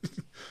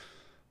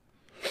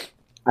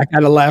 I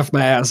kind of laughed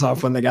my ass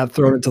off when they got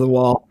thrown into the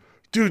wall.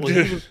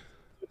 Dude,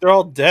 they're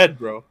all dead,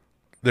 bro.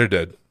 They're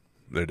dead.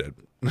 They're dead.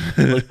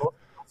 Like,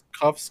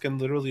 cuffs can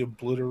literally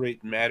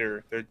obliterate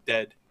matter. They're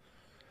dead.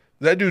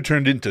 That dude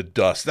turned into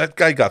dust. That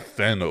guy got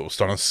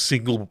Thanos on a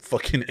single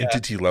fucking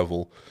entity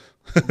level.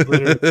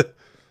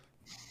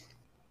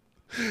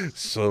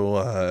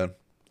 So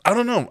I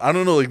don't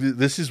know. Like,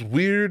 this is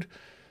weird.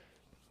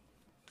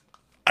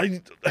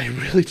 I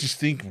really just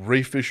think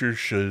Ray Fisher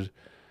should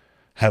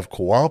have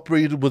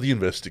cooperated with the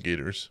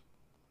investigators,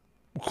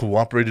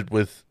 cooperated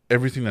with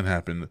everything that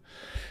happened.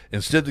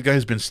 Instead, the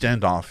guy's been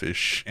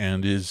standoffish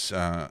and is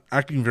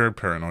acting very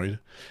paranoid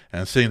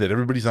and saying that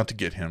everybody's out to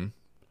get him.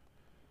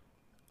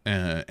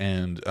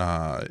 And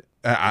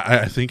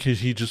I think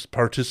if he just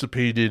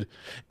participated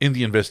in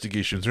the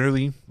investigations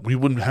early, we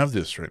wouldn't have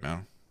this right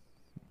now.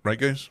 Right,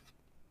 guys?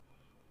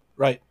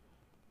 Right.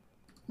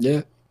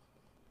 Yeah.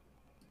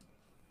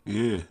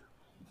 Yeah.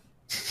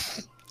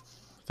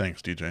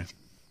 Thanks, DJ.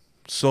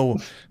 So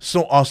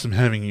awesome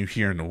having you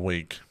here in the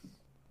wake.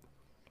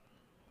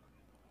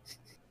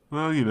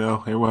 Well, you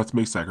know, everyone has to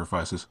make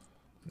sacrifices.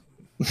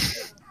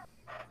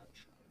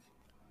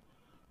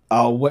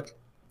 Oh, what?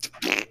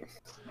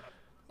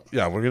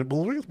 Yeah,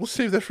 we'll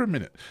save that for a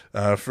minute,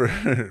 for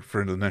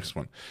the next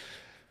one.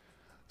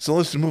 So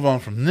let's move on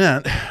from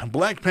that.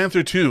 Black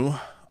Panther 2.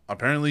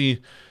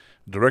 Apparently,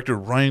 director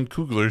Ryan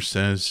Coogler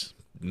says,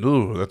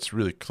 no, that's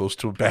really close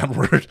to a bad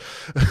word.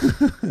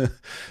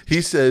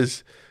 He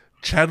says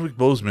Chadwick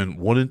Boseman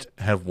wouldn't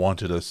have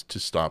wanted us to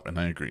stop, and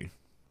I agree.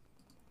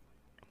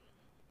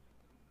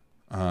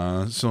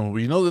 So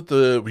we know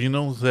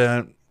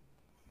that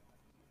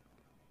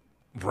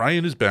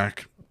Ryan is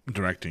back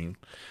directing.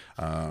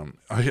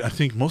 I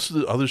think most of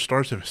the other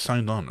stars have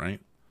signed on, right?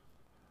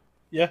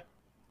 Yeah.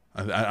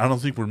 I don't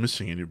think we're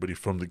missing anybody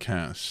from the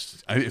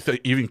cast.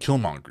 Even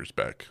Killmonger's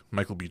back,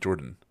 Michael B.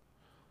 Jordan.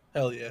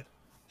 Hell yeah.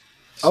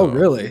 Oh,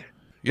 really?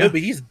 Yeah,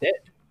 but he's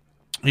dead.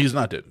 He's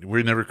not dead.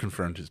 We never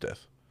confirmed his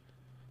death.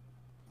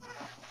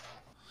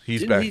 He's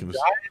Didn't back. he die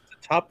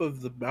at the top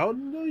of the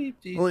mountain? No,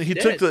 he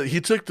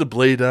dead. took the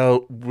blade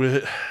out.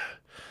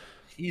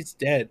 He's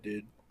dead,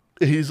 dude.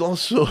 He's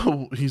also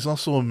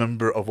a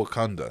member of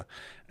Wakanda,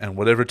 and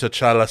whatever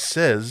T'Challa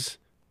says,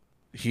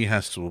 he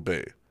has to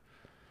obey.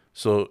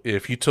 So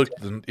if he took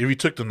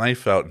the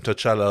knife out and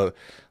T'Challa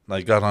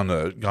got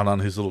on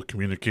his little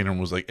communicator and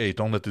was like, "Hey,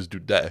 don't let this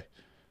dude die.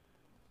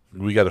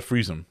 We got to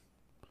freeze him."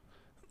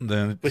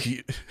 Then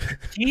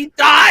he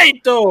died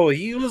though.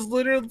 He was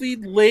literally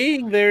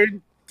laying there.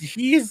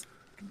 He's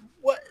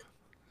what?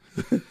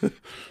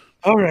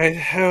 All right,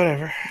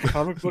 whatever.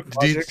 Comic book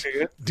logic, I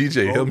guess.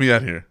 DJ, help me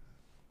out here.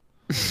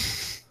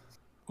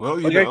 Well,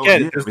 I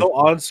get it. There's no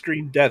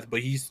on-screen death, but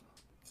he's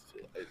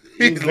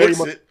very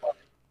much.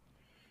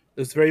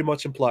 It's very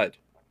much implied.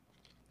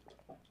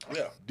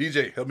 Yeah,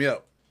 DJ, help me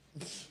out.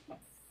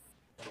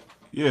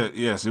 Yeah,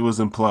 yes, it was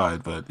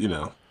implied, but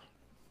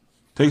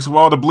takes a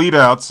while to bleed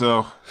out.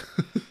 So,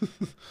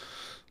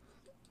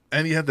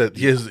 and he has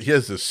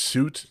the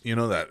suit,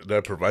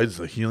 that provides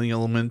the healing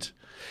element,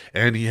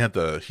 and he had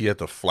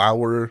the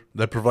flower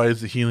that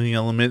provides the healing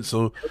element.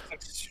 So,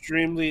 it's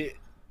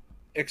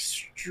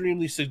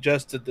extremely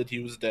suggested that he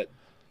was dead.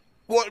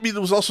 Well, I mean,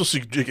 it was also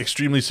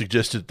extremely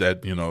suggested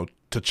that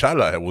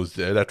T'Challa was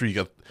dead after he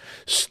got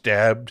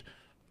stabbed,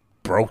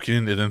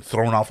 broken, and then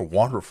thrown off a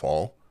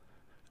waterfall,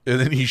 and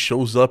then he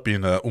shows up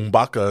in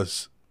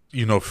M'Baka's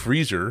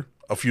freezer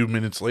a few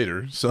minutes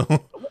later. So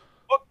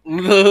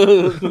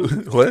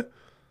what?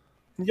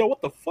 Yeah,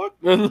 what the fuck?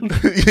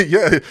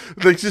 Yeah,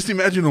 just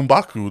imagine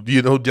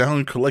M'Baku,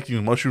 down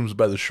collecting mushrooms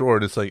by the shore,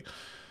 and it's like,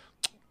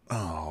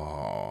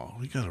 oh,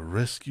 we gotta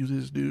rescue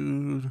this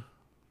dude.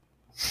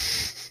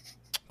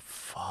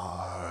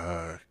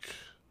 Fuck.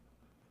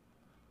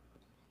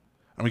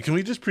 I mean, can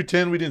we just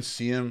pretend we didn't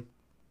see him?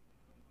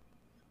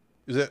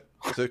 Is that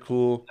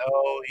cool?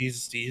 No,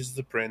 he's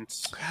the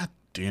prince. God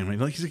damn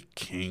it! He's a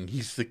king.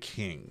 He's the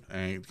king.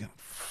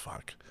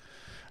 Fuck.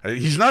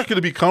 He's not going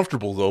to be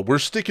comfortable though. We're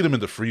sticking him in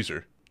the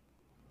freezer.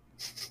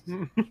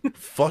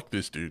 Fuck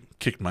this dude.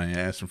 Kicked my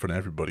ass in front of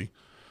everybody.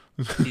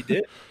 He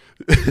did.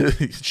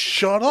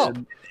 Shut up.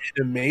 In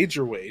a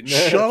major way.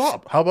 Shut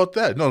up. How about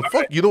that? No,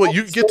 fuck. You know what?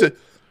 You get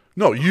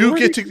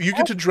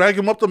to drag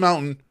him up the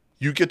mountain.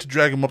 You get to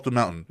drag him up the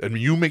mountain, and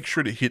you make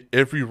sure to hit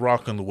every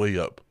rock on the way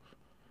up.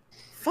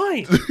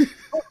 Fine.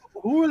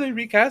 Who are they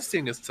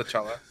recasting as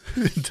T'Challa?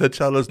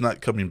 T'Challa's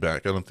not coming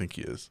back. I don't think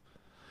he is.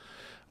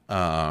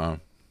 Oh,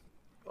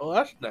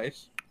 that's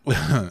nice.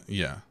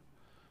 Yeah.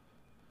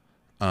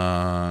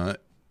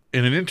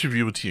 In an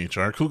interview with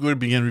THR, Coogler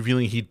began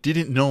revealing he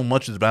didn't know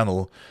much of the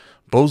battle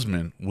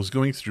Boseman was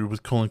going through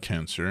with colon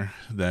cancer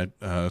that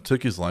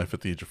took his life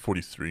at the age of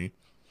 43.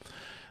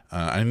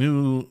 I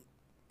knew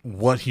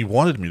what he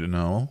wanted me to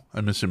know. I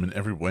miss him in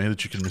every way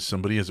that you can miss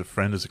somebody, as a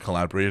friend, as a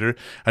collaborator.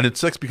 And it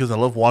sucks because I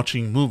love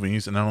watching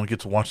movies and I don't get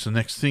to watch the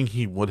next thing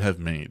he would have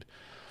made.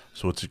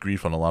 So it's a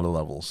grief on a lot of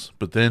levels.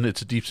 But then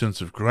it's a deep sense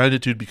of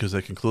gratitude because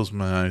I can close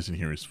my eyes and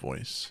hear his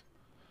voice.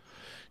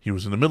 He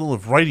was in the middle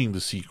of writing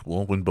the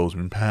sequel when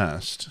Boseman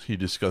passed. He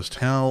discussed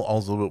how,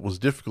 although it was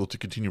difficult to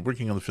continue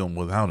working on the film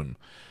without him,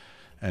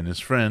 and his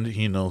friend,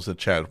 he knows that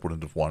Chad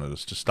wouldn't have wanted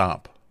us to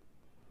stop.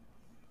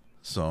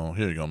 So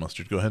here you go,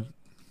 Mustard. Go ahead.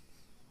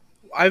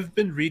 I've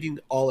been reading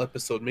all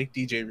episode. Make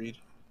DJ read.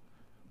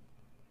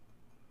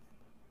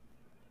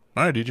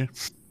 All right, DJ.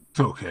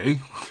 Okay.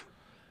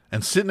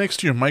 And sit next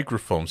to your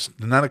microphones,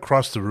 not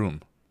across the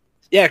room.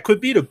 Yeah, quit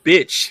being a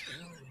bitch.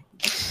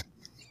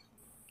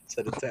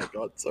 Said it 10.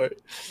 God, sorry.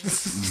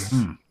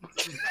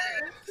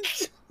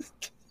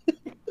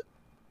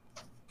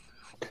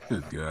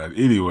 Good God.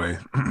 Anyway.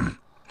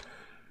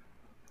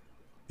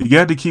 You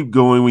got to keep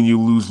going when you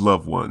lose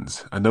loved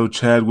ones. I know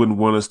Chad wouldn't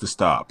want us to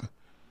stop.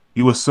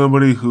 He was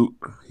somebody who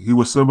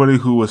was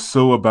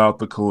so about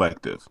the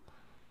collective.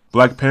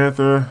 Black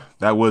Panther,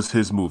 that was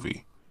his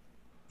movie.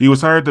 He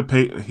was hired to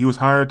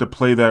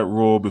play that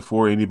role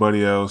before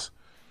anybody else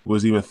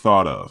was even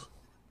thought of.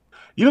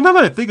 Now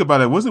that I think about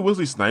it, wasn't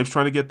Wesley Snipes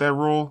trying to get that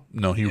role?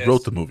 No, he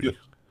wrote the movie.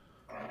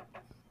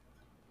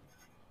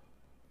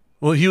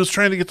 Well, he was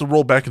trying to get the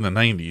role back in the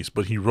 90s,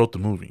 but he wrote the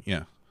movie,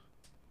 yeah.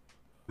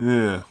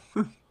 Yeah.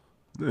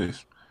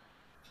 Nice.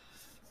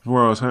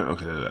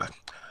 Okay.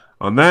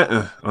 On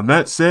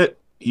that set,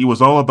 he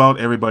was all about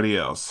everybody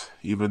else.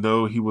 Even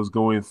though he was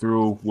going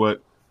through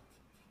what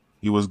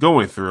he was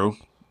going through,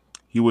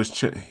 he was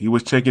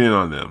checking in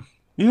on them.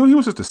 He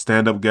was just a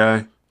stand-up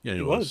guy. Yeah,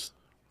 he was.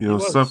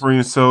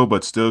 Suffering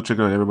but still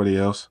checking on everybody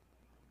else.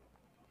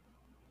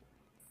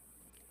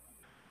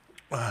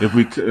 If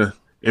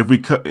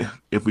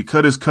we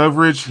cut his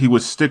coverage, he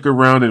would stick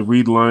around and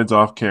read lines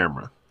off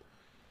camera.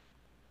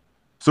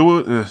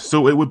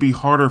 So it would be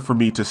harder for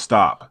me to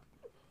stop.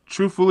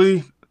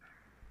 Truthfully,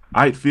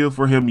 I'd feel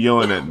for him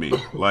yelling at me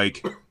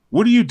like,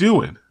 "What are you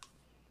doing?"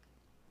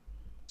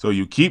 So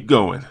you keep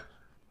going.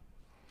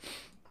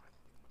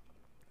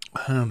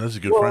 That's a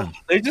good friend.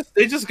 They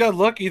just got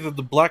lucky that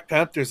the Black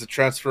Panther is a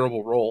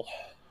transferable role.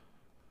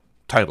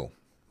 Title,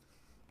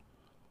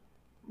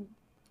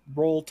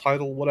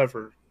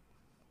 whatever.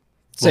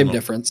 Same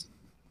difference.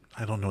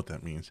 I don't know what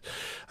that means.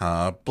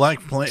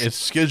 It's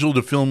scheduled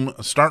to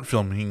start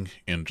filming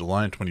in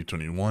July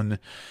 2021,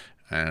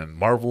 and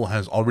Marvel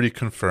has already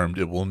confirmed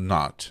it will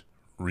not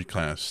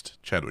recast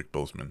Chadwick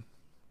Boseman.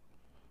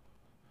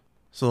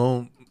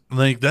 So,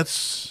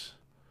 this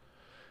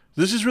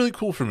is really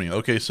cool for me.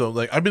 Okay, so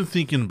I've been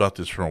thinking about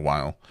this for a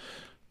while.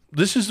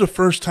 This is the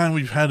first time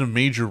we've had a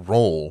major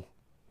role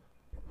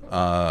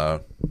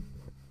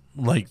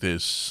like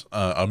this,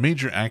 a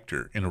major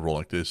actor in a role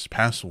like this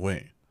pass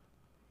away.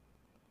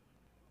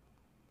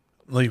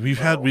 We've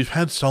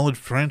had solid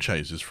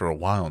franchises for a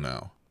while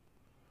now.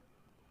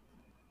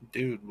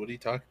 Dude, what are you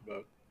talking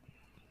about?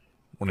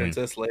 What do you mean?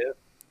 Princess Leia?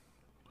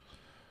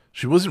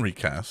 She wasn't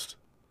recast.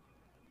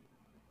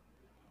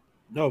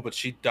 No, but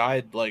she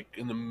died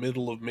in the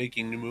middle of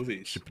making new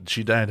movies.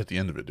 She died at the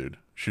end of it, dude.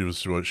 She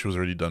was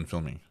already done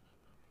filming.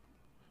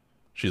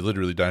 She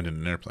literally died in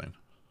an airplane.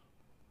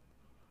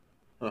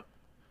 Huh.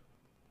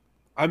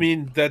 I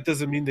mean, that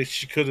doesn't mean that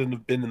she couldn't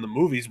have been in the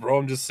movies, bro.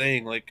 I'm just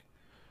saying,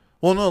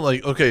 Well, no,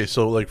 okay,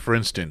 so, for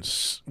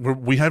instance,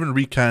 we haven't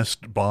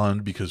recast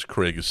Bond because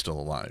Craig is still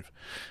alive.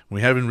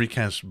 We haven't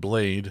recast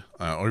Blade,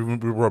 or even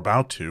we were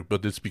about to,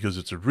 but it's because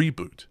it's a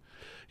reboot.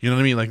 You know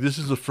what I mean? This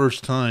is the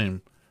first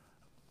time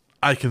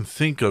I can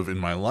think of in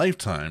my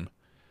lifetime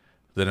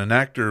that an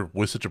actor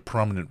with such a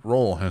prominent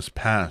role has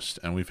passed,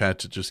 and we've had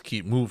to just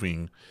keep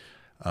moving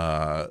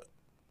on.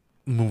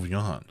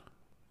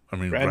 I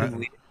mean, Brandon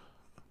Lee.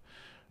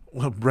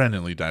 Well,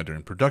 Brandon Lee died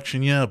during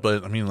production, yeah,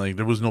 but I mean,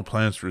 there was no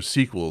plans for a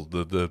sequel.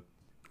 The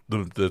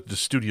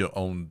studio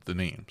owned the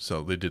name,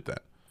 so they did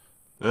that.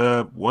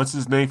 What's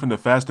his name from the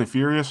Fast and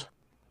Furious?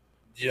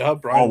 Yeah,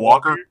 Paul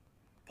Walker.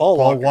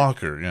 Paul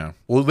Walker, yeah.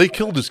 Well, they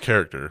killed his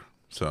character,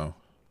 so.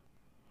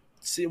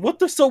 See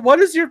what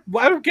is your?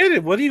 I don't get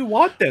it. What do you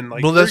want then?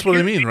 Well, that's what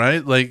I mean,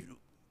 right?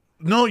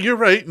 No, you're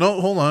right.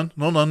 No, hold on.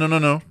 No.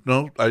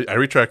 I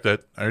retract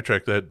that.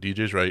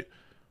 DJ's right.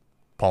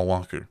 Paul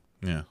Walker,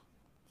 yeah.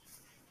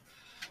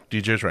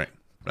 DJ's right.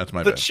 That's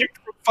my bad. The chick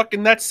from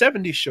fucking That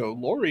 70s Show,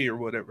 Lori or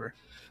whatever.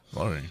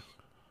 Lori.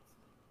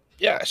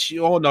 Yeah, she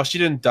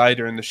didn't die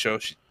during the show.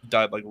 She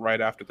died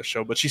right after the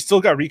show, but she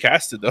still got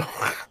recasted though.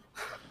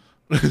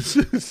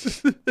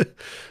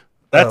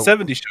 That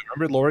 70s Show.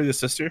 Remember Lori, the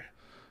sister?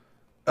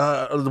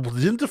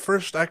 Didn't the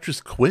first actress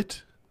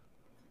quit?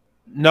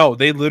 No,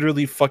 they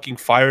literally fucking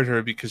fired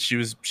her because she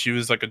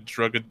was like a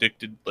drug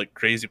addicted,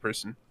 crazy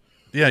person.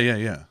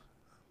 Yeah.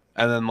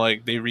 And then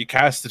they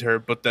recasted her,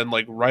 but then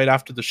right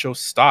after the show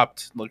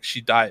stopped, she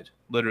died,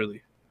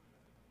 literally.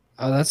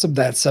 Oh, that's some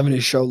That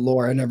 70s Show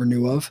lore I never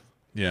knew of.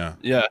 Yeah.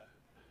 Yeah.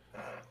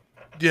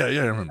 Yeah,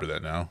 I remember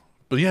that now.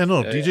 But yeah,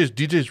 no,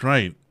 DJ's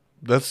right.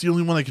 That's the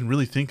only one I can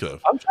really think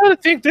of. I'm trying to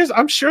think.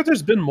 I'm sure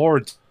there's been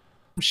more.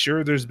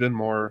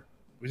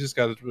 We just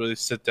got to really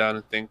sit down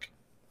and think.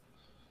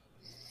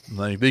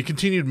 They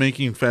continued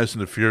making Fast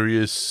and the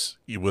Furious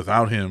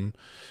without him.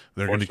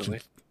 They're going to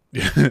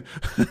they're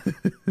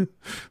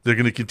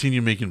going to continue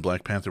making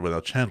Black Panther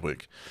without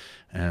Chadwick.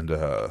 And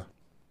I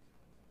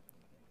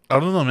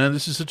don't know, man.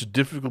 This is such a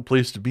difficult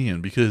place to be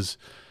in because,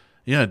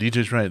 yeah,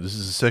 DJ's right. This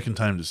is the second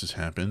time this has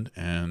happened,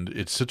 and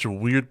it's such a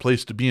weird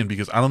place to be in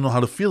because I don't know how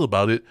to feel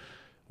about it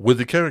with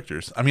the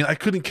characters. I mean, I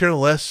couldn't care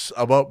less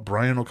about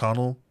Brian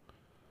O'Connell,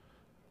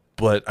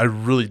 but I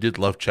really did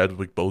love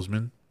Chadwick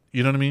Boseman.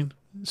 You know what I mean?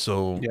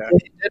 So yeah,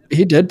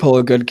 he did pull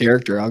a good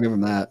character. I'll give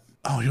him that.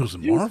 Oh, he was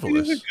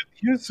marvelous.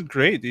 He was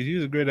great, dude. He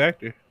was a great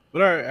actor.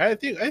 But I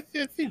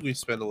think we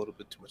spent a little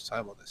bit too much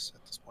time on this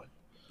at this point.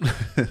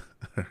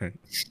 All right.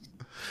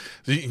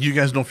 You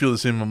guys don't feel the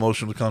same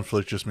emotional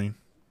conflict, just me?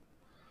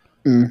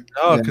 No,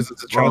 because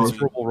it's a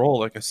transferable role,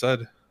 like I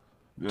said.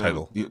 Yeah.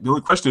 Title. The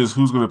only question is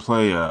who's going to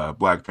play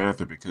Black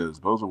Panther because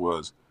Bosa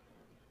was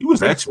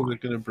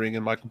excellent. Going to bring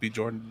in Michael B.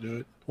 Jordan to do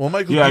it. Well,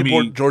 Michael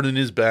B. Jordan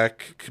is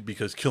back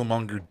because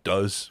Killmonger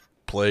does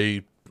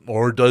play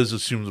or does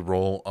assume the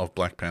role of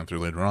Black Panther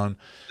later on.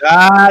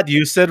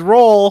 You said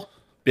role,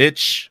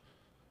 bitch.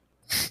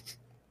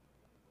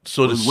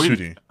 So does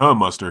Shooty. Huh,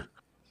 Mustard?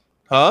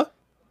 Huh?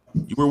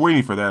 You were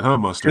waiting for that, huh,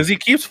 Mustard? Because he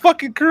keeps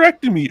fucking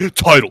correcting me.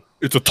 Title.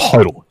 It's a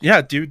title.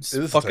 Yeah, dude.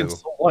 Fucking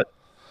so what?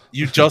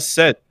 You just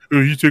said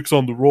he takes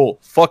on the role.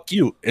 Fuck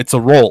you. It's a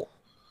role.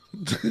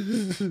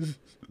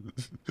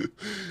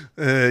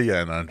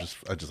 Yeah, no,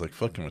 I just like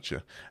fucking with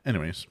you.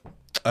 Anyways,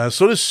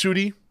 so does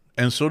Sudi,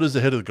 and so does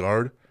the head of the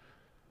guard,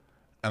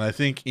 and I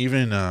think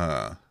even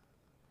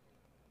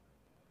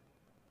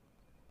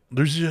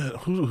there's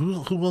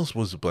who else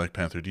was the Black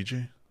Panther,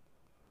 DJ?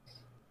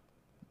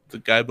 The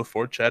guy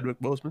before Chadwick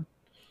Boseman.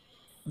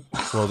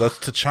 Well, that's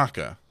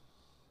T'Chaka.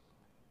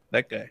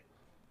 That guy.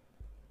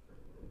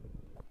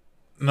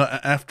 No,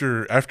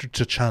 after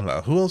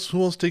T'Challa, who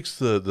else takes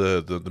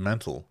the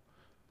mantle?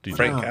 DJ?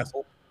 Frank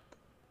Castle.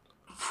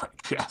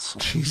 Frank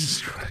Castle.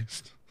 Jesus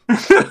Christ.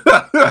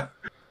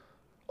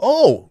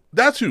 Oh,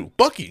 that's who.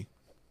 Bucky.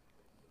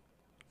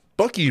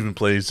 Bucky even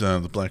plays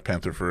the Black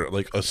Panther for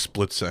like a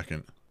split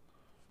second.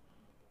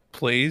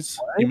 Plays?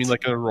 What? You mean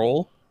like in a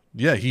role?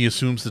 Yeah, he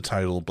assumes the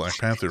title Black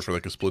Panther for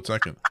like a split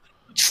second.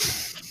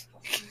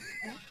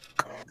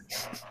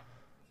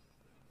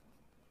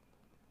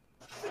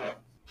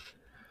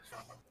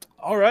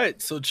 All right,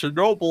 so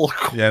Chernobyl.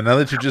 Yeah, now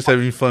that you're just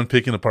having fun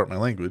picking apart my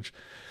language.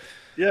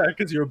 Yeah,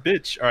 because you're a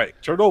bitch. All right,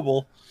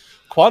 Chernobyl.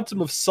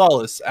 Quantum of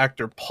Solace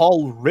actor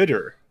Paul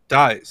Ritter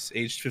dies,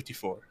 aged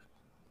 54.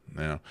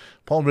 Now,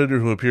 Paul Ritter,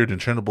 who appeared in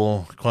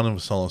Chernobyl, Quantum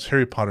of Solace,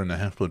 Harry Potter and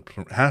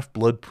the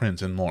Half-Blood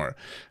Prince, and more,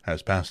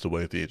 has passed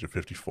away at the age of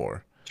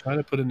 54. Trying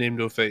to put a name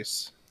to a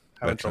face.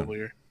 Having That's trouble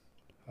here.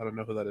 I don't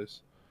know who that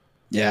is.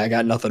 Yeah, I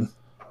got nothing.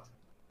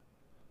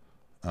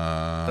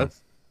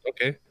 That's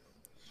okay.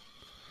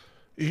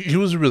 He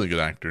was a really good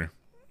actor.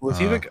 Was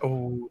he like?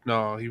 Oh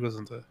no, he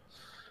wasn't.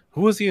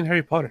 Who was he in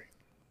Harry Potter?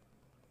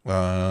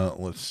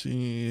 Let's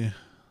see.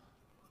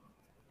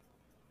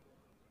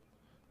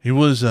 He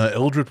was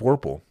Eldritch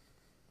Warple.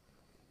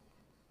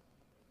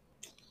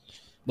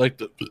 Like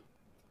the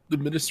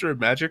Minister of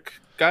Magic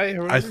guy?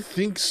 Or I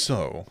think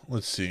so.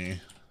 Let's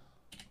see.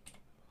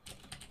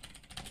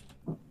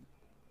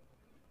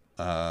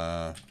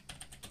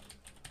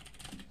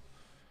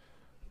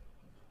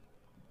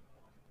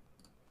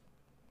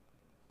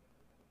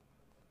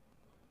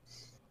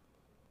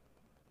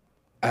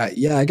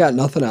 Yeah, I got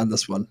nothing on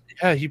this one.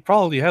 Yeah, he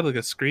probably had like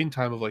a screen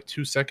time of like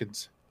 2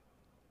 seconds.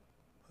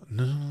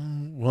 No,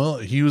 well,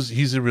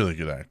 he's a really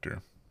good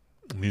actor.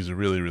 He's a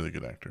really, really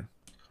good actor.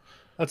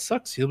 That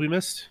sucks. He'll be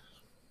missed.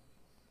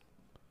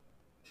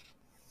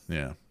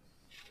 Yeah.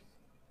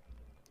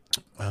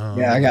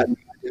 Yeah, I got no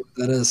idea what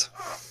that is.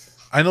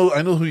 I know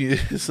who he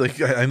is. Like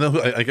I know,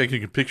 I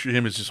can picture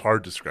him. It's just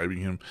hard describing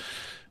him.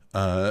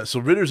 So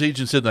Ritter's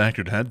agent said the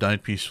actor had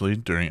died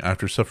peacefully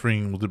after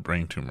suffering with a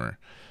brain tumor.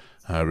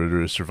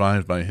 Ritter is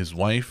survived by his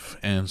wife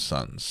and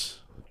sons.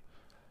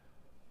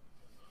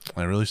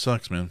 That really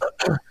sucks, man.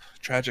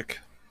 Tragic.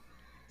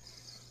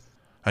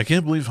 I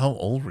can't believe how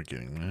old we're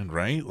getting, man.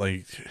 Right?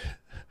 Like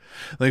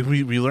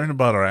we learn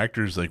about our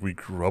actors like we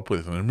grew up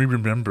with, and we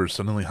remember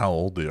suddenly how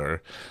old they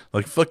are.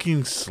 Like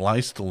fucking Sly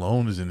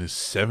Stallone is in his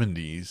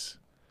 70s,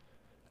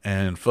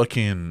 and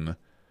fucking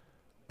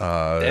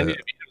and he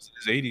was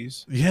in his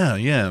 80s.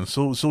 Yeah, and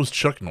so is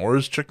Chuck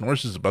Norris. Chuck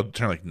Norris is about to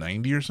turn like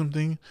 90 or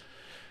something.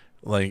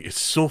 Like it's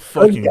so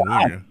fucking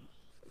weird.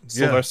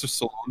 Sylvester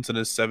Stallone's in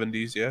his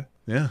 70s.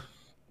 Yeah.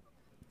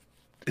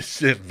 It's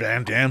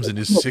Van Damme's in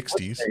his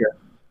 60s.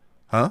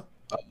 Huh?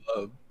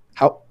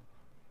 How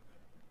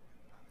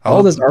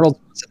old is Arnold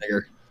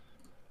Schwarzenegger?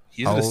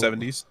 He's in his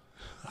 70s.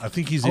 I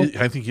think he's in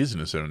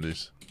his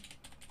 70s.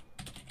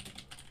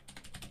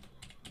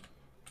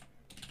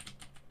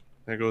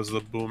 There goes the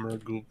boomer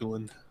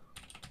Googling.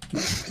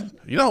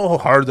 You know how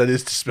hard that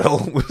is to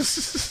spell?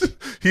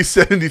 He's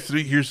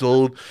 73 years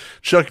old.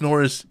 Chuck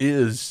Norris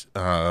is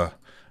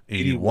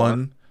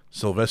 81.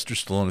 Sylvester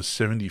Stallone is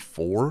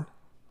 74.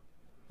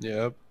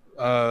 Yep.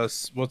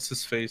 What's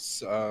his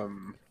face?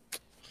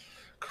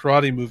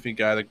 Karate movie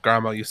guy that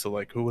grandma used to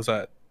like. Who was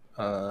that?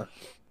 Karate?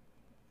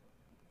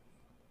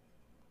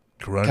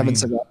 Kevin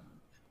Seagal.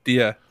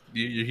 Yeah.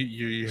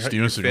 You're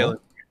Steven Seagal? failing.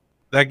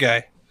 That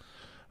guy.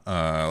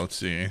 Let's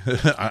see.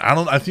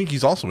 I think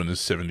he's also in his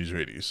 70s or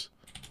 80s.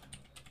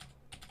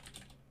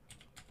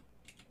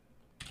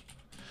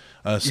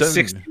 He's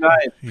 69.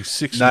 He's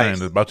 69,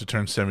 Nice. about to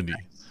turn 70.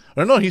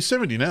 Or no, he's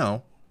 70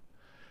 now.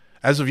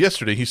 As of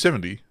yesterday, he's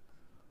 70.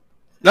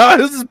 No, it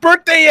was his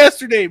birthday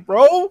yesterday,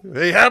 bro.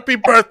 Hey, happy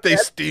birthday,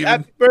 Steven.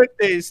 Happy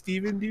birthday,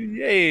 Steven, dude.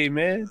 Hey,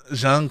 man.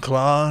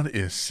 Jean-Claude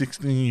is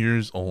 16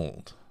 years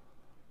old.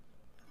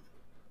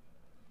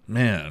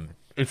 Man,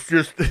 it's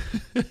just...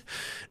 it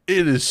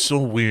is so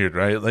weird,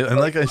 right? And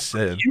like I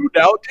said... You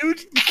now,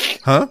 dude?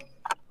 Huh?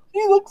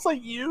 He looks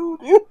like you,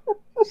 dude.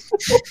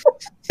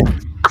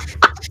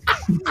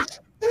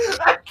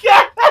 I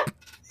can't.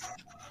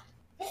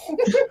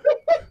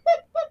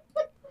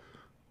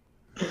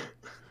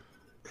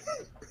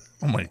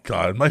 Oh my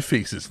god, my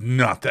face is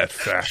not that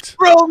fat.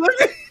 Bro,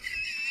 look at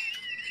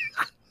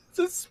it's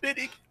a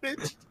spitting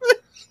bitch.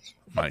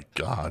 My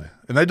god.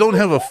 And I don't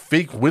have a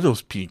fake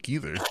widow's peak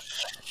either.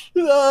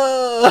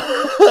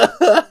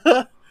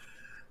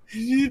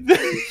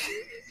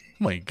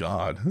 My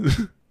god.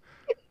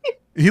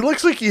 He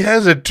looks like he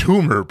has a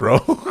tumor, bro.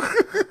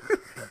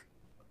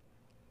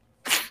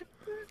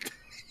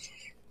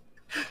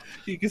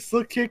 He can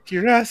still kick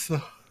your ass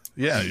though.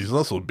 Yeah, he's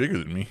also bigger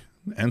than me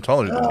and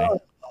taller than me.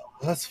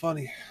 That's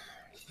funny.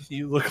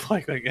 You look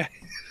like that guy.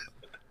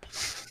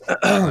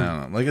 I don't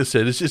know. Like I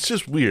said, it's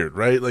just weird,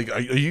 right? Like, are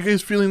you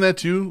guys feeling that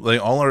too? Like,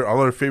 all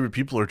our favorite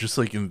people are just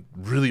like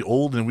really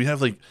old, and we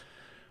have like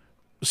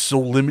so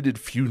limited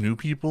few new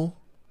people.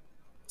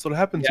 That's what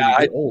happens when you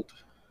get old.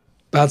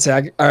 About to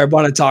say, I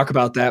want to talk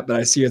about that, but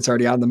I see it's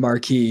already on the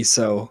marquee.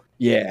 So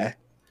yeah.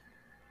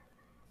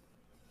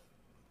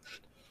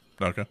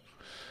 Okay.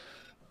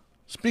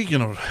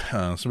 Speaking of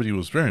somebody who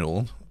was very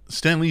old,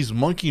 Stan Lee's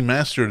Monkey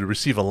Master to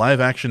receive a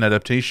live-action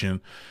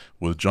adaptation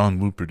with John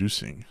Woo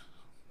producing.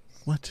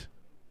 What?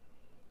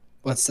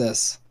 What's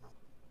this?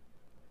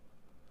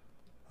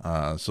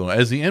 So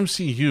as the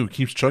MCU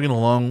keeps chugging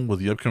along with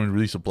the upcoming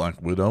release of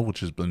Black Widow, which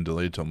has been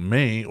delayed till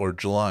May or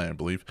July, I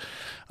believe,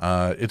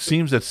 it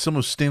seems that some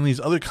of Stan Lee's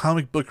other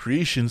comic book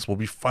creations will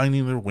be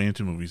finding their way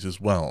into movies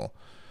as well.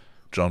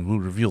 John Woo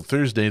revealed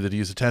Thursday that he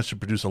is attached to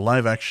produce a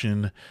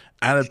live-action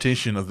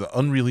adaptation of the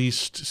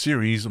unreleased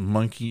series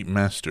Monkey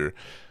Master,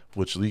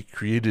 which Lee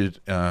created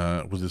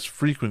with his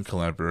frequent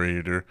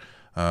collaborator,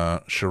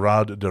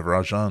 Sharad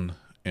Devarajan,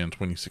 in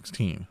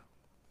 2016.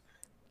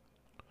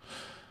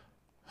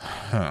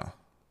 Huh.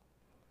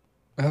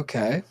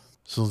 Okay.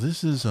 So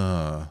this is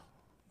Son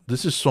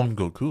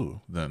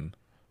Goku then.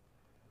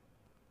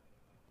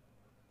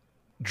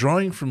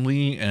 Drawing from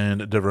Lee and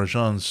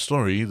Devarajan's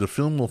story, the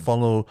film will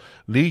follow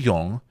Li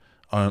Yong,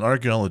 an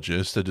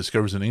archaeologist that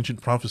discovers an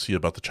ancient prophecy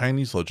about the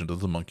Chinese legend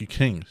of the Monkey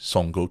King,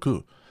 Son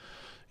Goku.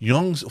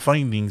 Yong's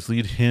findings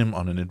lead him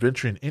on an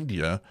adventure in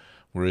India,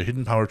 where a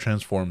hidden power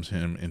transforms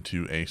him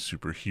into a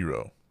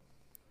superhero.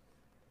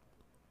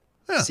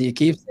 So you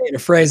keep saying a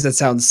phrase that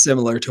sounds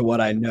similar to what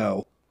I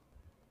know.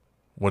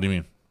 What do you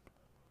mean?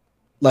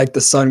 Like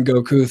the Son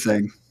Goku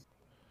thing.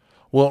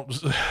 Well,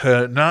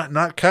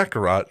 not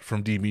Kakarot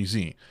from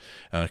DBZ,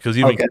 because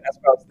even okay, that's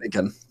what I was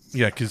thinking.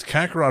 Yeah, because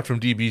Kakarot from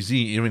DBZ,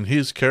 even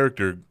his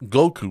character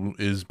Goku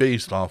is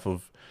based off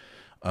of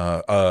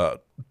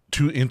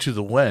Into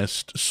the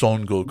West,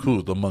 Son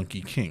Goku, the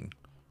Monkey King.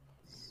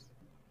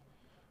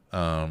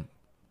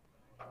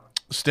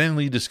 Stan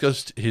Lee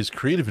discussed his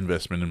creative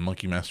investment in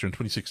Monkey Master in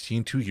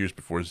 2016, 2 years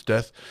before his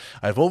death.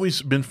 I've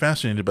always been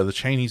fascinated by the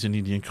Chinese and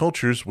Indian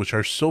cultures, which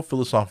are so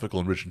philosophical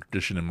and rich in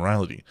tradition and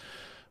morality.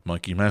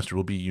 Monkey Master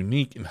will be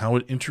unique in how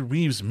it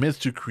interweaves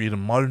myth to create a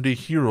modern-day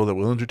hero that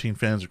will entertain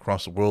fans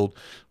across the world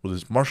with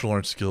his martial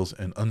arts skills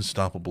and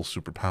unstoppable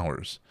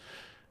superpowers.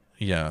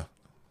 Yeah.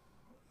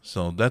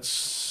 So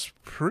that's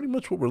pretty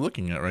much what we're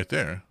looking at right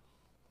there.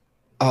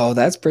 Oh,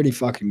 that's pretty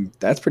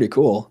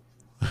cool.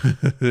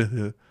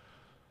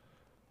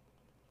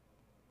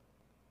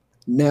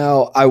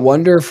 Now, I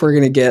wonder if we're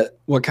going to get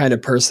what kind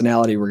of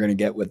personality we're going to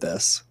get with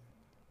this.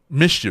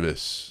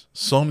 Mischievous.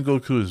 Son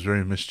Goku is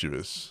very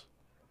mischievous.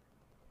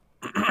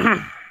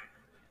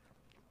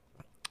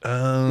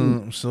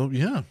 So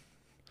yeah,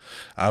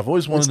 I've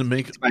always wanted to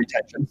make my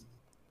attention.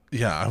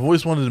 Yeah, I've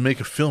always wanted to make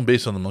a film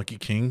based on the Monkey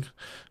King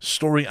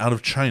story out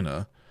of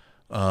China,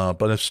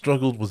 but I've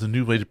struggled with a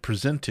new way to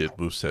present it,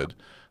 Wu said.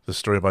 The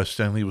story by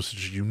Stan Lee was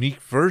such a unique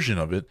version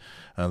of it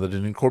that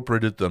it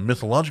incorporated the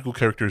mythological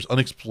character's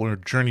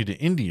unexplored journey to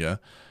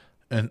India.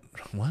 And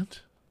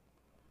what?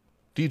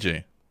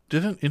 DJ,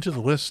 didn't Into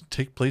the West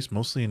take place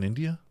mostly in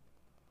India?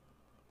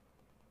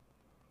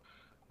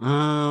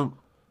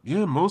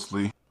 Yeah,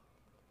 mostly.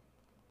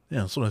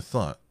 Yeah, that's what I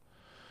thought.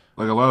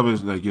 Like a lot of it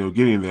is like,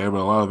 getting there,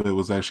 but a lot of it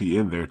was actually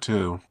in there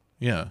too.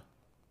 Yeah.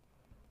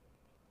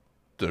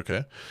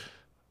 Okay.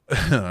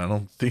 I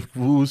don't think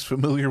Wu's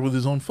familiar with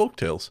his own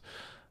folktales.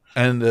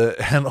 And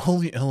all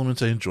the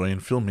elements I enjoy in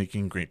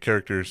filmmaking, great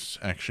characters,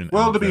 action.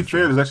 Well, to be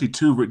fair, there's actually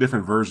two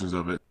different versions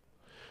of it.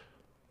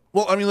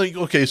 Well, I mean, like,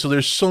 okay, so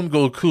there's Son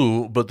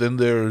Goku, but then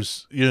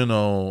there's,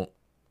 what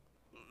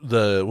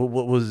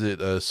was it?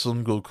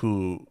 Son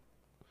Goku.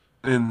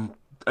 And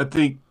I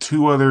think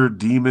two other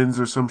demons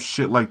or some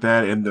shit like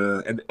that, and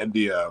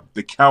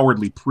the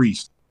cowardly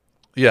priest.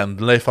 Yeah, and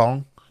Lei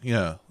Fang.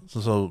 Yeah.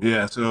 So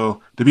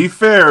to be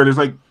fair, there's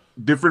like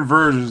different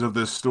versions of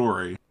this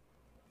story.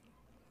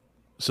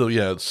 So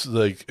yeah, it's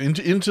like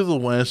Into the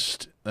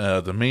West.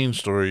 The main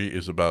story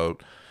is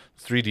about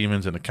three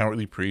demons and a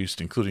cowardly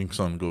priest, including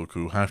Son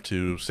Goku, have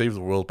to save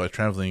the world by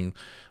traveling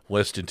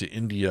west into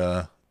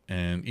India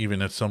and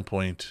even at some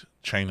point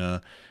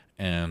China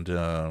and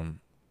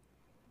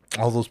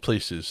all those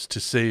places to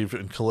save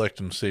and collect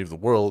and save the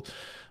world.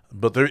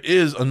 But there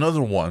is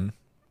another one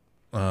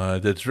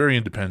that's very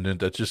independent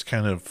that just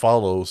kind of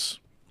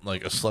follows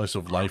like a slice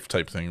of life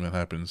type thing that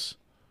happens.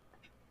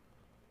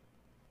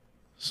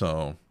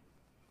 So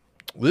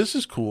this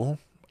is cool,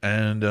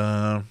 and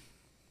I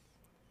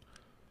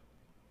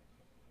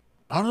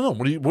don't know.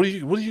 What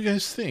do you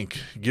guys think?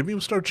 Give me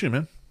a star too,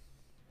 man.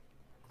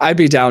 I'd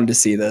be down to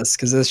see this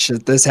because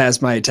this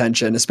has my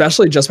attention,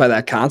 especially just by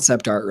that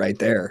concept art right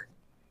there.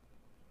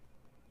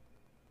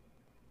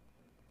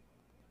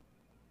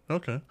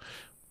 Okay,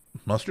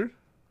 Mustard.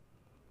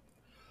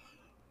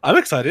 I'm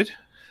excited.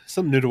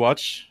 Something new to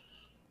watch.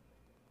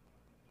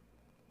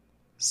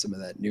 some of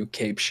that new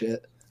Cape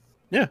shit.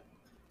 Yeah.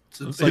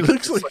 He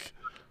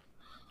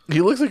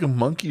looks like a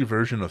monkey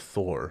version of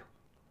Thor.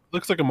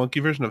 Looks like a monkey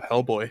version of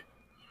Hellboy.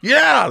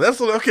 Yeah, that's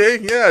what. Okay,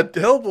 yeah,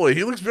 Hellboy.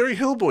 He looks very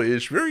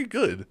Hellboy-ish. Very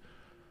good.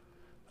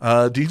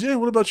 DJ,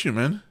 what about you,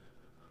 man?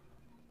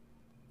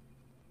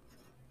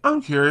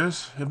 I'm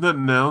curious. If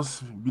nothing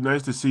else, it'd be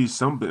nice to see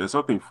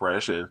something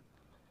fresh and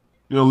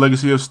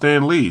legacy of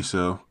Stan Lee.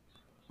 So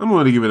I'm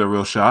going to give it a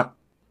real shot.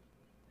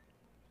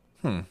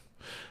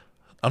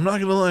 I'm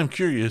not gonna lie, I'm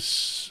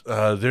curious.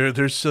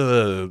 There's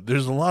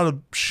a lot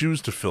of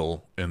shoes to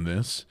fill in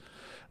this,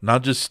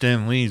 not just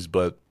Stan Lee's,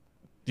 but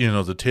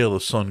the tale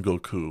of Son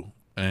Goku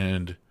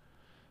and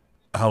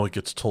how it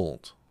gets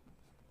told.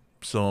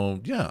 So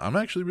yeah, I'm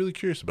actually really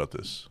curious about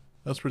this.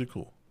 That's pretty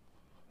cool.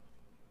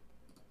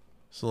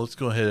 So let's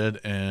go ahead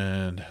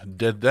and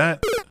dead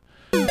that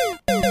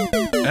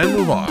and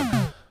move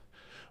on.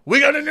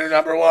 We got a new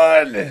number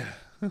 1.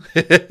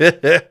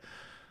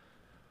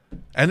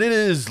 And it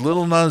is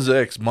Lil Nas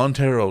X,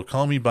 Montero,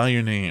 Call Me By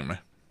Your Name.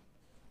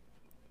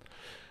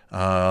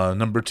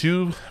 Number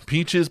 2,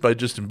 Peaches by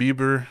Justin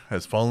Bieber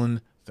has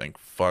fallen. Thank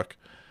fuck.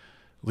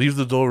 Leave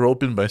the Door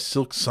Open by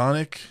Silk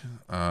Sonic,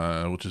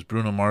 which is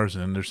Bruno Mars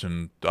and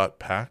Anderson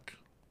 .Paak.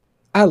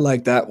 I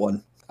like that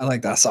one. I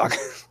like that song.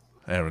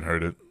 I haven't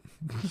heard it.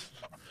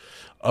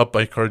 Up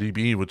by Cardi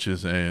B, which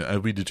is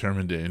we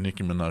determined a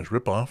Nicki Minaj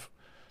ripoff.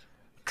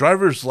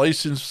 Driver's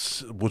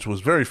License, which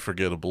was very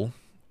forgettable.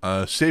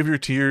 Save Your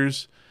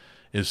Tears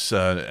is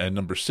at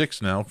number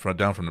 6 now,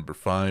 down from number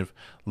 5.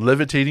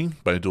 Levitating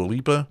by Dua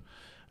Lipa.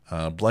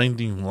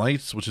 Blinding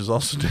Lights, which is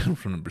also down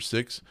from number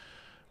 6.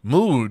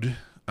 Mood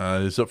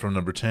is up from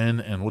number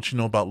 10. And What You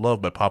Know About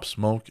Love by Pop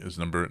Smoke is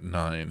number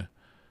 9.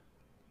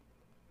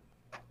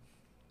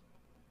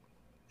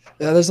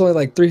 Yeah, there's only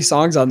like 3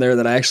 songs on there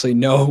that I actually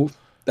know,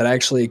 that I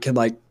actually can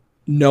like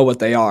know what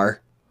they are.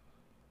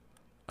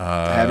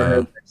 I haven't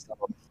heard some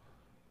of them.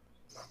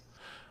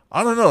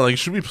 I don't know. Like,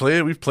 should we play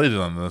it? We've played it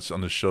on this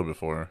show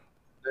before.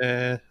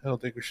 I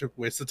don't think we should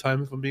waste the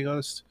time, if I'm being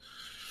honest.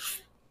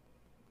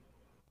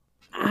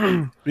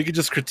 We could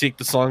just critique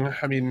the song.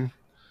 I mean,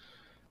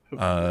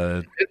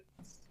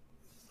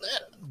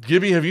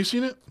 Gibby, have you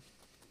seen it?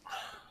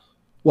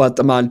 What,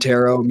 the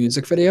Montero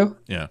music video?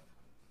 Yeah.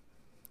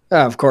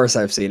 Of course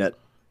I've seen it.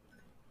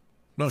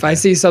 Okay. If I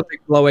see something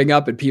blowing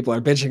up and people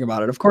are bitching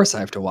about it, of course I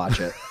have to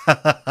watch it.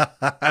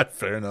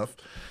 Fair enough.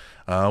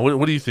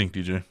 What do you think,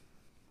 DJ?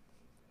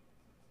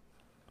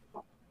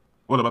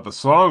 What about the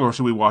song, or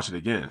should we watch it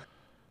again?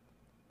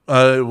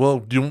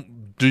 Well,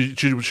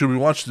 should we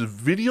watch the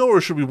video,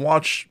 or should we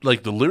watch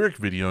like the lyric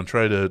video and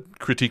try to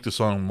critique the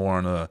song more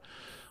on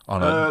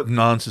a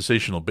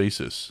non-sensational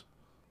basis?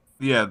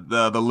 Yeah,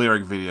 the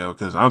lyric video,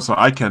 because I'm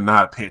sorry, I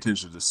cannot pay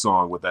attention to the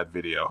song with that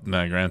video.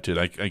 Nah, granted,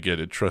 I get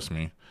it. Trust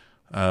me.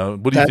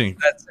 What do you think?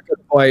 That's a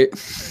good point.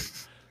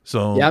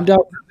 So yeah, I'm down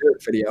for the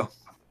lyric video.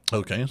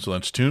 Okay, so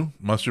that's 2.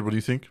 Mustard, what do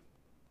you think?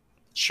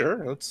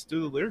 Sure, let's do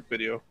the lyric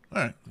video.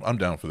 All right, I'm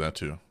down for that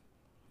too.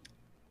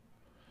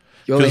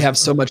 You only have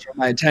so much of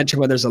my attention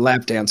when there's a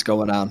lap dance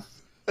going on.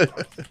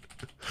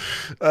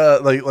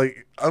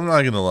 Like I'm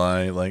not gonna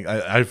lie. Like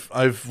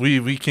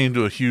we came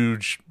to a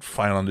huge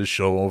fight on this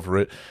show over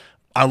it.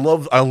 I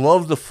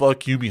love the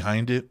fuck you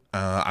behind it.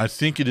 I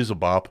think it is a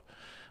bop.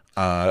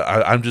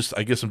 I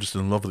guess I'm just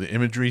in love with the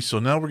imagery. So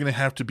now we're gonna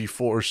have to be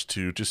forced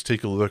to just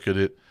take a look at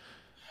it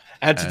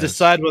and to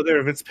decide whether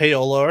if it's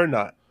payola or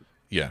not.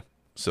 Yeah.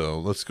 So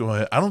let's go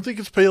ahead. I don't think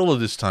it's payola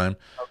this time.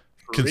 I'm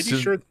pretty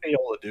sure it's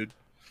payola, dude.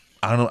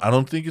 I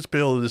don't think it's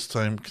payola this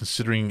time,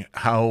 considering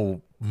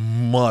how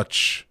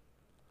much,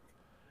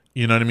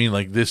 you know what I mean,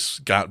 like this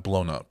got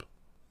blown up.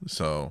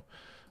 So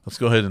let's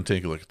go ahead and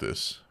take a look at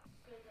this.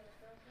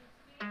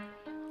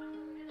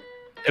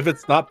 If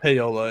it's not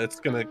payola, it's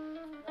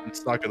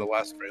not gonna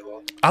last very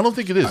long. I don't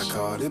think it is. I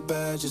called it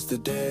bad just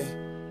today.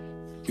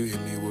 You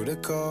hit me with a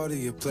call to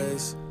your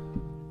place.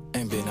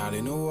 Ain't been out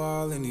in a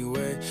while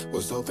anyway.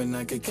 Was hoping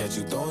I could catch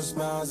you throwing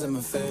smiles in my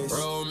face.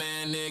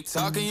 Romantic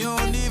talking, you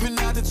don't even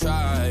have to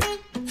try.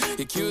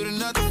 You're cute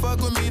enough to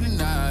fuck with me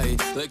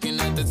tonight. Looking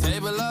at the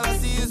table, all I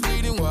see is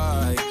bleeding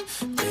white.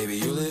 Baby,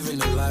 you living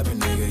the life, but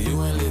nigga,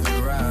 you ain't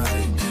living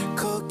right.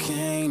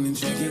 Cocaine and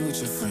drinking with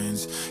your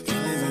friends. You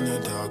live in the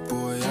dark,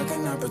 boy, I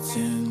cannot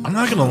pretend. I'm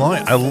not gonna lie,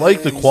 I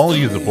like the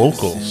quality of the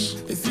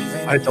vocals.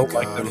 I don't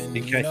like them.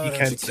 He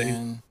can't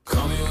sing.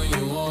 Call me when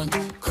you want,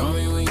 call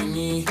me when you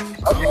need.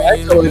 Okay, I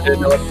totally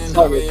didn't know what the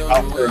song was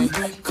about.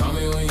 Call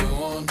me when you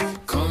want,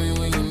 call me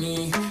when you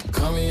need.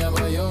 Call me out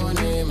by your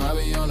name, I'll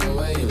be on the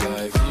way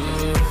like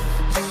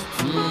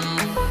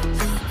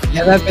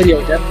Yeah, that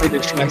video definitely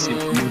distracts you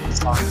from what the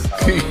song is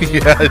about.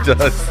 Yeah, it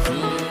does.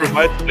 It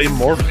provides way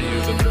more for you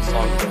than this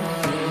song.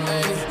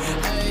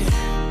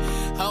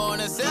 I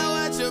wanna sell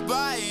what you're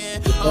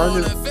buying. The song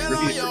is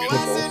pretty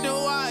forgettable.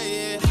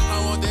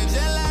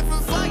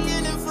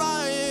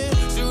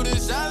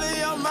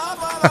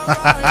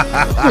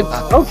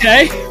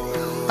 Okay.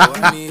 A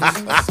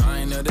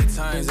sign of the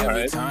times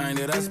every time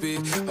that I speak.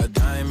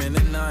 time and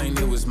a 9,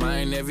 it was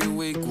mine every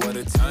week. What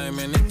a time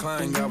and a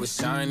climb, God was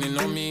shining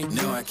on me.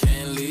 Now I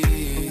can't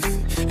leave,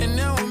 and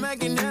now I'm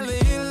making hella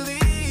Italy.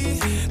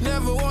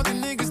 Never want the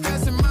niggas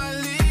that's in my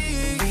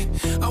league.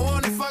 I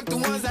wanna fuck the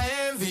ones I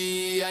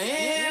envy. I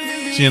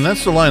envy. See, and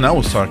that's the line I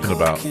was talking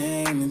about.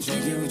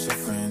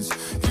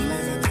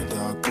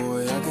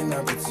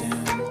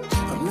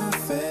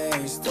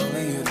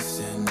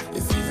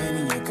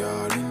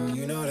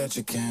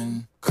 You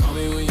can call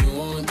me when you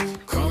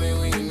want, call me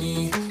when you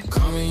need,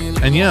 call me in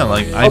the And yeah,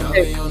 like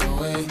Okay.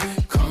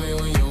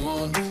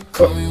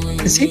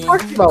 Is he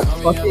talking about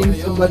fucking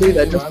somebody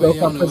that just broke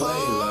up with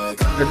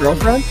their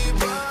girlfriend?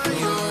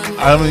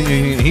 I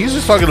mean, he's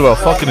just talking about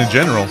fucking in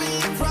general.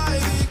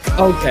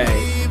 Okay.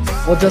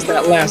 Well, just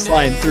that last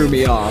line threw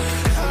me off.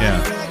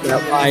 Yeah.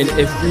 That line,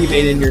 if we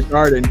made in your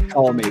garden,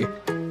 call me.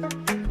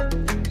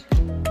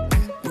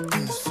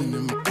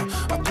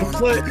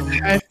 But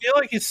I feel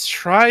like he's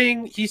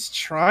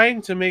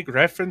trying to make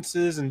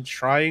references and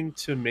trying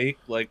to make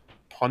like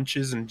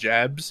punches and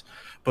jabs,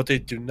 but they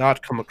do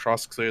not come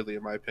across clearly,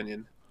 in my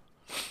opinion.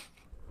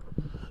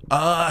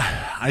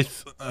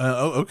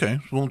 Okay.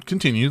 Well,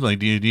 continue. Like,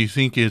 do you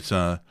think it's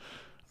Like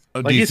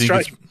he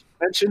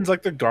mentions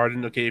like the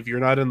garden. Okay, if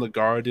you're not in the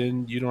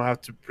garden, you don't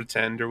have to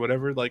pretend or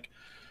whatever. Like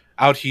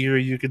out here,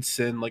 you could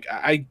sin. Like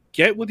I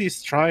get what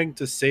he's trying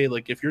to say.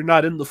 Like if you're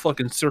not in the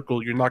fucking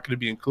circle, you're not going to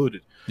be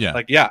included. Yeah.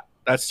 Like yeah,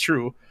 that's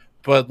true.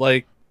 But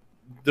like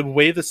the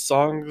way the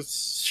song's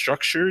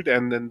structured,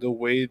 and then the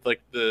way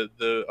like the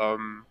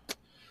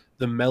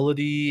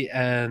melody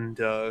and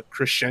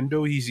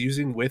crescendo he's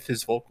using with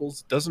his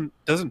vocals doesn't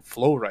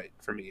flow right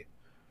for me.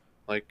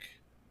 Like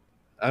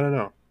I don't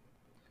know.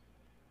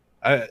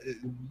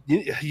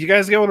 You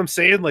guys get what I'm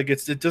saying? Like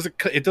it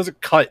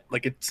doesn't cut.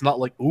 Like it's not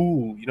like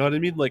ooh, you know what I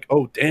mean? Like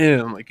oh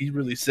damn, like he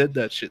really said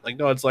that shit. Like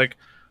no, it's like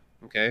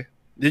okay,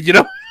 you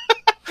know.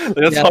 Like,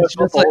 that's Yeah, how I it's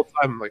felt just the whole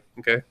time. Like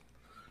okay,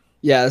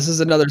 Yeah, this is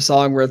another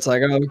song where it's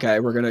like, oh,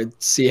 okay, we're gonna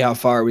see how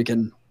far we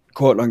can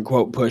quote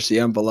unquote push the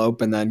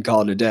envelope and then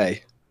call it a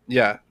day.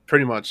 yeah,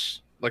 pretty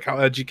much. Like how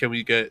edgy can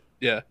we get?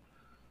 Yeah.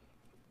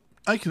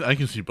 I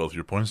can see both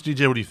your points.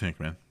 DJ, what do you think,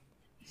 man?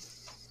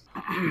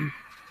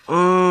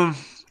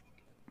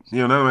 You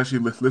know, now I'm actually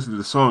listening to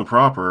the song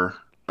proper.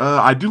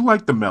 I do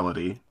like the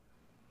melody.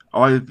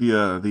 I like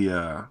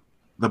the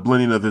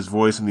blending of his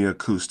voice and the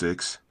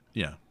acoustics.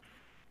 Yeah.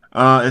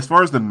 As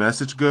far as the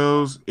message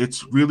goes,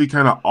 it's really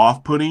kind of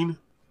off-putting.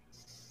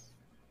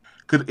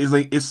 Cause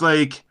it's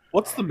like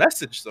What's the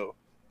message though?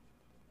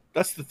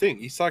 That's the thing.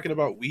 He's talking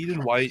about weed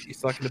and white. He's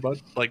talking about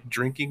like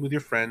drinking with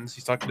your friends.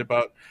 He's talking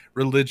about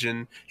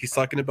religion. He's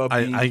talking about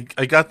being... I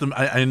got them.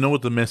 I know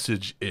what the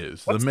message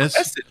is. What's the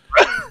message.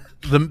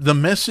 The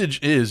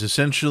message is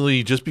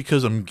essentially, just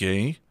because I'm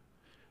gay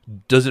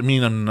doesn't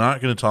mean I'm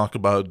not going to talk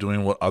about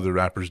doing what other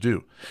rappers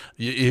do.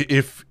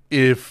 If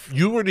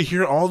you were to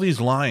hear all these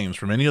lines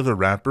from any other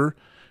rapper,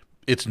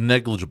 it's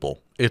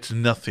negligible. It's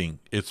nothing.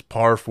 It's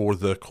par for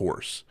the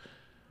course.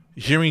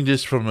 Hearing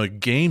this from a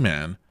gay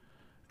man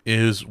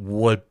is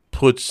what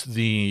puts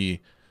the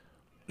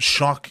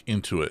shock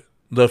into it.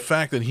 The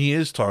fact that he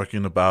is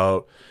talking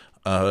about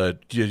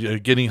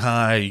getting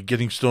high,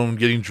 getting stoned,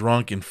 getting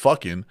drunk, and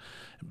fucking,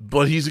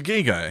 but he's a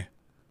gay guy.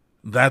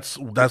 That's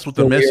what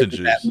the message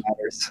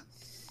is.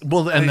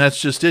 Well, and that's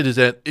just it, is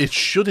that it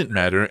shouldn't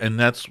matter, and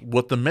that's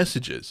what the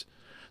message is.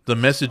 The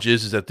message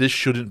is that this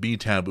shouldn't be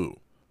taboo,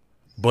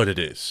 but it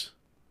is.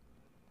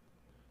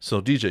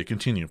 So, DJ,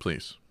 continue,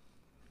 please.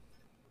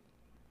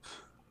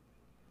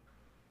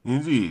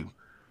 Indeed.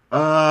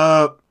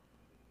 I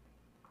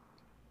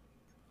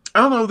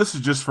don't know if this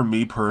is just for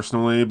me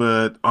personally,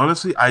 but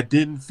honestly, I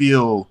didn't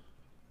feel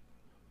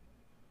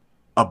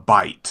a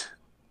bite.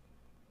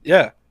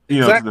 Yeah. You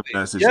exactly. know, to the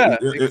message. Yeah,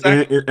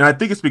 exactly. And I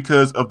think it's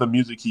because of the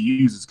music he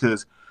uses,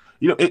 because,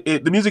 you know,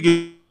 the music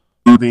is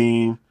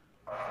soothing,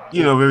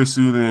 you know, very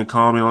soothing and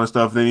calming and all that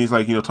stuff. Then he's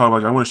like, you know, talking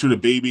like, I want to shoot a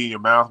baby in your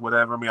mouth,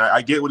 whatever. I mean,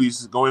 I get what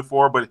he's going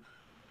for, but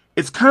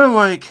it's kind of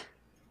like,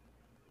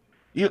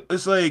 you know,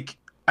 it's like,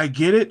 I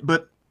get it,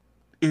 but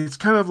it's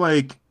kind of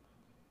like,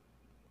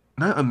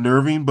 not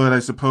unnerving, but I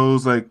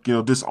suppose like, you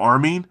know,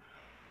 disarming.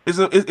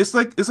 It's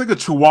like a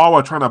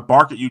chihuahua trying to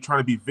bark at you, trying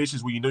to be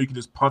vicious when you know you can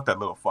just punt that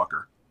little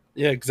fucker.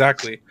 Yeah,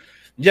 exactly.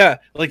 Yeah,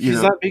 like You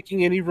he's know? not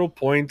making any real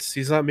points.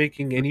 He's not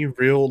making any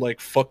real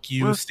like "fuck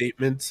you" Well-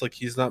 statements. Like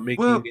he's not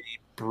making Well, any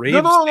brave.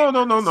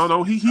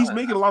 No. He's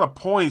making a lot of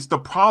points. The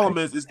problem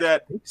is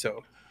that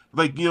so.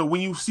 Like, you know,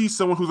 when you see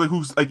someone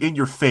who's like in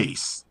your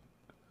face,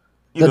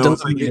 you That know,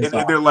 it's doesn't like, mean and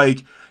it's they're like,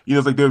 you know,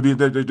 it's like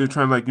they're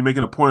trying to like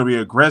making a point to be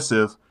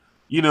aggressive.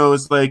 You know,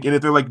 it's like, and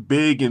if they're like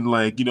big and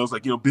like, you know, it's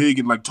like, you know, big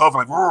and like tough,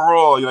 like,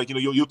 like, you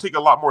know, you'll take a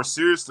lot more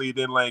seriously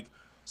than like,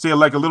 say,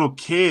 like a little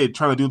kid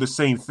trying to do the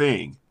same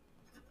thing.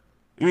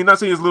 I mean, not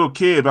saying it's a little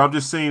kid, but I'm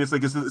just saying it's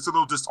like it's a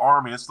little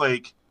disarming. It's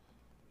like,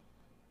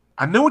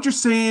 I know what you're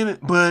saying,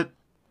 but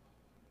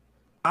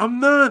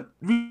I'm not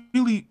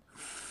really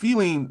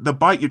feeling the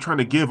bite you're trying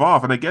to give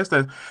off, and I guess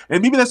that,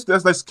 and maybe that's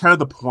kind of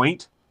the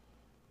point.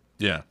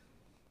 Yeah.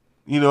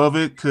 of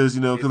it, because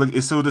like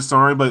it's so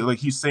disarming. But like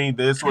he's saying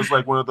this was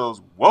like one of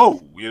those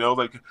whoa,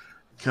 like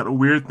kind of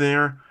weird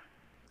there.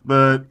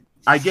 But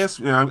I guess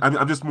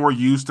I'm just more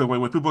used to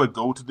when people like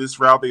go to this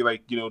route, they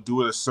like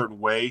do it a certain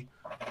way.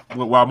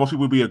 While most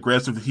people would be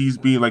aggressive, he's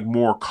being like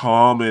more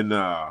calm and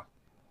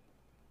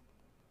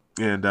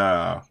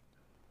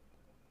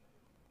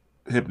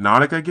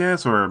hypnotic, I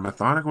guess, or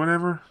methodic,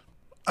 whatever.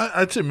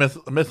 I'd say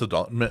methodic.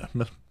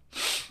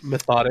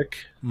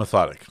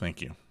 Methodic.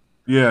 Thank you.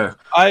 Yeah.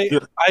 I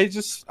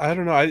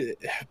don't know.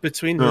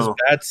 Between his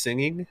bad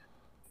singing,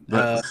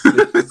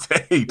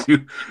 hey,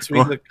 dude.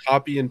 between the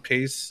copy and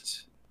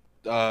paste,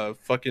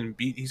 fucking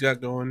beat he's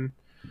got going,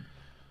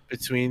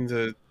 between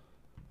the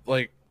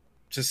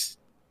just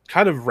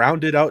kind of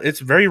rounded out. It's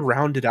very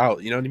rounded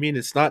out. You know what I mean?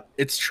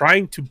 It's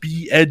trying to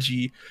be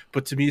edgy,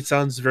 but to me it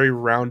sounds very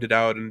rounded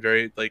out and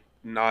very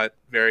not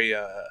very.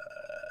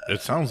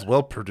 It sounds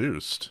well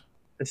produced.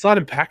 It's not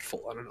impactful.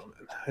 I don't know,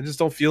 man. I just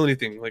don't feel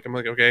anything. I'm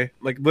okay.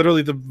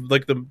 Literally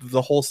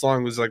the whole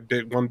song was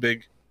one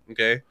big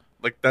okay.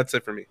 That's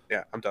it for me.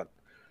 Yeah, I'm done.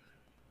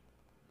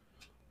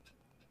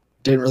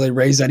 Didn't really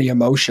raise any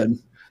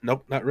emotion.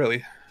 Nope, not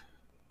really.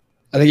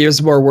 I think he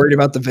was more worried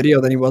about the video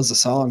than he was the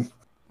song.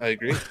 I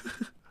agree.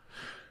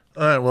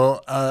 All right,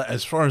 well,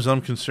 as far as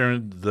I'm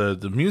concerned,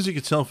 the music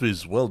itself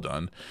is well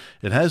done.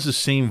 It has the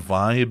same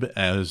vibe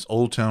as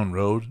Old Town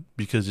Road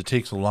because it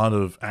takes a lot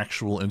of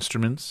actual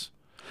instruments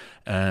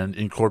and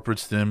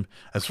incorporates them.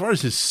 As far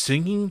as his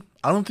singing,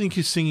 I don't think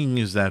his singing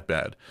is that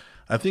bad.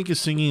 I think his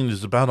singing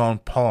is about on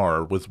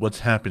par with what's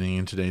happening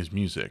in today's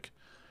music.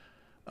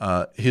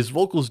 His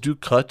vocals do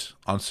cut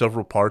on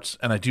several parts,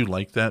 and I do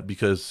like that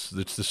because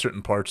it's the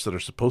certain parts that are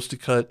supposed to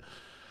cut.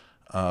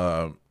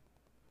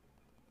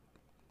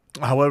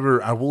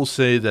 However, I will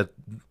say that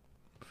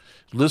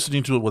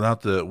listening to it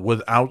without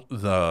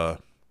the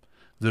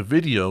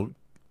video,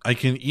 I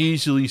can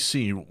easily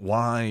see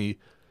why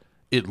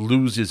it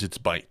loses its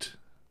bite.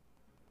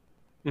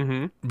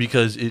 Mm-hmm.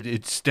 Because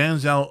it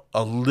stands out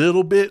a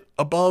little bit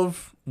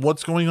above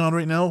what's going on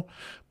right now,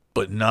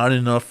 but not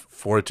enough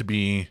for it to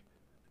be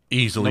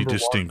easily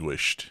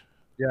distinguished.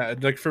 Yeah,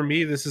 for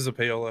me, this is a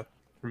payola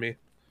for me.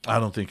 I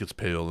don't think it's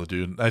payola,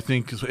 dude. I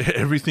think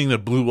everything that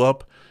blew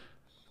up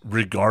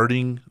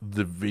regarding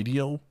the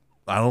video,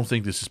 I don't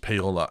think this is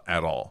payola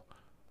at all.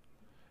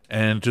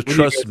 And to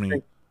trust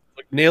me,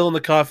 nail in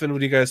the coffin. What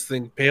do you guys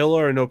think? Payola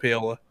or no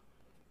payola?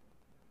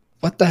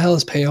 What the hell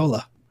is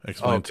payola?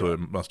 Explain to it,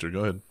 Mustard. Go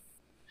ahead.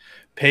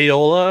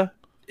 Payola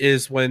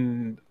is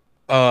when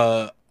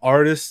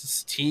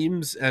artists,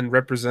 teams, and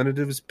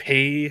representatives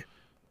pay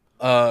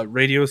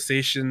radio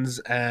stations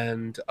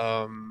and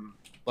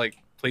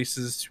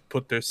places to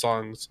put their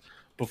songs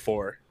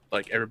before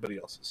everybody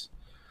else's.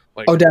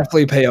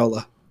 Definitely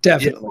payola.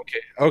 Definitely.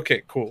 Yeah,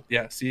 okay, cool.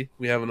 Yeah, see,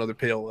 we have another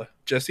payola.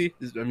 Jesse,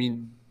 is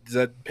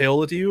that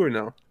payola to you or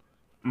no?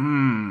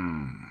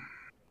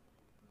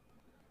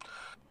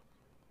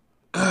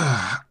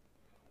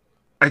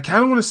 I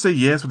kind of want to say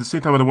yes, but at the same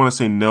time, I don't want to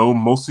say no,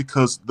 mostly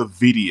because the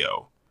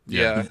video.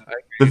 Yeah,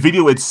 the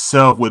video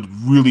itself would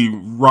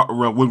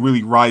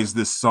really rise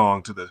this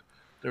song to the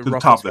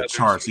top of the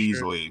charts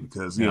easily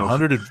because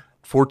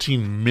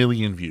 114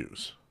 million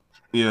views.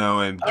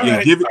 And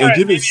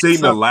giving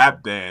Satan a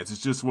lap dance, it's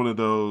just one of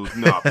those.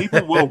 No,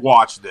 people will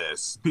watch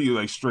this.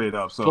 People straight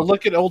up. So, but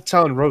look at Old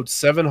Town Road,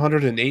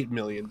 708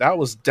 million. That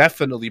was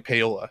definitely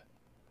payola.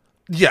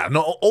 Yeah,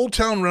 no, Old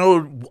Town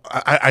Road,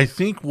 I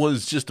think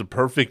was just a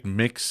perfect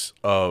mix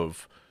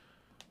of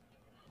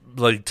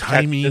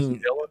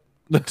timing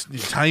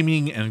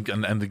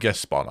and the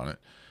guest spot on it.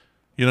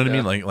 You know what I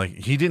mean? Like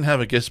he didn't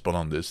have a guest spot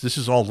on this. This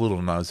is all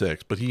Lil Nas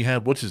X, but he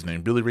had what's his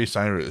name, Billy Ray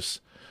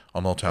Cyrus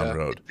on Old Town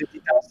Road.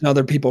 50,000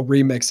 other people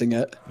remixing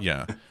it.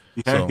 Yeah.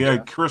 He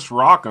had Chris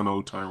Rock on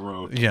Old Town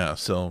Road. Yeah,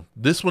 so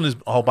this one is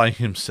all by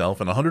himself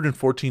and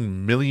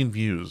 114 million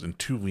views in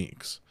 2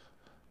 weeks.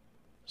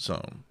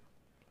 So,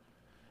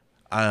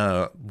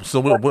 what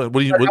do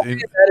you?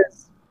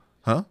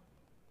 Huh?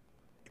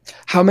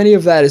 How many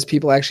of that is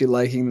people actually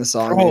liking the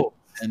song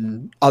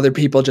and other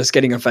people just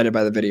getting offended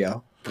by the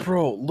video?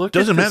 Bro, look.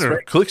 Doesn't at this, matter.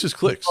 right? Clicks is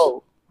clicks.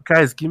 Oh,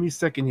 guys, give me a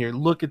second here.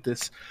 Look at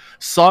this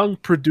song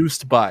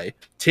produced by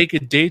Take a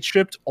Day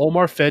Trip,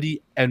 Omar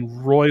Fetty,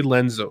 and Roy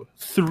Lenzo.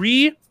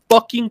 3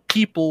 fucking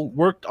people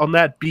worked on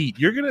that beat.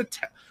 You're gonna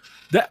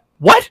that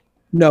what?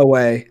 No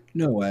way.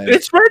 No way.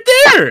 It's right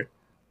there.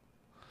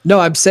 No,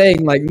 I'm saying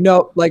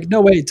no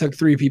way it took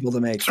 3 people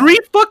to make. 3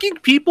 fucking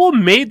people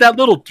made that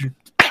little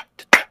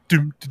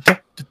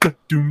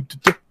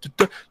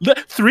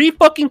 3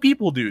 fucking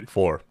people, dude.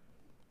 4.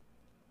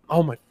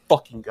 Oh my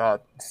fucking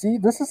god! See,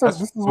 this is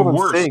what I'm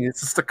saying.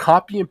 It's just a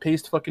copy and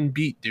paste fucking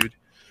beat, dude.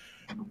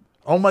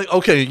 Oh my!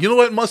 Okay, you know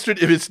what,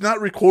 Mustard? If it's not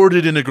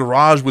recorded in a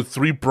garage with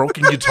 3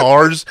 broken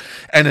guitars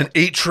and an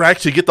 8-track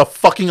to get the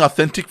fucking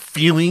authentic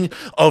feeling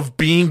of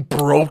being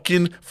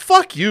broken,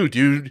 fuck you,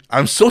 dude.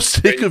 I'm so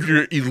sick of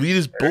your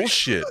elitist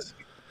bullshit.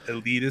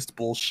 Elitist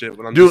bullshit.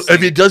 Dude,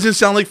 if it doesn't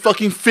sound like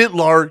fucking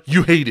Fitlar,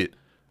 you hate it.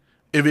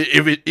 If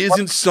it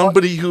isn't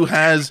somebody who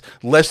has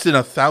less than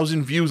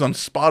 1,000 views on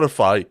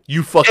Spotify,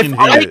 you fucking If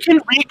hate I it.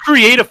 can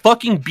recreate a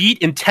fucking beat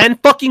in 10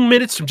 fucking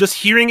minutes from just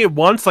hearing it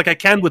once, like I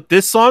can with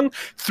this song,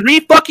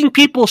 3 fucking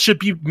people should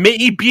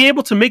be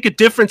able to make a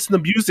difference in the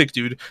music,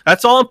 dude.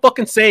 That's all I'm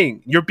fucking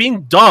saying. You're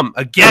being dumb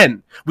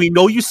again. We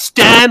know you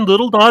stan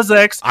Lil Nas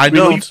X. I We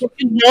know you don't.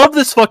 fucking love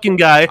this fucking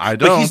guy. I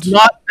But he's don't.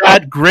 not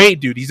that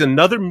great, dude. He's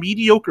another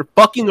mediocre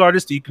fucking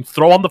artist that you can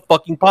throw on the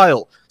fucking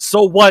pile.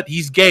 So what?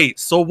 He's gay.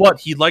 So what?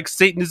 He likes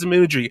Satanism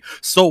imagery.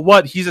 So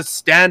what? He's a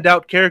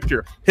standout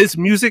character. His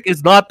music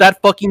is not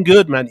that fucking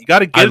good, man. You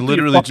gotta get I it through your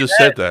literally fucking just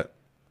head. said that.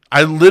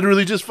 I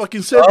literally just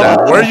fucking said that.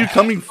 Where are you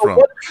coming from?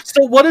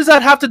 So what does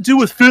that have to do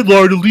with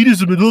Fiddler and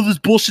elitism and all this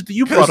bullshit that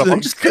you brought up?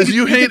 I'm just Because saying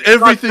you his hate music's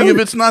not everything good.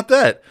 if it's not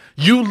that.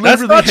 You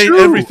That's literally not hate true.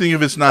 everything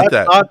if it's not That's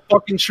that. not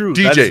fucking true.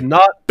 That DJ, is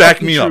not back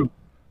fucking me true. up.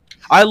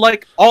 I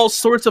like all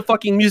sorts of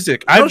fucking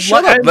music. No,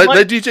 shut up.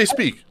 Let DJ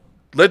speak.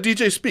 Let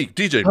DJ speak.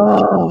 DJ.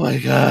 Oh my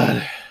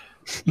god.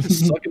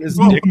 He's sucking his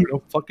dick for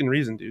no fucking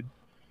reason, dude.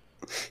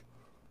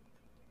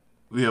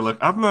 Yeah, look,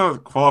 I'm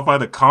not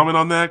qualified to comment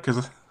on that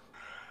because,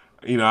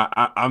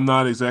 I'm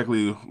not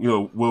exactly,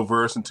 well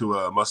versed into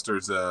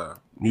Mustard's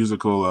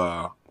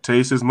musical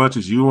taste as much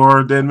as you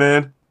are, Dead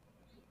Man.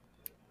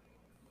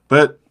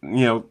 But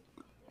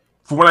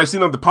from what I've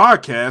seen on the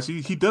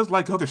podcast, he does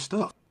like other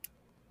stuff.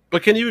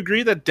 But can you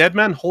agree that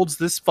Deadman holds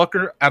this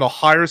fucker at a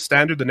higher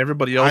standard than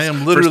everybody else? I am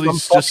for literally some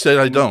just fucking- said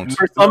I don't.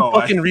 For some No,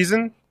 fucking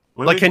reason?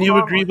 Wait, Like, can you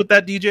hold on. agree with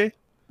that, DJ?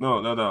 No.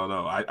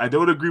 I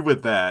don't agree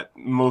with that.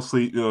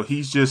 Mostly,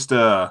 he's just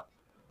proud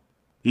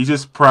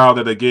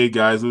that a gay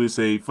guy's literally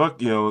say fuck.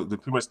 They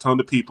pretty much telling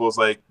the people is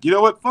like, you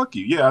know what, fuck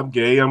you. Yeah, I'm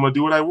gay. I'm gonna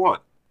do what I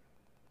want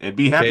and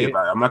be happy Okay.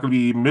 about it. I'm not gonna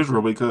be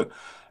miserable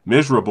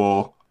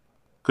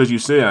because you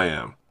say I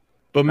am.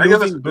 But I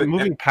guess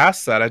moving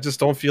past that, I just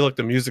don't feel like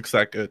the music's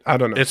that good. I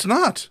don't know. It's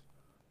not.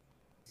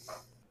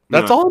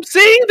 That's No. all I'm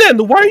saying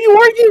then. Why are you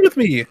arguing with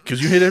me?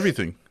 Because you hate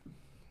everything.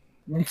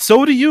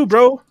 So do you,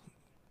 bro.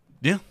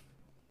 Yeah.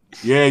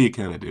 Yeah, you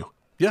kind of do.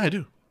 Yeah, I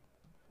do.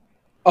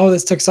 Oh,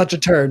 this took such a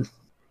turn.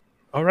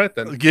 All right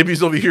then.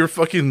 Gibby's over here,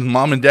 fucking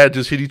mom and dad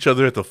just hit each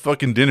other at the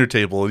fucking dinner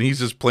table, and he's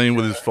just playing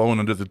with his phone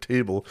under the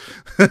table.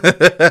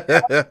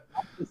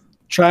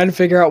 Trying to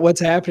figure out what's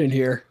happening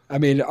here. I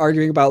mean,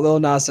 arguing about Lil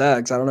Nas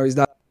X. I don't know. He's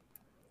not a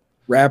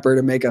rapper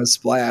to make a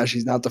splash.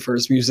 He's not the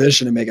first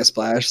musician to make a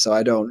splash. So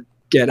I don't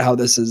get how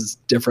this is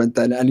different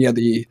than any of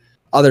the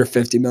other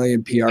 50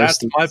 million PR That's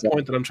students. my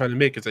point that I'm trying to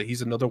make, is that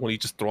he's another one you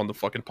just throw on the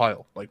fucking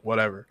pile. Like,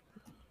 whatever.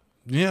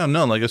 Yeah,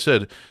 no, like I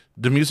said,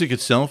 the music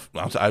itself,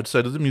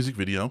 outside of the music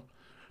video,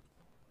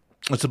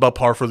 it's about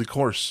par for the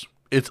course.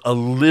 It's a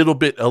little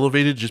bit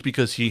elevated just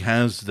because he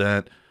has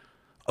that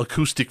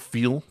acoustic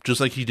feel, just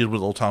like he did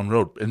with Old Town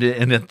Road, and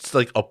it's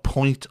like a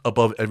point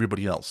above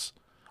everybody else,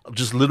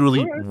 just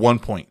literally 1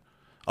 point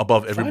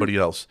above everybody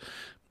else.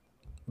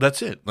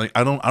 That's it. Like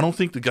I don't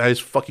think the guy's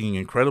fucking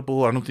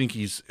incredible. I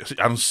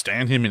don't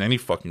stand him in any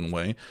fucking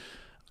way.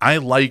 I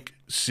like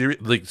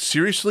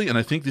seriously, and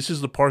I think this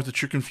is the part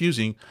that you're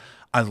confusing.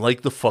 I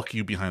like the fuck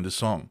you behind the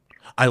song.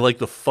 I like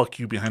the fuck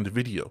you behind the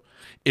video.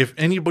 If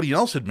anybody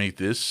else had made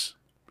this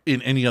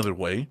in any other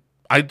way,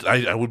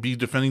 I would be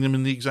defending them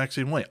in the exact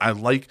same way. I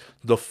like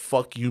the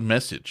fuck you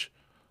message.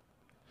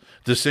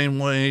 The same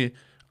way,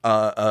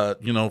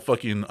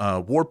 fucking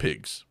War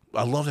Pigs.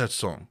 I love that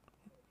song,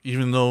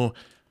 even though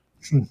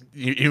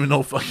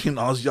fucking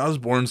Ozzy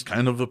Osbourne's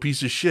kind of a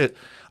piece of shit.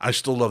 I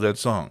still love that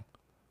song.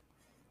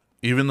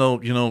 Even though,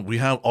 we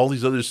have all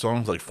these other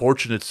songs like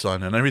Fortunate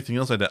Son and everything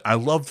else like that. I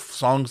love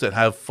songs that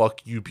have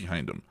fuck you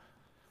behind them.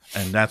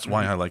 And that's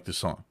why I like this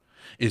song.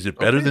 Is it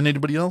better than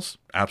anybody else?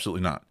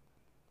 Absolutely not.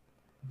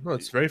 No,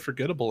 it's very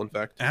forgettable, in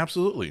fact.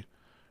 Absolutely.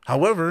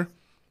 However,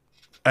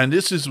 and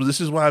this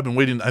is why I've been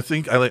waiting. I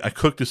think I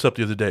cooked this up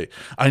the other day.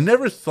 I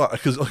never thought,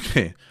 because,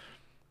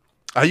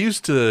 I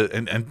used to,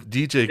 and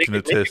DJ can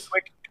attest.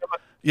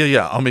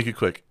 Yeah, I'll make it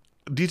quick.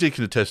 DJ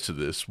can attest to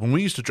this. When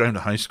we used to drive to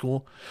high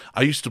school,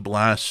 I used to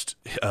blast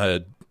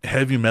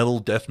heavy metal,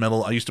 death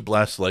metal. I used to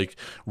blast like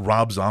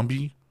Rob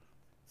Zombie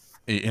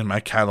in my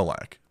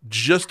Cadillac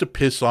just to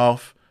piss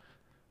off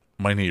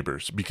my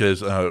neighbors,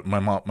 because my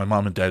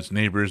mom and dad's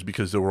neighbors,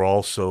 because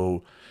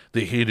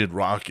they hated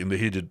rock and they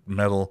hated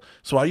metal.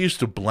 So I used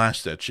to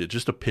blast that shit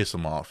just to piss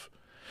them off.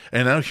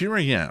 And now here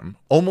I am,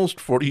 almost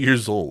 40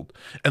 years old,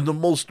 and the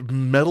most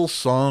metal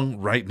song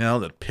right now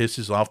that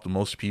pisses off the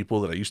most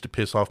people that I used to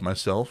piss off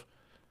myself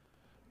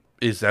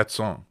is that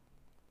song.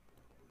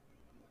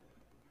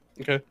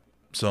 Okay.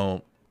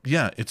 So,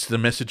 yeah, it's the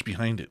message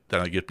behind it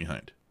that I get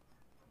behind.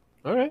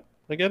 All right.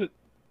 I get it.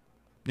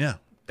 Yeah.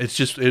 It's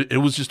just, it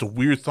was just a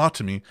weird thought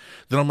to me.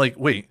 Then I'm like,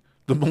 wait,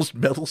 the most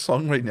metal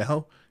song right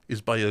now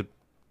is by a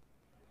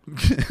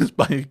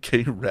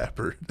gay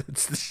rapper.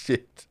 That's the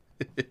shit.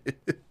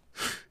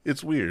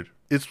 It's weird.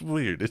 It's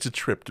weird. It's a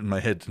trip in my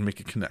head to make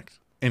it connect.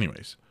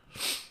 Anyways.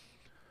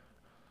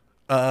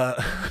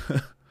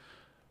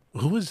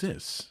 Who is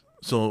this?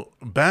 So,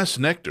 Bass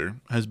Nectar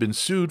has been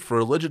sued for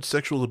alleged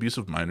sexual abuse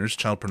of minors,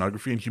 child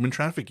pornography, and human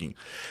trafficking.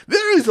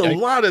 There is a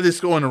lot of this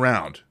going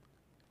around.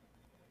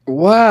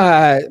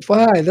 Why?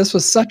 Why? This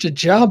was such a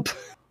jump.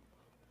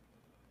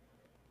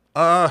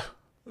 That's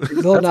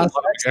Lil a Nas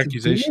lot of X to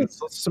accusations.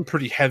 Those are some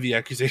pretty heavy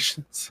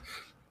accusations.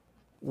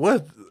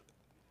 What?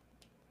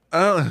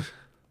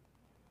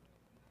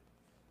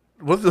 What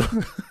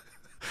the?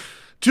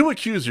 Two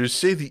accusers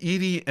say the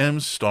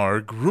EDM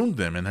star groomed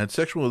them and had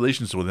sexual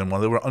relations with them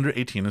while they were under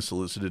 18 and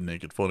solicited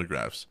naked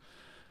photographs.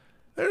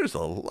 There's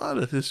a lot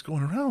of this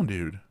going around,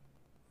 dude.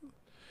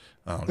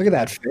 Oh, Look at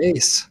that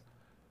face.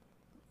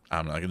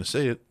 I'm not gonna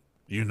say it.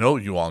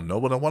 You all know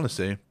what I want to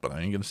say, but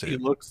I ain't gonna say He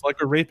it. looks like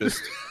a rapist.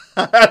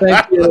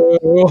 Thank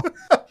you.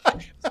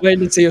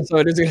 Waiting to see if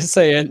somebody's going to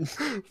say it.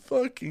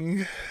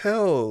 Fucking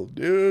hell,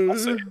 dude. I'll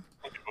say it. I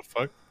don't give a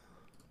fuck.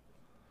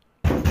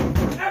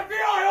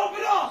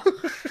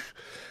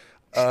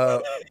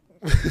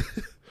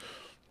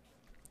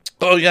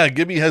 Oh yeah,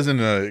 Gibby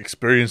hasn't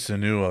experienced the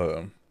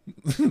new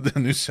the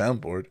new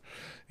soundboard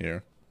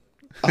here.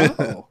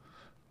 Oh.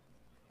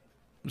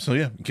 So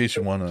yeah, in case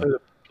you want to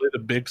Play the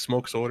Big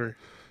Smoke's order.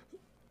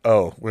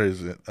 Oh, where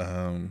is it?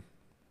 I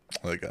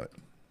got it.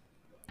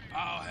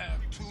 I'll have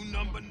 2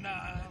 number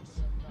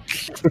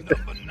 9s,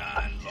 number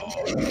 9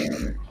 large,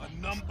 a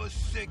number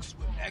 6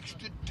 with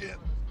extra dip,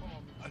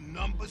 a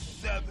number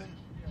 7,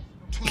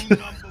 2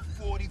 number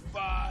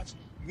 45s,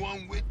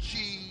 1 with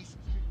cheese,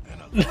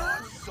 and a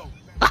large soda.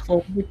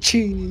 Oh, with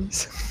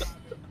cheese.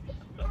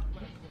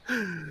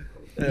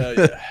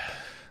 Yeah.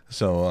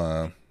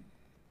 So,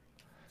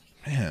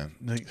 man,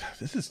 like,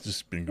 this has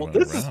just been going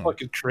This around. is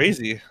fucking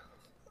crazy.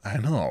 I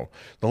know.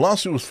 The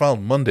lawsuit was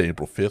filed Monday,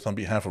 April 5th, on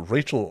behalf of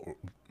Rachel.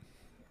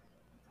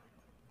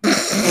 You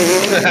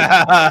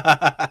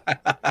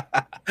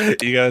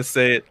gotta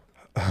say it.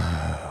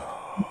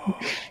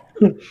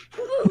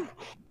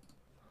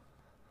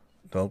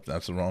 Nope,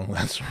 that's wrong.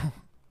 That's wrong.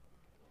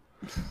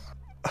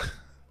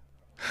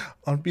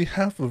 On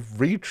behalf of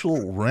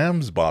Rachel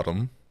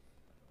Ramsbottom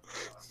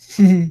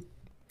and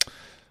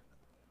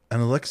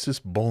Alexis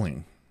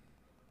Bowling.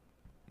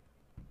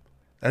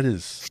 That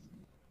is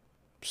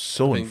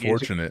so Engaging in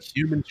unfortunate.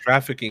 Human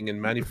trafficking and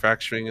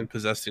manufacturing and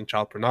possessing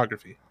child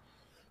pornography.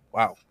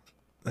 Wow.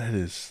 That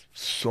is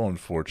so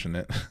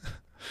unfortunate.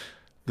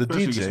 The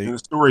Especially DJ the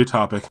story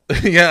topic.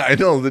 Yeah, I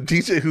know. The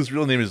DJ, whose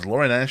real name is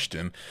Lauren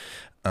Ashton,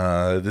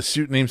 the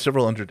suit named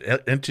several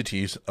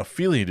entities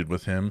affiliated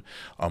with him: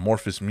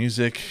 Amorphous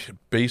Music,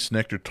 Bass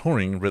Nectar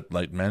Touring, Red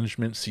Light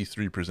Management,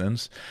 C3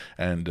 Presents,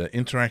 and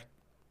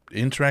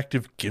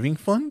Interactive Giving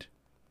Fund.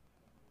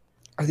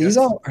 Are these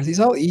all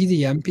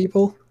EDM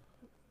people?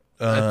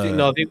 I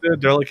think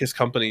they're like his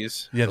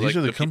companies. Yeah, They're these like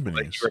are the people that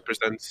companies. he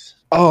represents.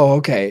 Oh,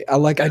 okay.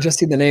 I just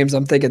see the names.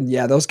 I'm thinking,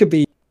 yeah, those could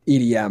be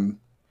EDM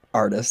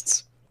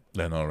artists.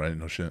 I know, right?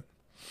 No shit.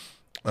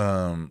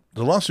 The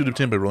lawsuit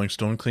obtained by Rolling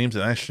Stone claims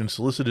that Ashton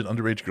solicited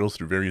underage girls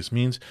through various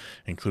means,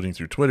 including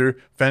through Twitter,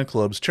 fan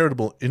clubs,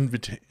 charitable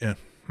initiatives,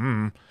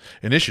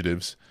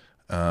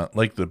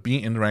 like the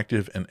Be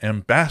Interactive and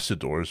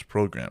Ambassadors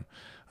program.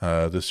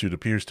 The suit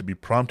appears to be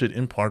prompted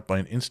in part by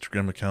an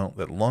Instagram account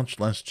that launched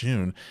last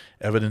June,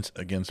 Evidence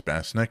Against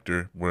Bass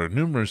Nectar, where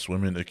numerous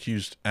women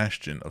accused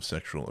Ashton of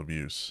sexual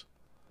abuse.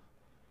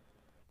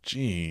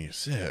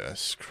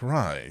 Jesus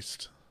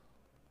Christ.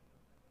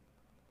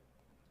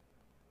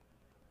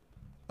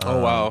 Oh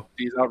wow,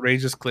 these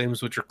outrageous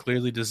claims, which are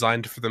clearly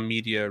designed for the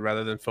media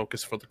rather than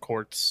focused for the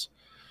courts.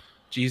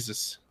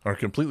 Jesus. Are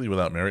completely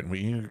without merit, and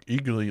we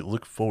eagerly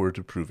look forward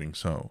to proving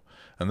so.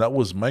 And that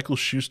was Michael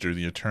Schuster,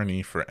 the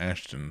attorney for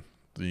Ashton,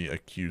 the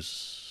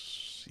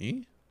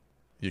accusee?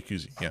 The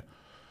accusee, yeah.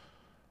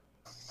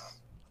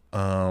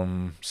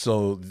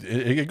 So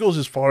it goes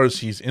as far as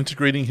he's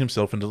integrating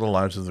himself into the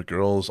lives of the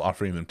girls,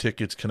 offering them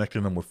tickets,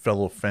 connecting them with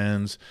fellow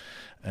fans,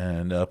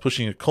 and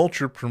pushing a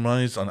culture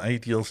premised on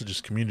ideals such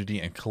as community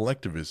and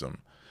collectivism.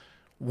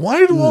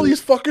 Why do all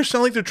these fuckers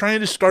sound like they're trying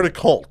to start a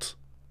cult?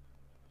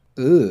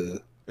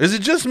 Ugh. Is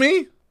it just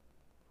me?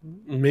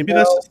 Maybe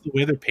that's just the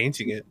way they're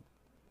painting it.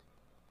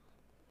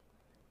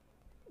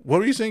 What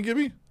were you saying,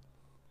 Gibby?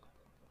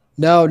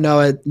 No.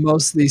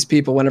 Most of these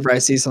people, whenever I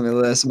see something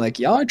like this, I'm like,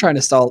 y'all are trying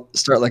to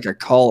start like a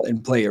cult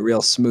and play it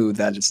real smooth.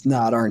 That it's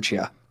not, aren't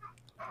you?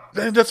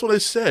 That's what I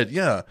said,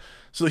 yeah.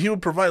 So he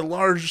would provide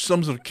large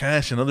sums of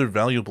cash and other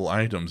valuable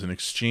items in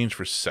exchange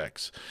for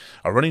sex.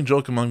 A running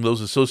joke among those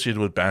associated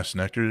with Bass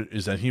Nectar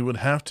is that he would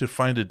have to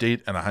find a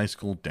date at a high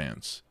school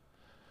dance.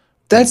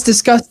 That's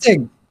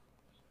disgusting.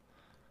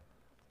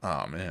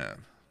 Oh,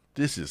 man.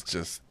 This is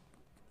just...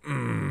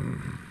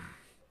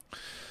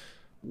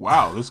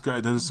 Wow, this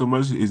guy does so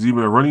much. Is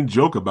even a running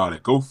joke about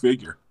it. Go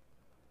figure.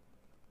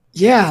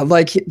 Yeah,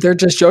 like they're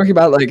just joking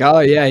about like, oh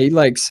yeah, he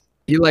likes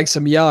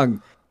them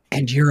young,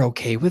 and you're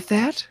okay with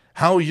that?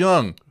 How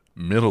young?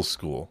 Middle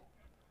school.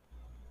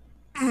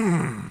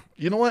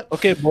 You know what?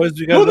 Okay, boys,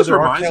 we You know got what this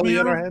another R. reminds Kelly me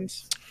on of? our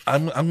hands.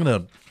 I'm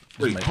gonna...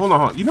 Wait, hold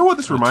on. You know what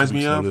this reminds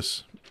me of?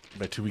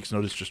 By 2 weeks'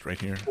 notice, just right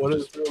here. What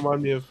does it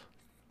remind me of?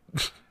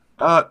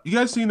 You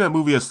guys seen that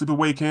movie,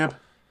 Sleepaway Camp?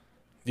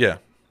 Yeah.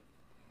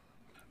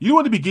 You know,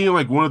 at the beginning,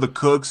 like one of the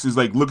cooks is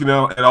like looking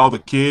out at all the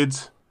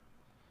kids.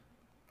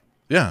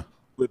 Yeah.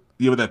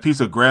 with that piece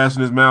of grass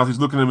in his mouth. He's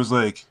looking at him. He's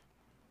like,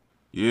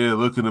 yeah,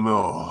 look at him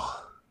all.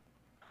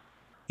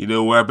 You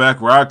know,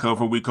 back where I come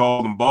from, we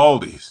call them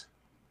baldies.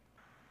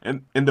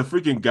 And the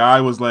freaking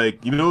guy was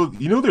like, you know,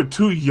 they're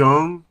too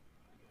young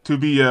to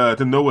be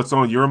to know what's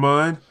on your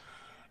mind.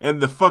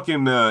 And the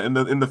fucking and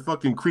the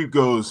fucking creep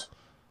goes,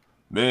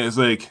 man, it's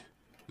like,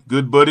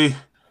 good buddy,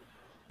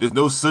 there's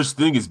no such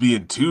thing as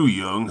being too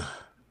young.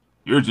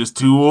 You're just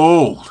too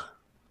old.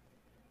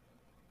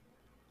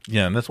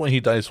 Yeah, and that's why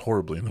he dies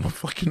horribly in the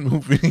fucking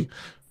movie.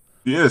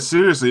 Yeah,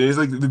 seriously. It's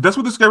like, that's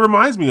what this guy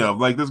reminds me of.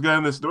 Like, this guy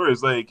in this story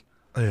is like,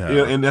 yeah. You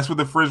know, and that's what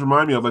the fridge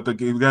remind me of. Like, the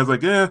guy's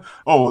like, yeah,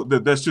 oh,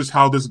 that's just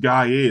how this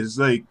guy is.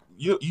 Like,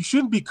 you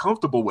shouldn't be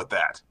comfortable with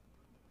that.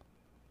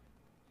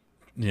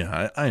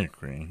 Yeah, I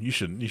agree. You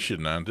should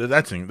not.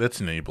 That's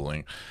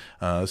enabling.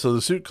 So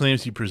the suit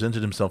claims he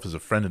presented himself as a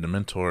friend and a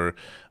mentor,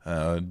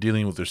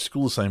 dealing with their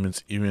school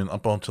assignments even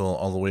up until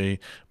all the way,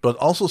 but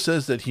also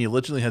says that he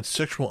allegedly had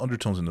sexual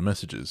undertones in the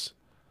messages,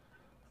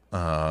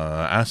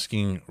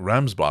 asking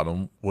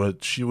Ramsbottom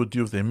what she would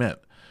do if they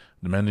met,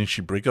 demanding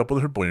she break up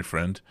with her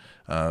boyfriend,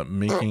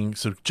 making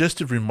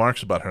suggestive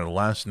remarks about her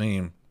last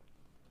name.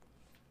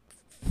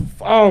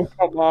 Oh,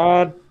 come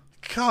on.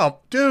 Come,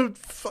 dude.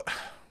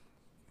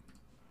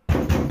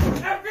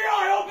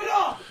 FBI, open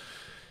up!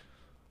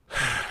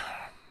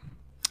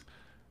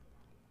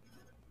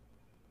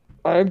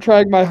 I'm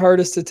trying my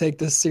hardest to take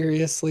this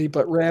seriously,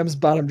 but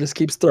Ramsbottom just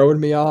keeps throwing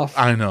me off.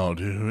 I know,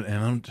 dude,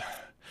 and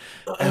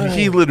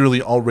he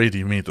literally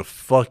already made the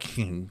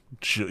fucking.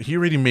 He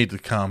already made the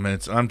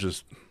comments. I'm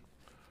just.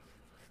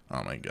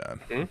 Oh my god.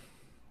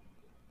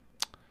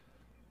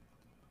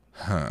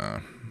 Huh.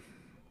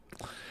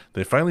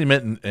 They finally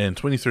met in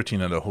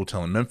 2013 at a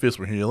hotel in Memphis,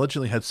 where he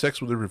allegedly had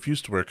sex with her,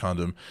 refused to wear a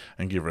condom,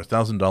 and gave her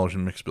 $1,000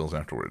 in mixed bills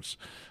afterwards.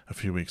 A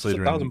few weeks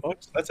later,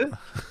 $1,000. That's it.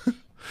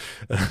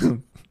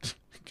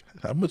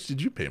 How much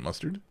did you pay,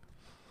 Mustard?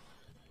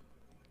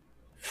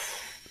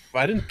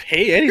 I didn't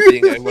pay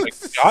anything. What I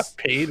got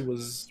paid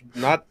was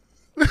not.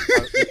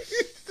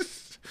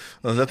 Was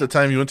that the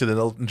time you went to that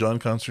Elton John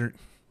concert?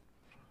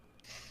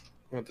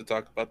 I want to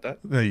talk about that.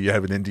 You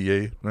have an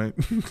NDA, right?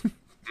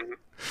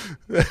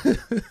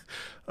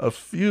 A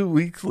few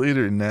weeks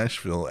later in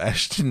Nashville,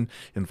 Ashton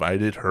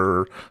invited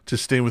her to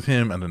stay with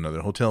him at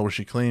another hotel where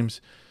she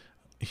claims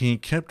he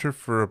kept her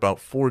for about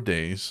 4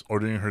 days,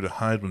 ordering her to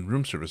hide when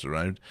room service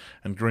arrived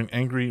and growing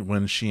angry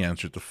when she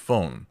answered the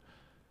phone.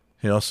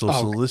 He also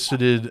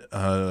solicited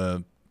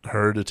her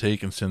to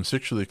take and send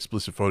sexually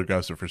explicit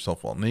photographs of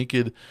herself while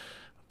naked,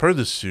 per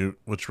the suit,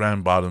 which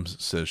Ramsbottom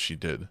says she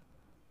did.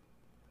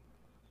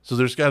 So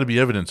there's got to be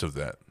evidence of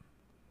that.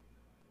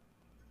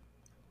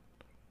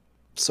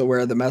 So where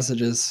are the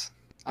messages?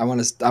 I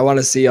want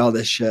to see all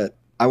this shit.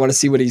 I want to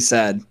see what he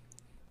said.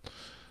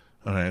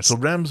 All right. So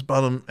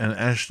Ramsbottom and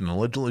Ashton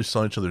allegedly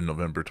saw each other in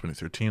November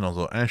 2013,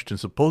 although Ashton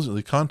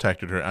supposedly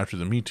contacted her after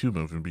the Me Too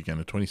movement began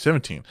in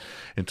 2017.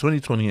 In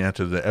 2020,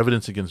 after the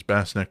Evidence Against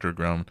Bass Nectar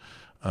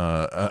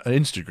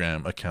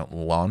Instagram account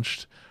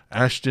launched,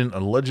 Ashton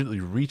allegedly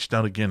reached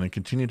out again and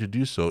continued to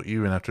do so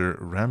even after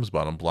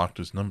Ramsbottom blocked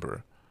his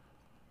number.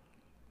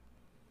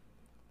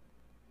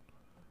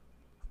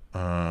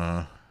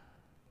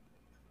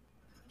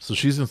 So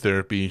she's in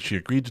therapy. She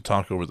agreed to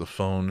talk over the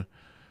phone.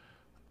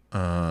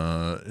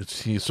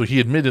 So he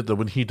admitted that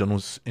what he'd done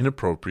was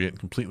inappropriate and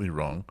completely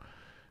wrong.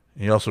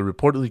 He also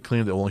reportedly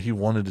claimed that while he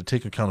wanted to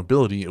take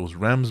accountability, it was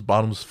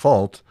Ramsbottom's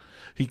fault.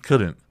 He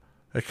couldn't.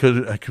 I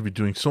could be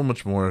doing so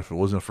much more if it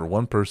wasn't for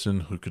one person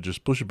who could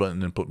just push a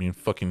button and put me in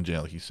fucking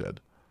jail, he said.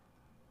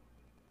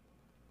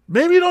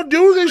 Maybe you don't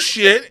do this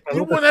shit.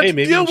 You wouldn't have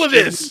to deal with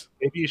this.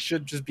 Maybe you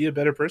should just be a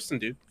better person,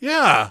 dude.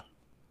 Yeah.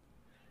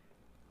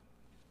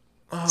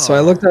 So I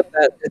looked up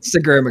that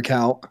Instagram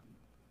account.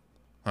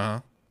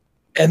 Huh?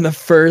 And the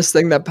first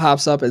thing that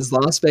pops up is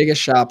Las Vegas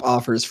shop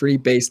offers free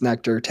base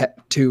nectar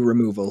tattoo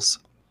removals.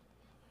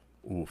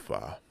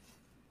 Oofa.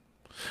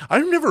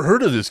 I've never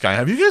heard of this guy.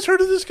 Have you guys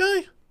heard of this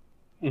guy?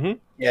 Mm-hmm.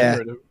 Yeah.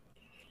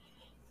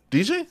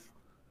 DJ?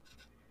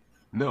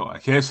 No, I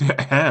can't say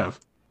I have.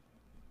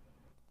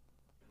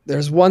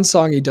 There's one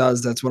song he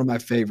does that's one of my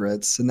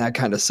favorites, and that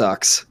kind of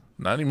sucks.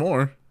 Not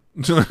anymore.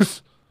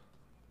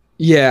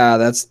 Yeah,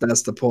 that's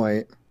the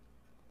point.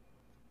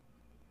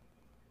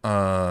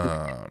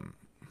 Top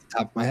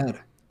of my head.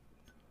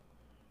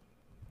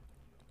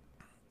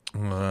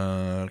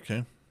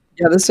 Okay.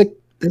 Yeah,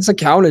 this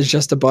account is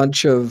just a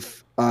bunch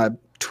of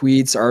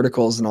tweets,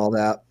 articles, and all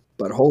that.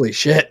 But holy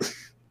shit.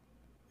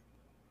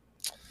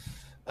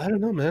 I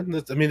don't know,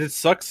 man. I mean, it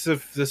sucks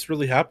if this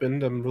really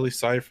happened. I'm really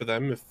sorry for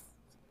them if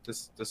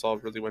this all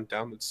really went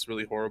down. It's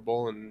really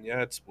horrible, and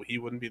yeah, he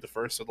wouldn't be the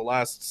first or the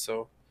last.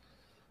 So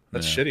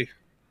that's shitty.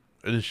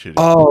 It is shitty.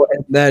 Oh,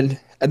 and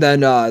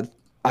then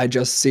I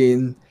just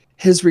seen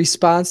his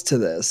response to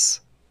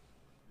this,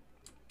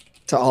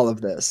 to all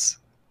of this.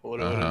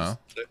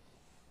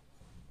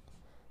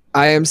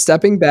 I am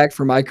stepping back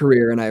from my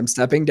career and I am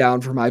stepping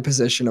down from my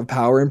position of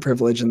power and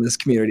privilege in this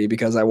community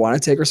because I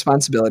want to take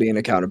responsibility and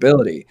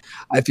accountability.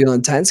 I feel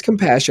intense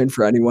compassion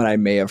for anyone I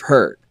may have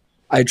hurt.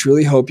 I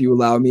truly hope you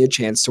allow me a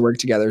chance to work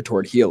together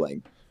toward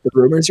healing. The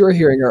rumors you are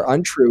hearing are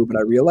untrue, but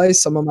I realize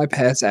some of my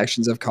past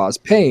actions have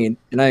caused pain,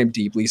 and I am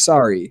deeply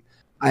sorry.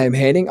 I am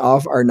handing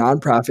off our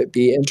nonprofit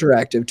Be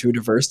Interactive to a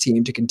diverse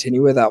team to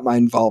continue without my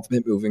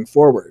involvement moving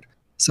forward.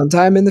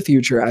 Sometime in the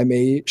future, I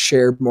may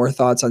share more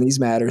thoughts on these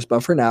matters,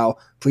 but for now,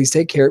 please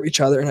take care of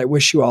each other, and I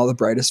wish you all the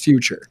brightest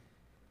future.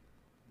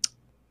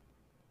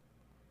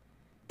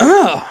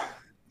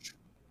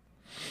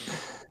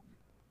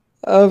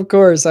 Of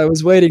course, I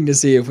was waiting to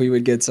see if we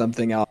would get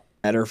something out,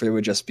 or if it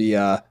would just be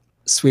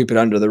sweep it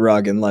under the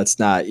rug and let's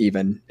not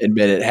even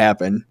admit it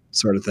happened,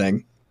 sort of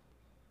thing.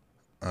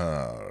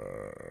 I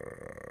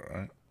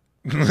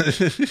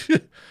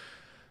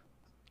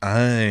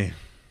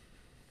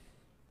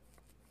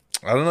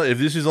don't know if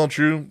this is all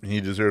true.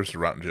 He deserves to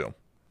rot in jail.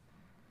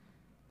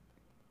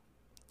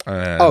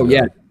 And,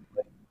 yeah.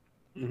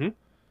 Mm-hmm.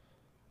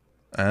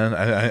 And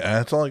I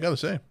that's all I got to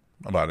say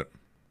about it.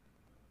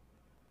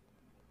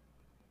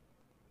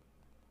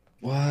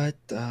 What?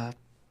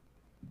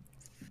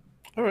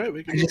 All right,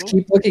 we can I just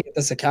keep looking at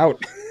this account.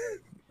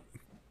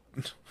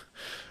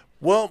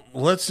 Well,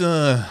 let's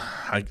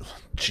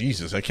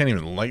Jesus, I can't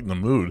even lighten the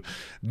mood.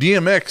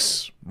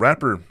 DMX,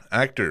 rapper,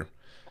 actor,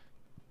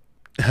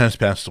 has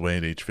passed away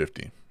at age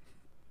 50.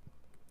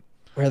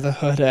 Where the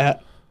hood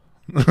at?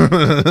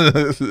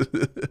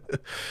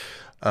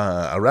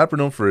 A rapper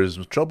known for his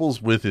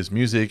troubles with his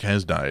music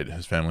has died.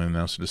 His family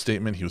announced in a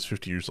statement he was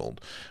 50 years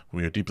old.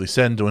 We are deeply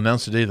saddened to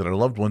announce today that our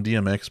loved one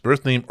DMX,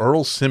 birth name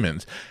Earl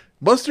Simmons.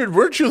 Mustard,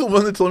 weren't you the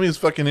one that told me his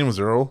fucking name was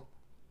Earl?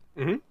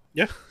 Mm-hmm.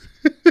 Yeah.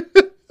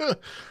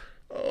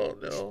 Oh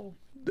no,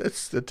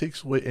 that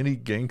takes away any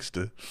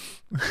gangsta.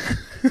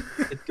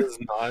 It does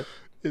not.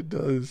 It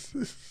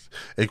does.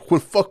 Hey,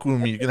 quit fucking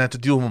with me. You're gonna have to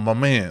deal with my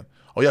man.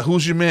 Oh yeah,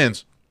 who's your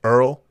man's?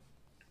 Earl.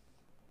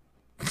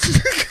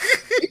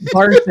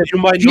 You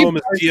might know him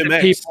as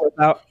DMX.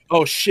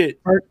 Oh shit.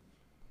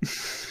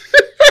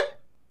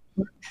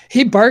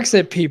 He barks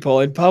at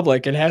people in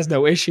public and has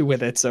no issue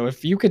with it. So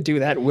if you could do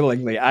that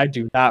willingly, I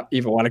do not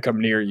even want to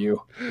come near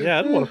you. Yeah,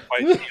 I don't want to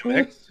fight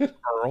DMX.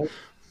 Earl.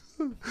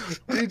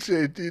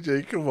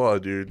 DJ, come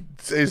on, dude.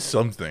 Say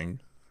something.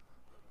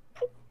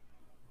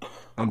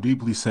 I'm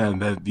deeply sad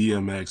that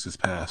DMX has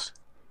passed.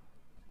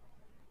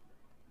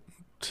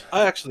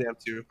 I actually am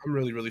too. I'm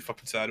really, really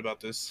fucking sad about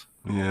this.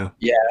 Yeah.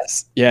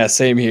 Yes. Yeah,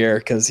 same here,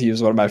 because he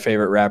was one of my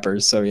favorite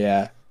rappers. So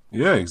yeah.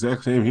 Yeah,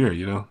 exactly. Same here,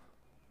 you know.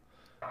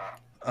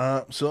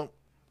 So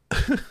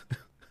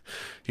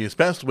he has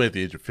passed away at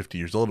the age of 50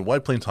 years old at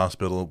White Plains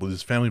Hospital with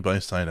his family by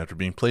his side after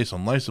being placed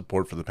on life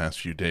support for the past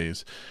few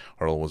days.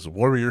 Earl was a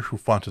warrior who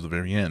fought to the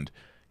very end.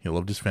 He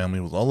loved his family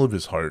with all of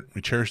his heart.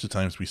 We cherish the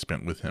times we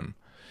spent with him.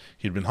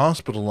 He had been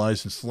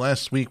hospitalized since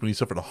last week when he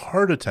suffered a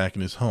heart attack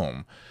in his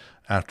home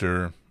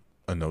after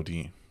an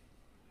OD.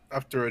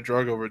 After a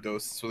drug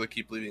overdose, so they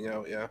keep leaving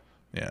out, yeah.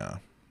 Yeah.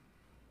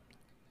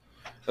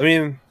 I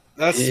mean,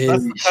 that's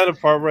the kind of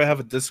part where I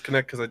have a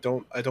disconnect because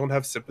I don't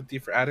have sympathy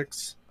for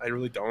addicts. I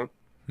really don't.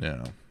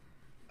 Yeah.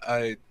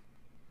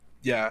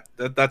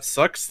 That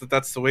sucks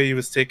that's the way he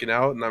was taken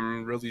out, and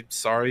I'm really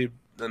sorry.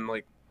 And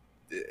like,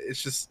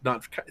 it's just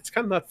not. It's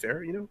kind of not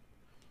fair, you know.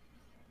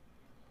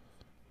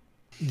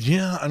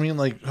 Yeah, I mean,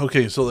 like,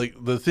 okay, so like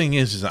the thing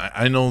is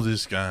I know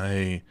this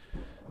guy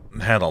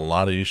had a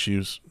lot of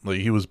issues.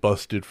 Like, he was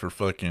busted for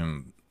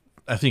fucking,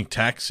 I think,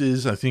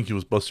 taxes. I think he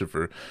was busted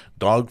for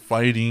dog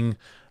fighting.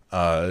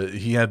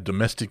 He had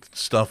domestic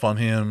stuff on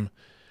him.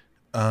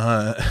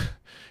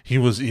 He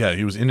was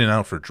in and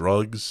out for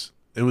drugs.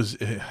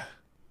 The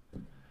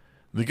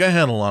guy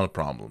had a lot of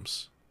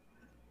problems.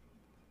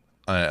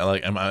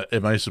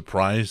 Am I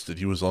surprised that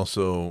he was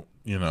also,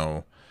 you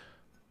know,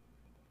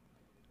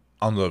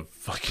 on the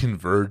fucking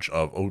verge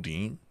of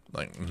ODing?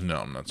 Like, no,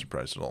 I'm not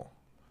surprised at all.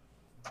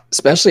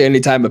 Especially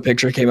anytime a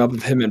picture came up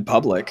of him in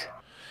public.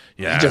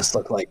 Yeah. He just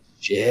looked like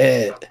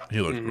shit. He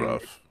looked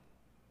rough.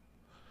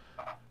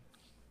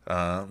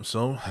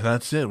 So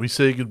that's it. We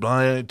say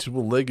goodbye to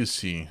a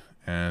legacy.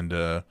 And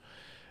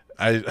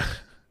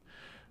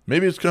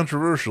maybe it's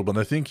controversial, but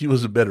I think he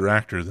was a better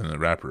actor than a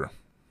rapper.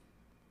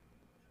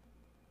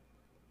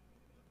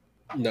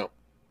 No.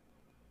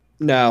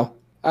 No.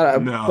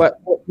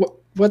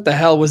 What the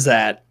hell was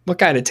that? What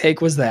kind of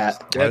take was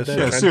that?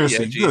 Yeah,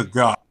 seriously, good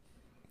God.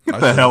 Get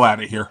the hell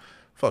out of here.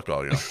 Fuck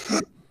all y'all.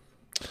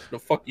 No,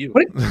 fuck you.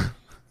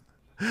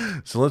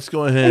 So let's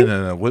go ahead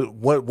and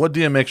what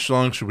DMX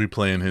song should we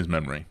play in his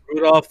memory?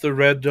 Rudolph the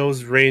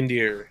Red-Nosed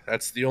Reindeer.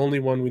 That's the only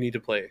one we need to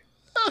play.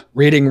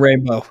 Reading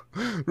Rainbow.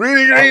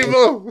 Reading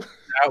Rainbow.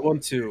 That one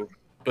too,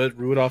 but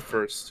Rudolph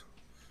first.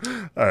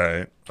 All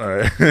right.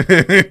 Like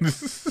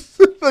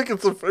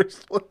it's the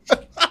first one.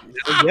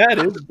 Yeah, it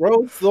is,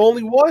 bro. It's the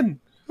only one.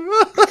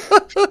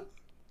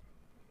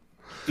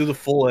 Do the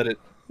full edit.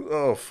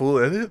 Oh, full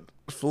edit?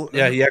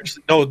 Yeah, he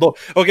actually no.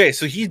 Okay,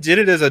 so he did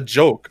it as a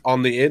joke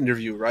on the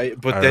interview, right?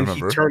 But then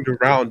he turned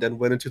around and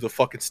went into the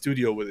fucking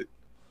studio with it.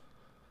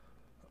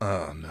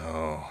 Oh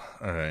no!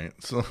 All right,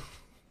 so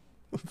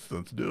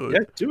let's do it.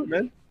 Yeah, do it,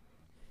 man.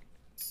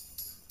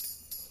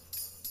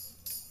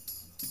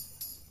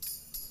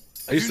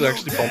 I used to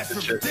actually bump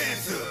this shit.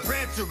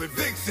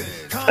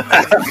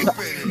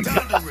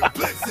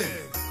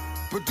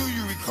 But do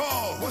you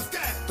recall, what's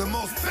that? The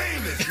most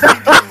famous. Come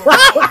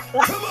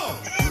on.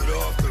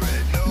 Rudolph the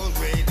red-nosed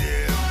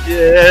reindeer.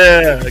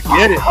 Yeah,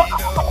 get it.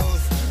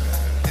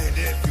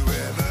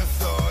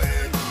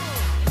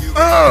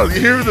 Oh, you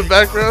hear in the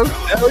background?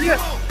 Hell yeah.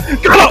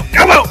 Come on,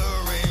 come on.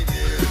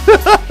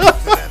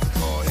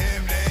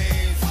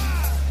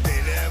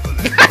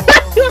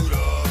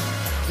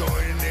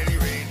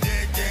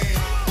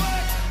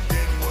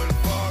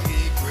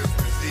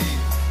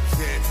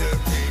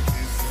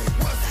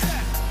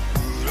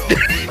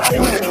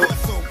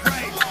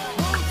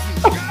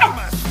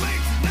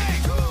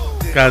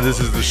 God, this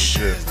is the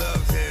shit.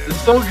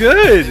 It's so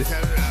good.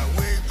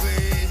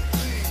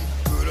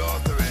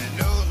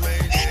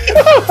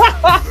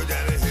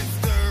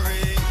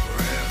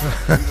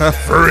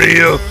 For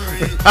real.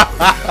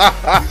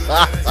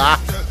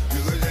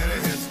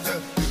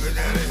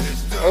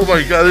 Oh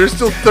my god, there's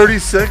still 30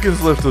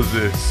 seconds left of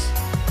this.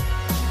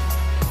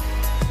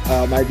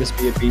 Might just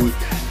be a beat.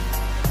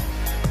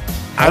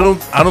 I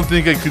don't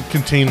think I could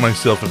contain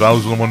myself if I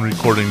was the one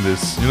recording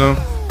this, you know?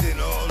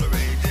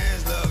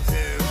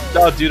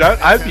 No, dude,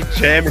 I'd be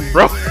jamming,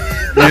 bro.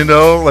 You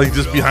know, like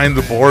just behind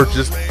the board,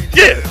 just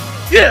yeah.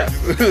 Yeah,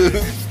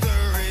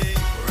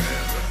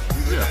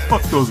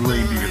 fuck those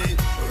reindeer.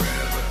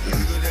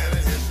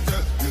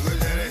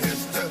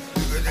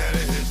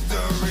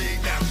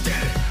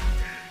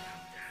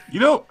 You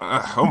know,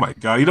 oh my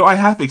god, you know, I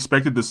half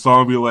expected the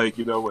song to be like,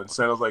 you know, when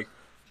Santa's like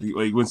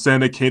when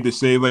Santa came to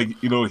say,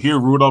 like, you know, here,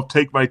 Rudolph,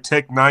 take my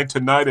Tech 9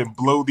 tonight and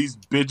blow these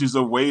bitches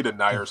away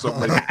tonight, or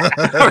something like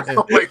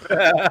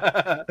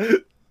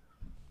that.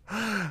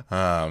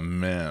 Oh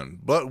man.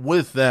 But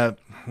with that,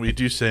 we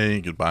do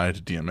say goodbye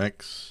to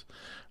DMX.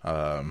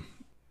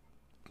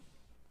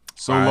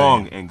 So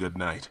long and good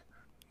night.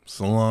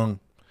 So long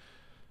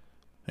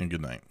and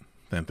good night.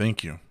 And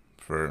thank you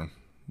for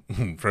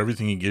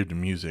everything you gave to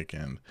music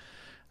and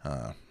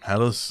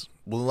had us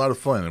with a lot of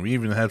fun. And we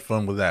even had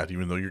fun with that,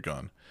 even though you're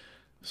gone.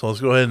 So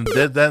let's go ahead and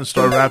dead that and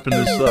start wrapping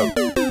this up.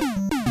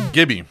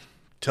 Gibby,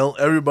 tell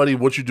everybody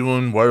what you're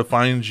doing, where to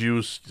find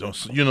you.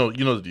 You know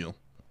the deal.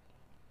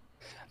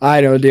 I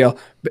know the deal.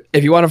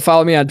 If you want to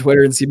follow me on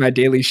Twitter and see my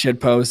daily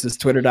shit posts, it's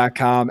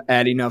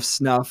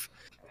twitter.com/enoughsnuff.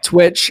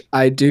 Twitch,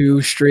 I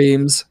do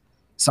streams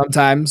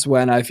sometimes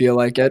when I feel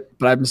like it,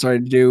 but I've been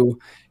starting to do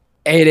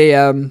 8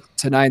 a.m.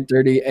 to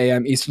 9:30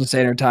 a.m. Eastern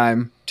Standard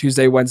Time,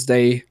 Tuesday,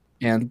 Wednesday,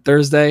 and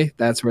Thursday.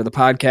 That's where the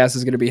podcast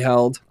is going to be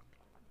held.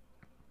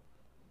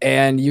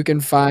 And you can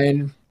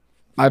find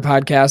my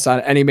podcast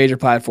on any major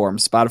platform,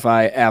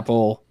 Spotify,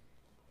 Apple,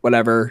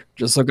 whatever.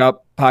 Just look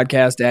up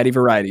Podcast Daddy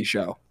Variety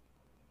Show.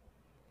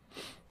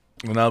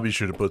 And I'll be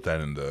sure to put that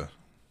in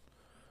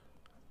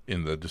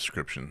the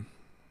description.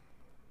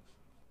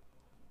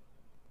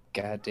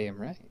 Goddamn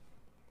right.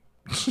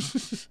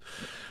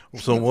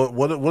 So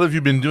what have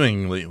you been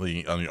doing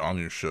lately on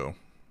your show?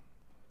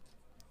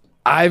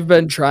 I've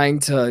been trying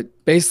to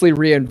basically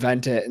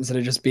reinvent it instead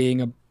of just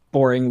being a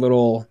boring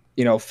little,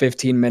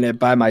 15-minute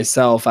by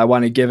myself. I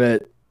want to give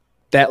it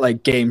that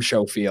like game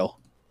show feel.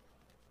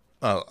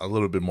 A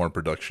little bit more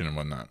production and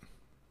whatnot.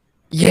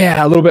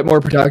 Yeah, a little bit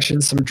more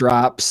production, some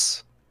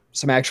drops,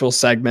 some actual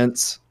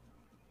segments.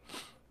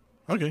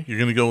 Okay, you're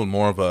gonna go with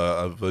more of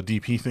a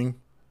DP thing.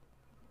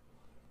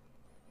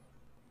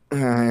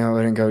 I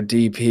wouldn't go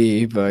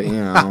DP, but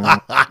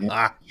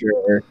yeah,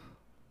 sure.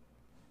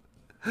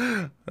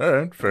 All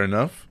right, fair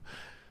enough.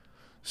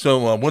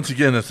 So once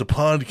again, it's the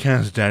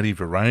Podcast Daddy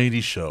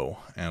Variety Show,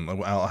 and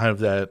I'll have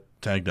that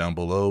tag down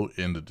below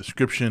in the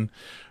description.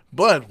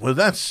 But with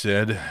that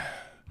said,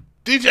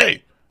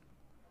 DJ,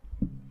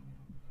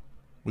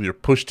 with your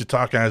push to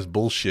talk ass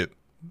bullshit,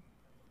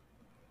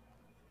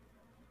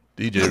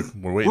 DJ,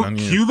 we're waiting on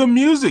you. Cue the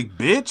music,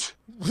 bitch.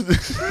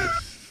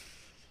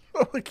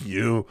 Fuck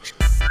you.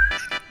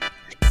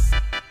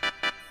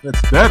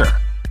 That's better.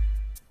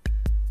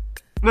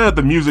 Now that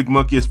the Music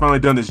Monkey has finally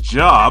done his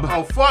job.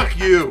 Oh, fuck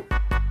you.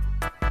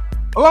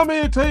 Allow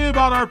me to tell you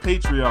about our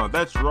Patreon.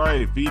 That's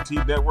right.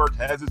 VT Network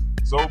has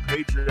its own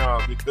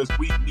Patreon because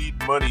we need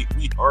money.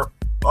 We are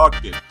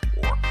fucking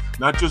poor.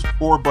 Not just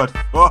poor, but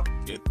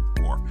fucking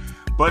poor.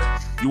 But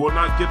you will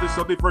not get this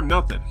something for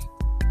nothing.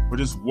 For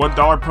just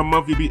 $1 per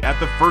month, you'll be at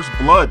the first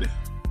blood,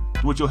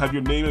 to which you'll have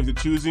your name of your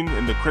choosing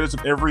and the credits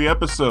of every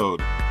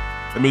episode.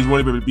 That means you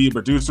want to be a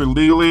producer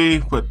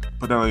legally, put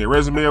that on your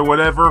resume or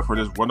whatever. For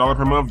just $1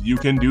 per month, you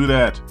can do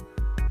that.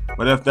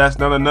 But if that's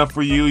not enough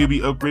for you, you'll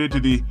be upgraded to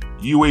the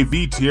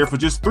UAV tier for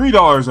just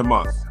 $3 a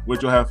month,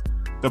 which will have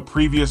the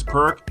previous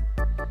perk,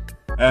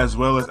 as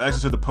well as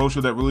access to the post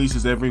show that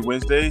releases every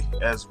Wednesday,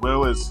 as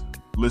well as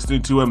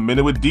listening to A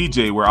Minute with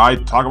DJ, where I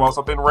talk about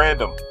something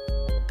random,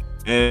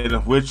 and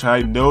of which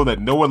I know that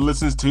no one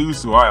listens to,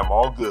 so I am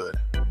all good.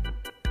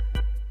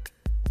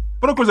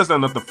 But of course, that's not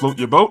enough to float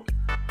your boat.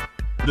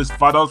 For just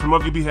 $5 per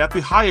month, you'll be at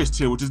the highest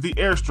tier, which is the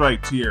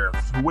Airstrike tier,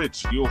 for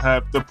which you'll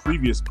have the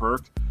previous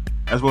perk,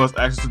 as well as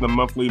access to the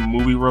monthly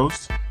movie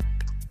roast.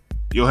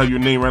 You'll have your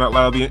name right out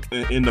loud at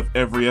the end of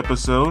every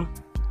episode.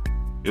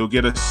 You'll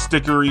get a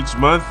sticker each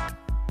month,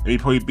 and you'll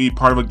probably be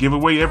part of a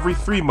giveaway every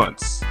 3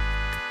 months.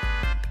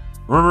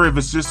 Remember, if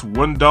it's just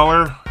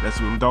 $1, that's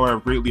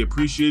 $1 greatly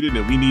appreciated,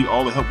 and we need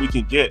all the help we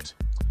can get.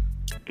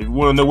 If you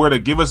want to know where to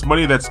give us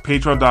money, that's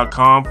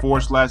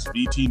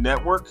patreon.com/VT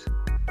Network.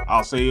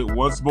 I'll say it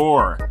once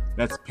more.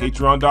 That's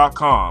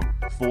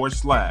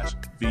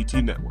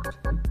patreon.com/VT Network.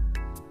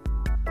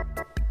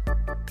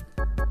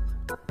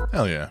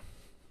 Hell yeah.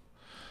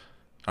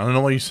 I don't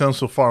know why you sound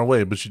so far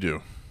away, but you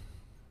do.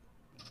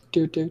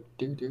 Do.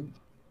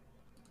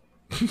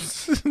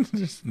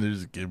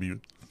 There's Gibby.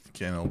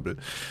 Can't help it.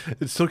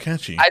 It's so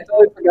catchy. I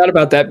totally forgot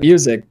about that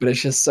music, but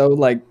it's just so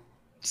like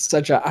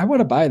such a. I want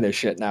to buy this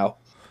shit now.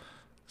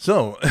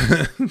 So,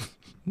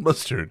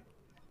 Mustard,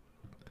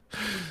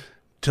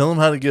 tell them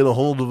how to get a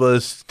hold of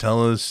us.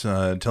 Tell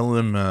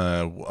them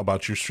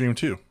about your stream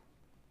too.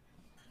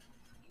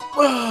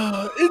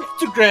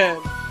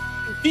 Instagram,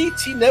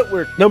 VT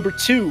Network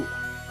 #2.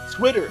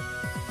 Twitter,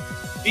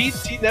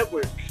 VT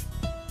Network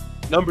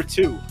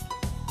 #2.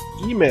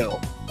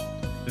 Email,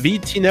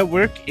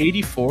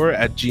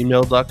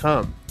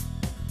 VTNetwork84@gmail.com.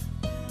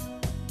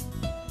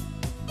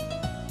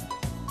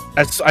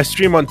 I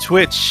stream on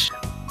Twitch,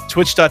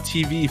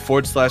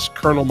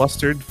 twitch.tv/Colonel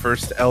Mustard,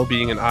 first L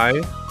being an I.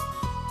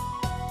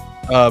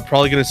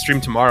 Probably going to stream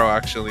tomorrow,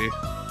 actually.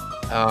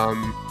 I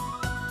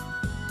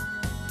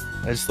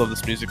just love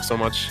this music so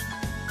much.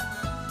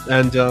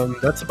 And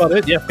that's about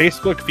it. Yeah,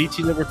 Facebook,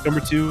 VT Network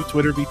 #2,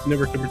 Twitter, VT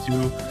Network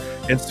 #2,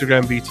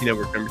 Instagram, VT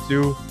Network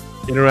 #2.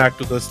 Interact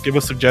with us, give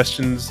us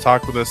suggestions,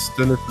 talk with us,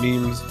 send us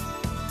memes,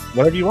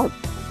 whatever you want.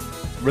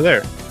 We're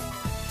there.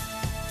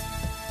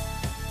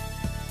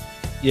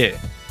 Yeah.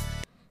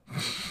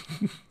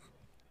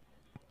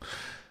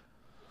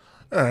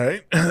 All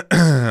right.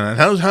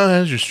 How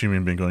has your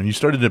streaming been going? You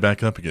started it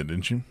back up again,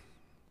 didn't you?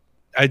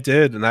 I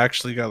did, and I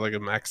actually got like a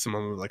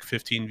maximum of like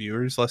 15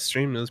 viewers last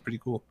stream. It was pretty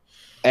cool.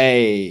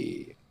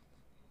 Hey.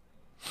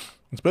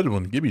 It's better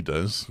when Gibby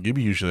does.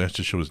 Gibby usually has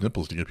to show his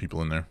nipples to get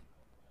people in there.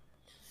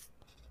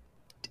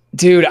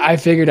 Dude, I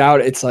figured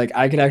out it's like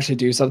I could actually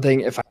do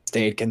something if I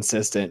stayed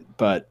consistent,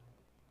 but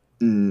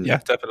yeah,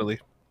 definitely.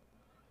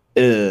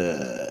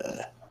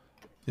 Yeah,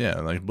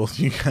 like both of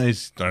you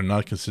guys are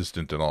not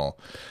consistent at all.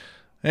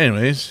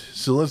 Anyways,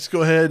 so let's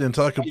go ahead and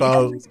talk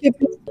about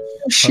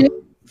shit.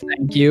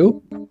 Thank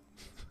you.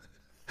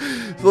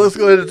 So let's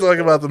go ahead and talk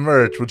about the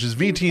merch, which is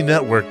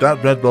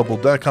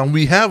vtnetwork.redbubble.com.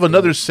 We have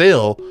another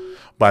sale,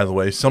 by the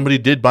way. Somebody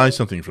did buy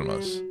something from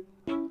us.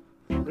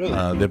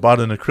 Really? They bought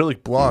an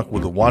acrylic block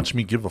with a "Watch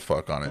Me Give a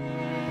Fuck" on it.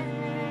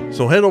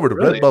 So head over to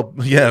Redbubble,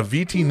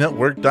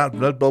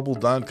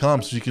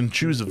 vtnetwork.redbubble.com, so you can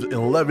choose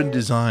 11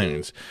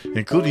 designs,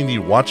 including the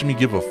 "Watch Me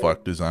Give a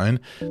Fuck" design.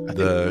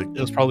 It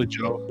was probably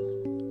Joe.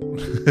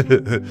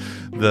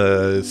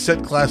 The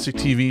set classic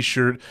TV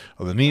shirt,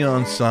 the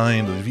neon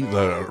sign,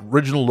 the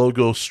original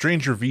logo,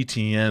 Stranger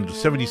VTN, the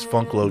 70s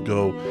funk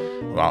logo,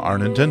 our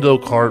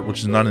Nintendo cart,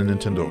 which is not a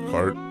Nintendo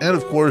cart, and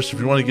of course, if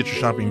you want to get your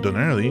shopping done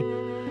early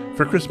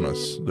for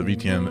Christmas, the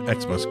VTN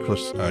Xmas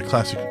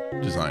classic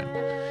design.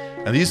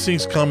 And these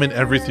things come in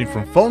everything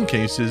from phone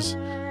cases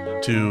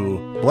to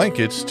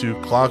blankets to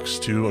clocks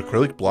to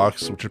acrylic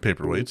blocks, which are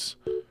paperweights.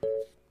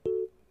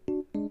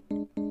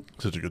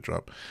 Such a good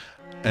job.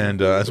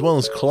 And as well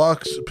as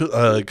clocks,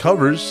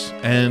 covers,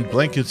 and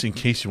blankets in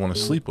case you want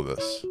to sleep with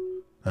us.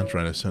 That's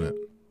right, I said it.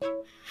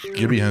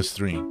 Gibby has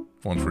 3,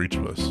 one for each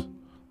of us.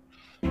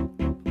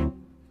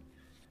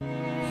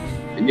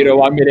 You don't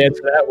want me to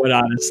answer that one,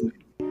 honestly.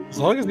 As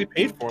long as we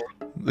paid for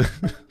them.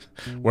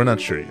 We're not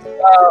sure yet.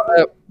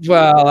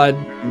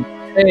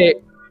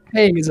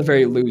 Paying is a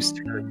very loose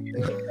term.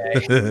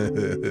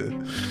 Okay?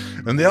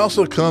 And they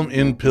also come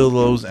in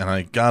pillows, and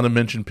I gotta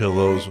mention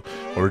pillows,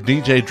 or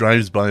DJ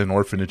drives by an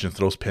orphanage and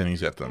throws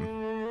pennies at them.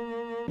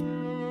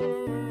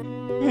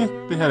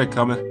 They had it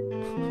coming.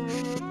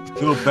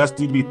 Feel best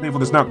need to be thankful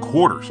there's not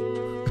quarters.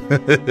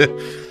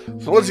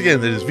 So once again,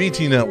 that is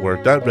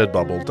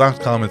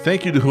vtnetwork.redbubble.com, and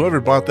thank you to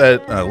whoever bought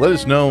that. Let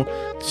us know.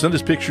 Send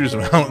us pictures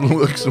of how it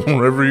looks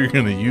wherever you're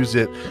going to use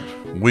it.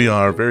 We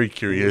are very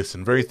curious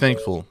and very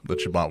thankful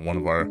that you bought one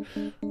of our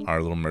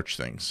little merch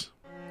things.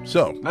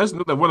 So nice to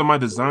know that one of my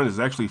designs is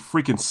actually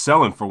freaking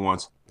selling for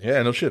once.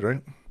 Yeah, no shit,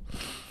 right?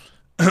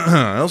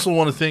 I also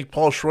want to thank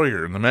Paul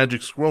Schroyer and the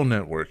Magic Squirrel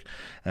Network.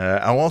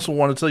 I also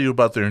want to tell you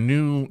about their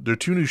 2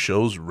 new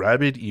shows,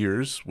 Rabid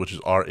Ears, which is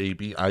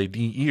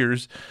RABID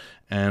Ears,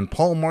 and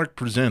Paul Mark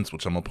Presents,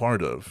 which I'm a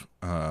part of.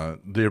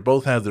 They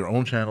both have their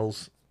own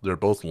channels. They're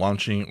both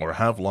launching or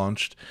have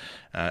launched.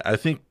 I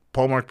think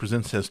Paul Mark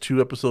Presents has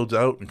 2 episodes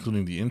out,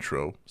 including the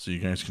intro, so you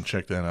guys can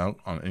check that out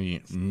on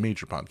any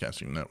major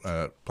podcasting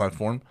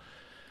platform.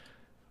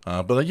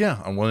 But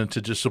yeah, I wanted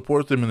to just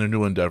support them in their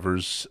new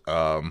endeavors,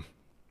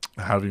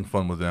 having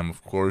fun with them,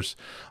 of course.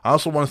 I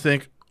also want to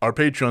thank our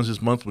patrons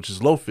this month, which is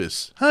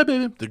Lofis, hi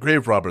baby, the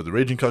Grave Robber, the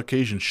Raging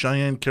Caucasian,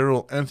 Cheyenne,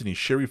 Carol, Anthony,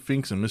 Sherry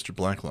Finks, and Mr.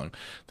 Blacklung.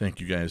 Thank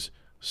you guys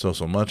so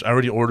much. I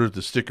already ordered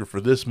the sticker for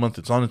this month.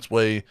 It's on its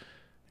way,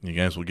 and you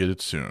guys will get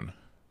it soon.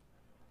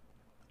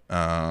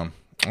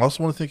 I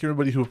also want to thank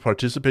everybody who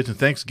participates, and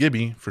thanks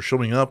Gibby for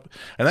showing up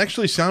and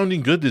actually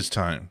sounding good this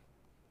time.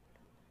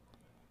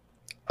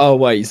 Oh,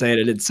 what, you saying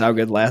it didn't sound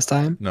good last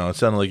time? No, it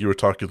sounded like you were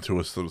talking to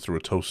us through a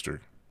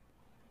toaster.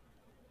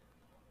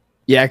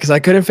 Yeah, because I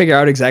couldn't figure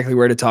out exactly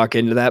where to talk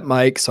into that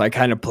mic, so I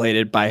kind of played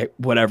it by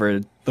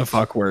whatever the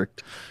fuck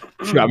worked.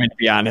 If you want me to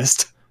be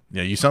honest.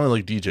 Yeah, you sounded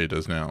like DJ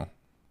does now.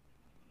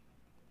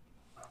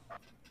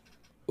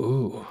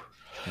 Ooh.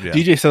 Yeah.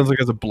 DJ sounds like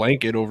he has a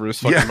blanket over his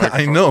fucking microphone.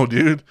 I know,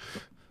 dude.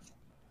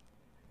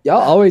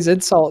 Y'all always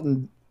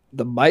insulting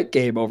the mic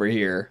game over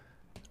here.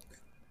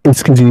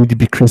 It's because you need to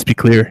be crispy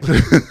clear.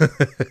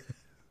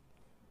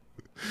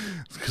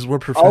 Because we're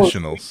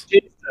professionals. Oh,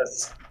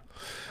 Jesus.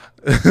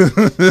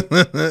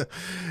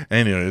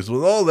 Anyways,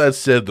 with all that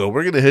said, though,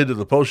 we're going to head to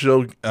the post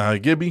show.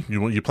 Gibby,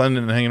 you planning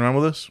on hanging around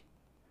with us?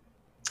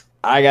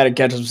 I got to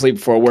catch some sleep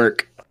before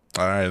work.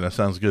 All right, that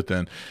sounds good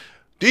then.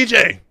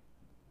 DJ!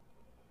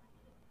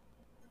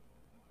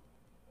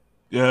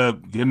 Yeah,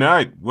 good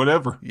night,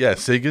 whatever. Yeah,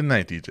 say good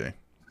night, DJ.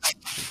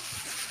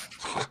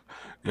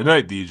 Good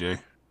night, DJ.